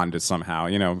respond to somehow.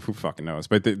 Who fucking knows?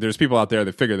 But there's people out there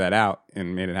that figured that out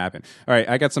and made it happen. All right,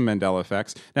 I got some Mandela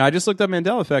effects. Now, I just looked up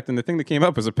Mandela effect, and the thing that came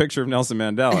up was a picture of Nelson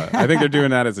Mandela. I think they're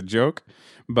doing that as a joke.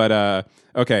 But,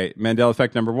 okay, Mandela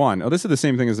effect number 1. Oh, this is the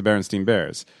same thing as the Berenstain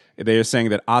Bears. They are saying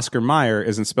that Oscar Mayer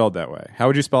isn't spelled that way. How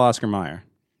would you spell Oscar Mayer?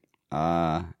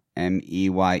 Meyer.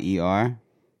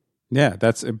 Yeah,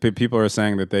 people are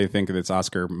saying that they think that it's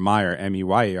Oscar Mayer,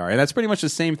 Meyer, and that's pretty much the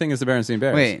same thing as the Berenstain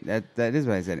Bears. Wait, that is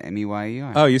what I said,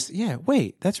 Meyer. Oh,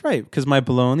 wait, that's right, because my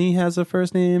baloney has a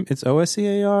first name, it's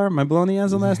Oscar. My baloney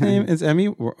has a last name, it's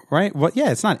Emmy, right? What?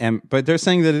 Yeah, it's not M, but they're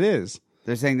saying that it is.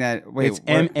 They're saying that. It's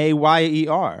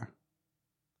Mayer.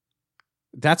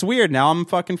 That's weird. Now I'm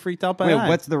fucking freaked out by that. Wait,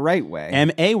 what's the right way?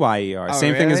 Mayer. Oh,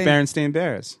 same thing as Berenstain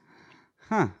Bears.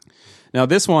 Huh. Now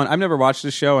this one, I've never watched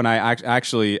the show, and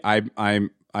I'm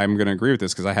going to agree with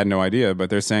this because I had no idea. But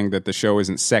they're saying that the show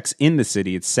isn't Sex in the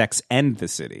City; it's Sex and the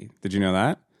City. Did you know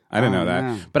that? I didn't know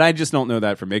that, but I just don't know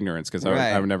that from ignorance because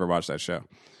I've never watched that show.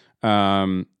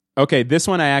 Okay, this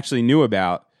one I actually knew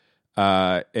about,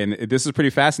 and this is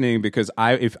pretty fascinating because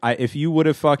if you would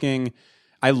have fucking.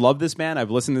 I love this band. I've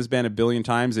listened to this band a billion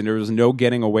times, and there was no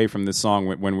getting away from this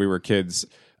song when we were kids.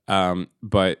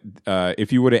 But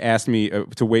if you would have asked me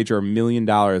to wager $1 million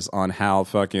on how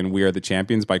fucking "We Are the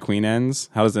Champions" by Queen ends,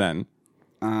 how does it end?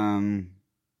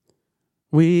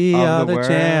 We are the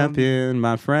champion,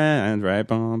 my friend. Right?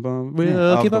 Bum, bum.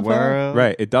 We'll keep the on world.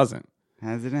 Right. It doesn't.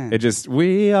 How does it end? It just,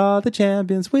 we are the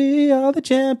champions,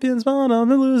 on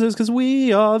the losers, because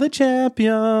we are the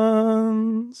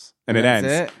champions. And it ends.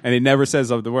 It? And it never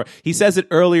says "of the world." He says it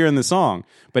earlier in the song,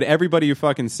 but everybody who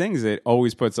fucking sings it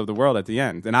always puts "of the world" at the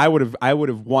end. And I would have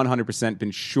 100% been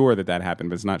sure that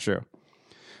happened, but it's not true.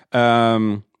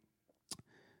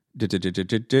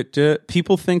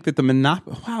 People think that the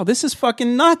Monopoly... Wow, this is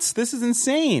fucking nuts. This is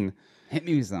insane. Hit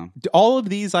me with some. All of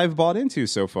these I've bought into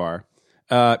so far.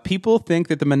 People think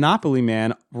that the Monopoly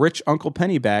man, Rich Uncle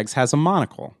Pennybags, has a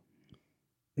monocle.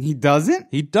 He doesn't?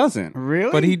 He doesn't.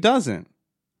 Really? But he doesn't.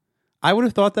 I would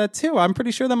have thought that too. I'm pretty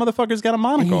sure that motherfucker's got a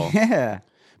monocle. Yeah.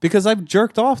 Because I've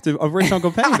jerked off to a Rich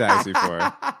Uncle Pennybags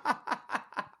before.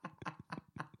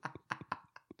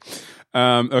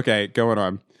 Okay, going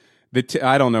on.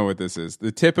 I don't know what this is.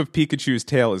 The tip of Pikachu's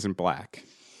tail isn't black.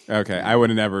 Okay, I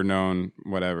would have never known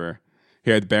whatever.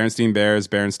 Here, the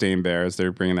Berenstain Bears,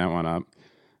 they're bringing that one up,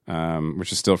 which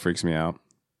just still freaks me out.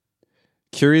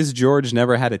 Curious George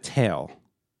never had a tail.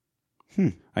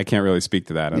 I can't really speak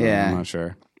to that. I'm not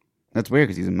ssure. That's weird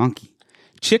because he's a monkey.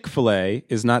 Chick-fil-A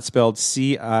is not spelled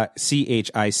CHIC-FIL-A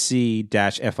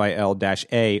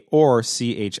or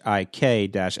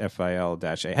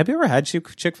CHIK-FIL-A. Have you ever had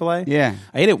Chick-fil-A? Yeah.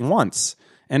 I ate it once.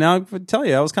 And I would tell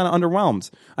you, I was kind of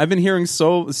underwhelmed. I've been hearing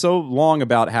so long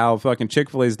about how fucking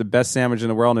Chick-fil-A is the best sandwich in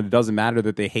the world, and it doesn't matter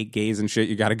that they hate gays and shit.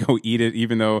 You got to go eat it,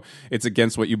 even though it's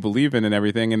against what you believe in and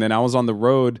everything. And then I was on the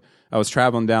road. I was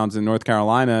traveling down to North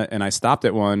Carolina, and I stopped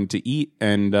at one to eat,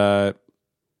 and I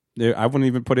wouldn't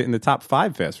even put it in the top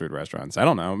 5 fast food restaurants. I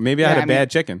don't know. Maybe I had a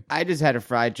bad chicken. I just had a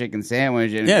fried chicken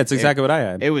sandwich. And yeah, it's exactly what I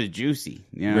had. It was juicy.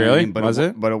 You know really? What I mean? But was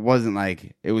it? But it wasn't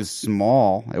like, it was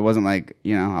small. It wasn't like,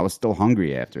 I was still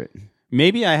hungry after it.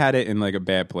 Maybe I had it in like a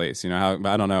bad place, I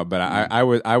don't know, but I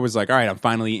was like, all right, I'm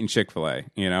finally eating Chick-fil-A,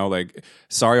 like,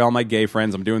 sorry all my gay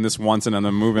friends, I'm doing this once and then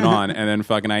I'm moving on, and then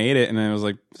fucking I ate it and then I was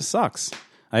like, this sucks.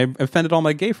 I offended all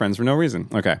my gay friends for no reason.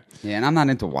 Okay. Yeah, and I'm not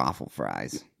into waffle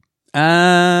fries.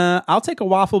 I'll take a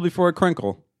waffle before a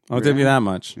crinkle. I'll give you that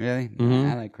much. Really?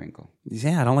 Mm-hmm. I like crinkle.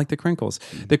 Yeah, I don't like the crinkles.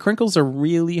 The crinkles are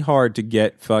really hard to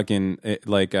get fucking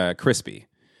crispy.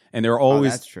 And they're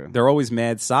always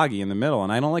mad soggy in the middle,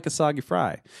 and I don't like a soggy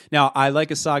fry. Now, I like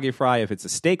a soggy fry if it's a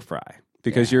steak fry,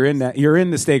 because you're in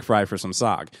the steak fry for some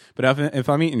sog. But if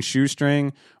I'm eating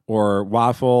shoestring or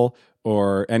waffle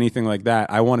or anything like that.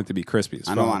 I want it to be crispy as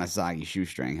fuck. I don't want a soggy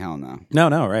shoestring. Hell no.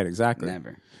 No, right, exactly.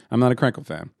 Never. I'm not a Crinkle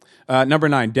fan. Number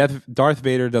 9, Darth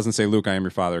Vader doesn't say, Luke, I am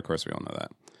your father. Of course, we all know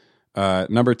that.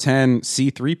 Number 10,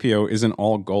 C-3PO isn't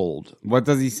all gold. What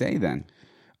does he say then?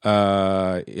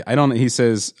 I don't. He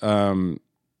says, no,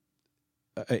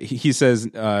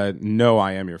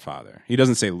 I am your father. He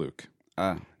doesn't say Luke.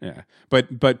 Yeah,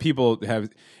 but people have.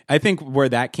 I think where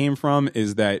that came from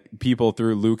is that people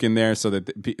threw Luke in there so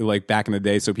that like back in the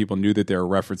day, so people knew that they were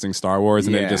referencing Star Wars,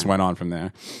 and then it just went on from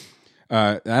there.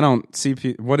 I don't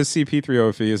what is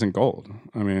CP3O if he isn't gold?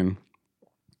 I mean,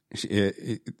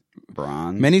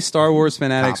 bronze. Many Star Wars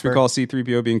fanatics Copper. recall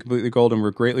C-3PO being completely gold and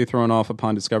were greatly thrown off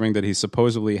upon discovering that he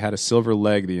supposedly had a silver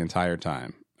leg the entire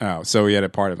time. Oh, so he had a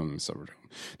part of him in silver.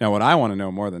 Now, what I want to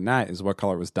know more than that is what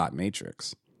color was Dot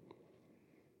Matrix?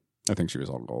 I think she was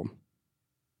all gold.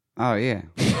 Oh, yeah.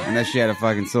 Unless she had a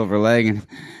fucking silver leg.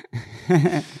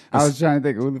 And I was trying to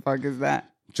think, who the fuck is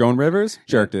that? Joan Rivers?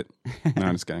 Jerked it. No,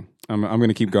 I'm just kidding. I'm going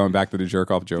to keep going back to the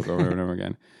jerk-off joke over and over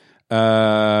again.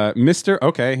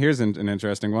 Okay, here's an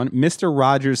interesting one. Mr.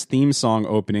 Rogers' theme song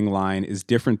opening line is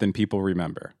different than people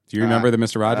remember. Do you remember the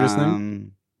Mr. Rogers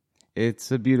thing?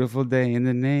 It's a beautiful day in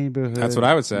the neighborhood. That's what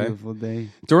I would say. Beautiful day.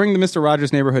 During the Mr.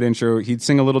 Rogers neighborhood intro, he'd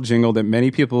sing a little jingle that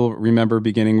many people remember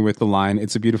beginning with the line,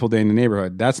 "It's a beautiful day in the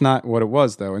neighborhood." That's not what it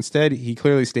was, though. Instead, he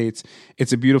clearly states,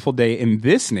 "It's a beautiful day in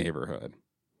this neighborhood."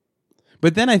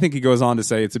 But then I think he goes on to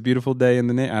say, "It's a beautiful day in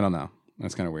the I don't know.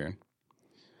 That's kind of weird.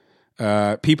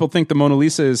 People think the Mona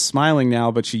Lisa is smiling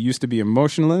now, but she used to be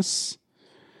emotionless.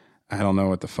 I don't know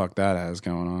what the fuck that has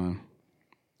going on.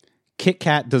 Kit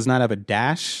Kat does not have a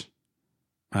dash.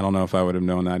 I don't know if I would have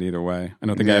known that either way. I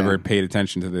don't think I ever paid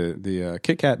attention to the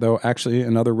Kit Kat, though. Actually,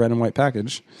 another red and white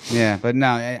package. Yeah, but no,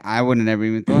 I wouldn't have ever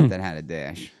even thought that had a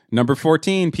dash. Number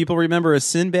 14, people remember a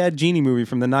Sinbad Genie movie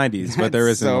from the 90s, but there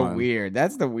isn't so one. Weird.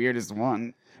 That's the weirdest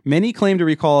one. Many claim to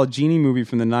recall a genie movie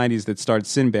from the 90s that starred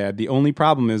Sinbad. The only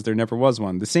problem is there never was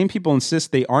one. The same people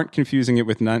insist they aren't confusing it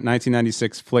with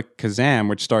 1996 flick Kazam,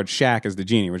 which starred Shaq as the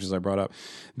genie, which is I brought up.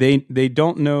 They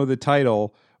don't know the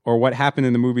title or what happened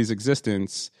in the movie's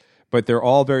existence, but they're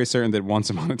all very certain that once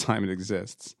upon a time it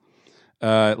exists.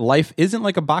 Life isn't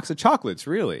like a box of chocolates,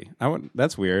 really.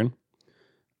 That's weird.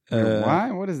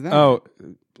 Why? What is that? Oh,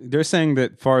 they're saying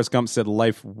that Forrest Gump said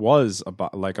life was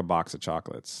like a box of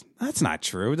chocolates. That's not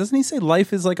true. Doesn't he say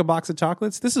life is like a box of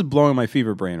chocolates? This is blowing my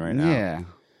fever brain right now. Yeah.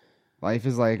 Life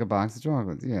is like a box of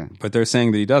chocolates, yeah. But they're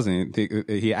saying that he doesn't.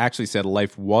 He actually said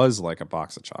life was like a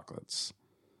box of chocolates.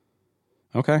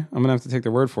 Okay, I'm going to have to take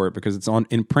their word for it because it's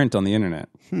in print on the internet.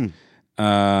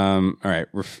 All right,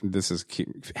 this is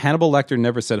cute. Hannibal Lecter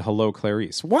never said hello,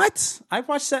 Clarice. What? I've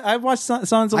watched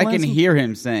Sons of I can hear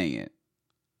him saying it.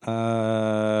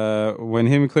 When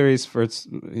him and Clarice first,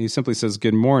 he simply says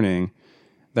good morning.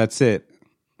 That's it.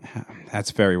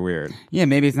 That's very weird. Yeah,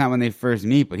 maybe it's not when they first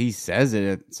meet, but he says it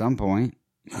at some point.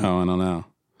 Oh, I don't know.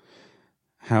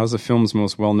 How's the film's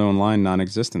most well-known line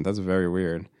non-existent? That's very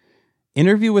weird.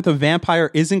 Interview with a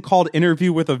Vampire isn't called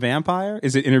Interview with a Vampire?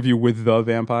 Is it Interview with the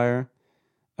Vampire?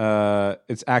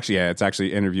 It's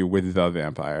actually Interview with the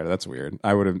Vampire. That's weird.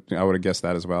 I would have guessed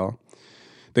that as well.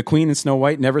 The Queen in Snow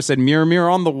White never said mirror, mirror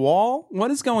on the wall?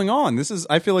 What is going on?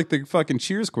 I feel like the fucking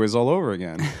Cheers quiz all over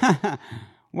again.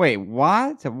 Wait,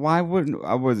 what? Why wouldn't,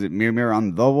 was it mirror, mirror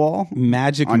on the wall?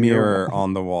 Magic On your mirror wall?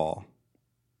 on the wall.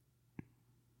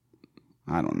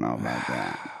 I don't know about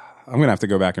that. I'm going to have to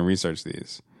go back and research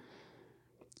these.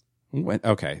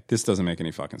 Okay, this doesn't make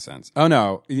any fucking sense. Oh,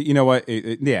 no. You know what?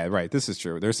 Yeah, right. This is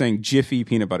true. They're saying Jiffy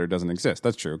peanut butter doesn't exist.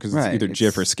 That's true because it's either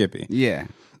Jif or Skippy. Yeah.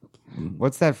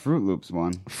 What's that Fruit Loops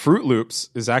one? Fruit Loops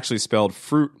is actually spelled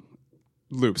Fruit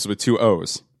Loops with 2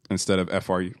 O's instead of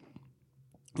FRUIT.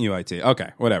 Okay,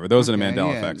 whatever. Those are the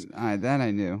Mandela effects. That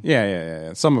I knew.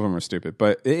 Yeah. Some of them are stupid,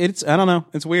 but it's I don't know.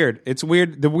 It's weird. It's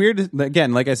weird.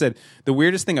 Again, like I said, the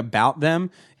weirdest thing about them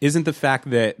isn't the fact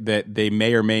that they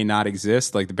may or may not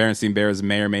exist. Like the Berenstain Bears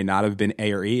may or may not have been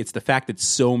A or E. It's the fact that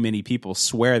so many people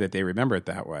swear that they remember it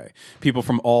that way. People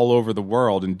from all over the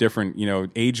world in different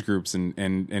age groups and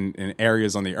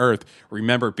areas on the earth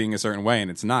remember it being a certain way,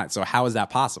 and it's not. So how is that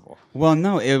possible? Well,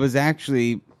 no, it was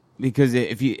actually because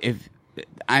if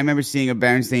I remember seeing a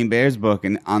Berenstain Bears book,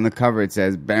 and on the cover it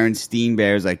says Berenstain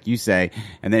Bears, like you say,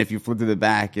 and then if you flip to the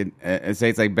back, it say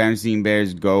it's like Berenstain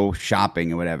Bears go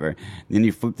shopping or whatever. And then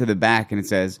you flip to the back, and it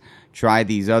says try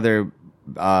these other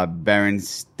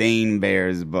Berenstain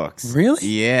Bears books. Really?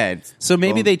 Yeah. So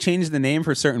maybe they changed the name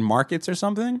for certain markets or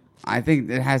something? I think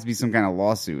it has to be some kind of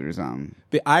lawsuit or something.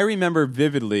 I remember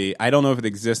vividly, I don't know if it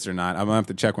exists or not. I'm going to have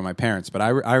to check with my parents. But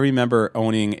I remember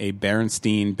owning a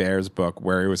Berenstein Bears book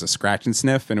where it was a scratch and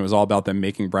sniff, and it was all about them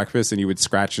making breakfast, and you would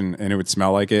scratch and it would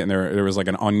smell like it, and there was like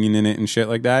an onion in it and shit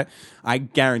like that. I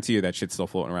guarantee you that shit's still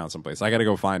floating around someplace. I got to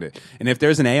go find it. And if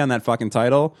there's an A on that fucking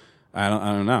title, I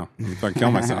don't know. If I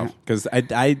kill myself, because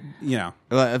I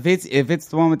Well, if it's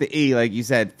the one with the E, like you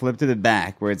said, flip to the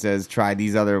back where it says try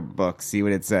these other books, see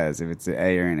what it says. If it's an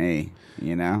A or an E,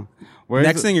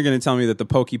 Next thing you're going to tell me that the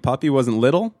Pokey Puppy wasn't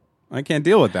little? I can't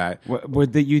deal with that.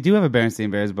 You do have a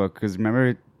Berenstein Bears book because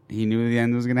remember he knew the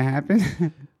end was going to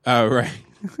happen. Oh right.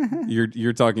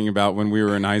 You're talking about when we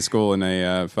were in high school and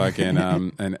a fucking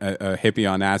a hippie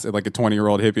on acid, like a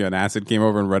 20-year-old hippie on acid, came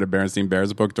over and read a Berenstein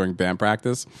Bears book during band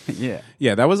practice.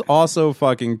 Yeah, that was also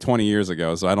fucking 20 years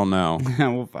ago. So I don't know.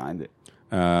 We'll find it.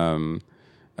 Yeah,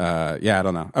 I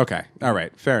don't know. Okay, all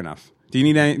right, fair enough. Do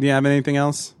you have anything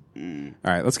else? All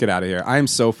right, let's get out of here. I am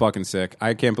so fucking sick.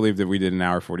 I can't believe that we did an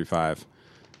hour 45.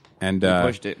 And we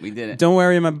pushed it. We did it. Don't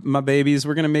worry, my babies.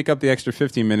 We're going to make up the extra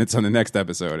 15 minutes on the next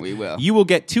episode. We will. You will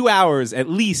get 2 hours at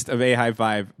least of A High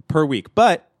Five per week.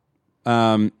 But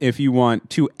if you want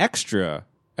 2 extra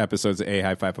episodes of A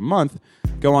High Five a month,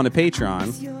 go on to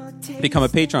Patreon, become a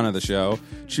patron of the show,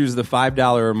 choose the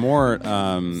 $5 or more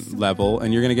level,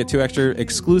 and you're going to get 2 extra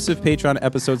exclusive Patreon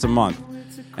episodes a month.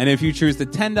 And if you choose the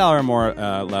 $10 or more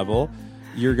level,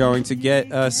 you're going to get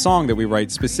a song that we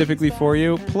write specifically for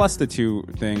you, plus the 2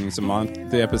 things a month,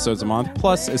 the episodes a month.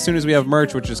 Plus, as soon as we have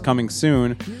merch, which is coming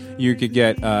soon, you could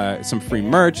get some free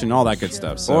merch and all that good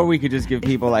stuff. So. Or we could just give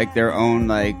people like their own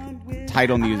like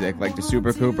title music, like the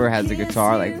Super Cooper has the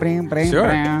guitar, like bram, bram, sure,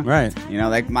 bram. Right.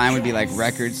 Like mine would be like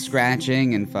record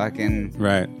scratching and fucking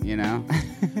right.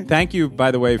 Thank you,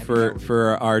 by the way,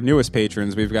 for our newest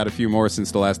patrons. We've got a few more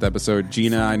since the last episode.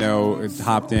 Gina, I know,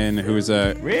 hopped in. Who's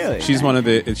really? She's one of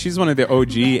the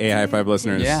OG A High Five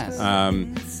listeners.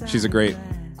 Yes. She's a great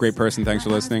person. Thanks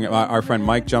for listening. Our friend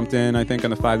Mike jumped in, I think, on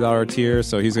the $5 tier,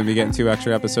 so he's going to be getting 2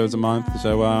 extra episodes a month.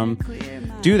 So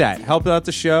do that. Help out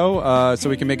the show so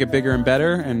we can make it bigger and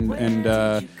better. And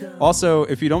also,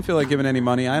 if you don't feel like giving any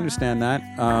money, I understand that.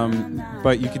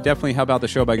 But you could definitely help out the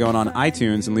show by going on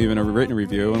iTunes and leaving a written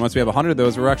review. And once we have 100 of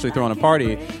those, we're actually throwing a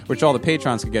party, which all the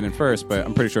patrons could get in first, but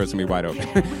I'm pretty sure it's going to be wide open.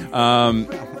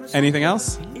 Anything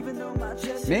else? Me?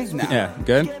 No. Yeah,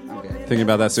 good? Thinking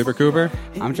about that Super Cooper?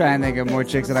 I'm trying to think of more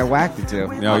chicks that I whacked it to.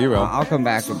 No, you will. I'll come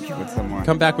back with some more.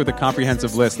 Come back with a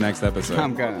comprehensive list next episode.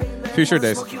 I'm gonna. Future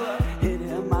days.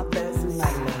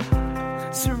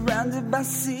 Surrounded by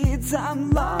seeds, I'm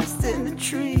lost in the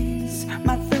trees.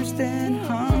 My thirst and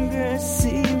hunger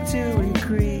seem to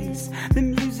increase. The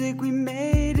music we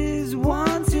made is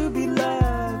one to be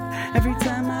loved. Every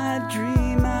time I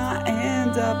dream, I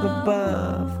end up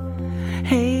above.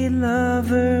 Hey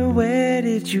lover, where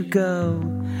did you go?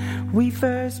 We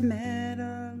first met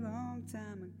a long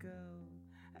time ago.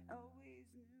 I always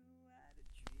knew how to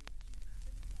treat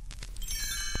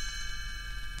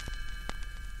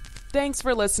you. Thanks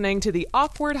for listening to the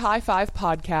Awkward High Five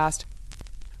podcast.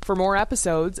 For more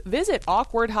episodes, visit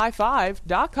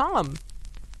awkwardhighfive.com.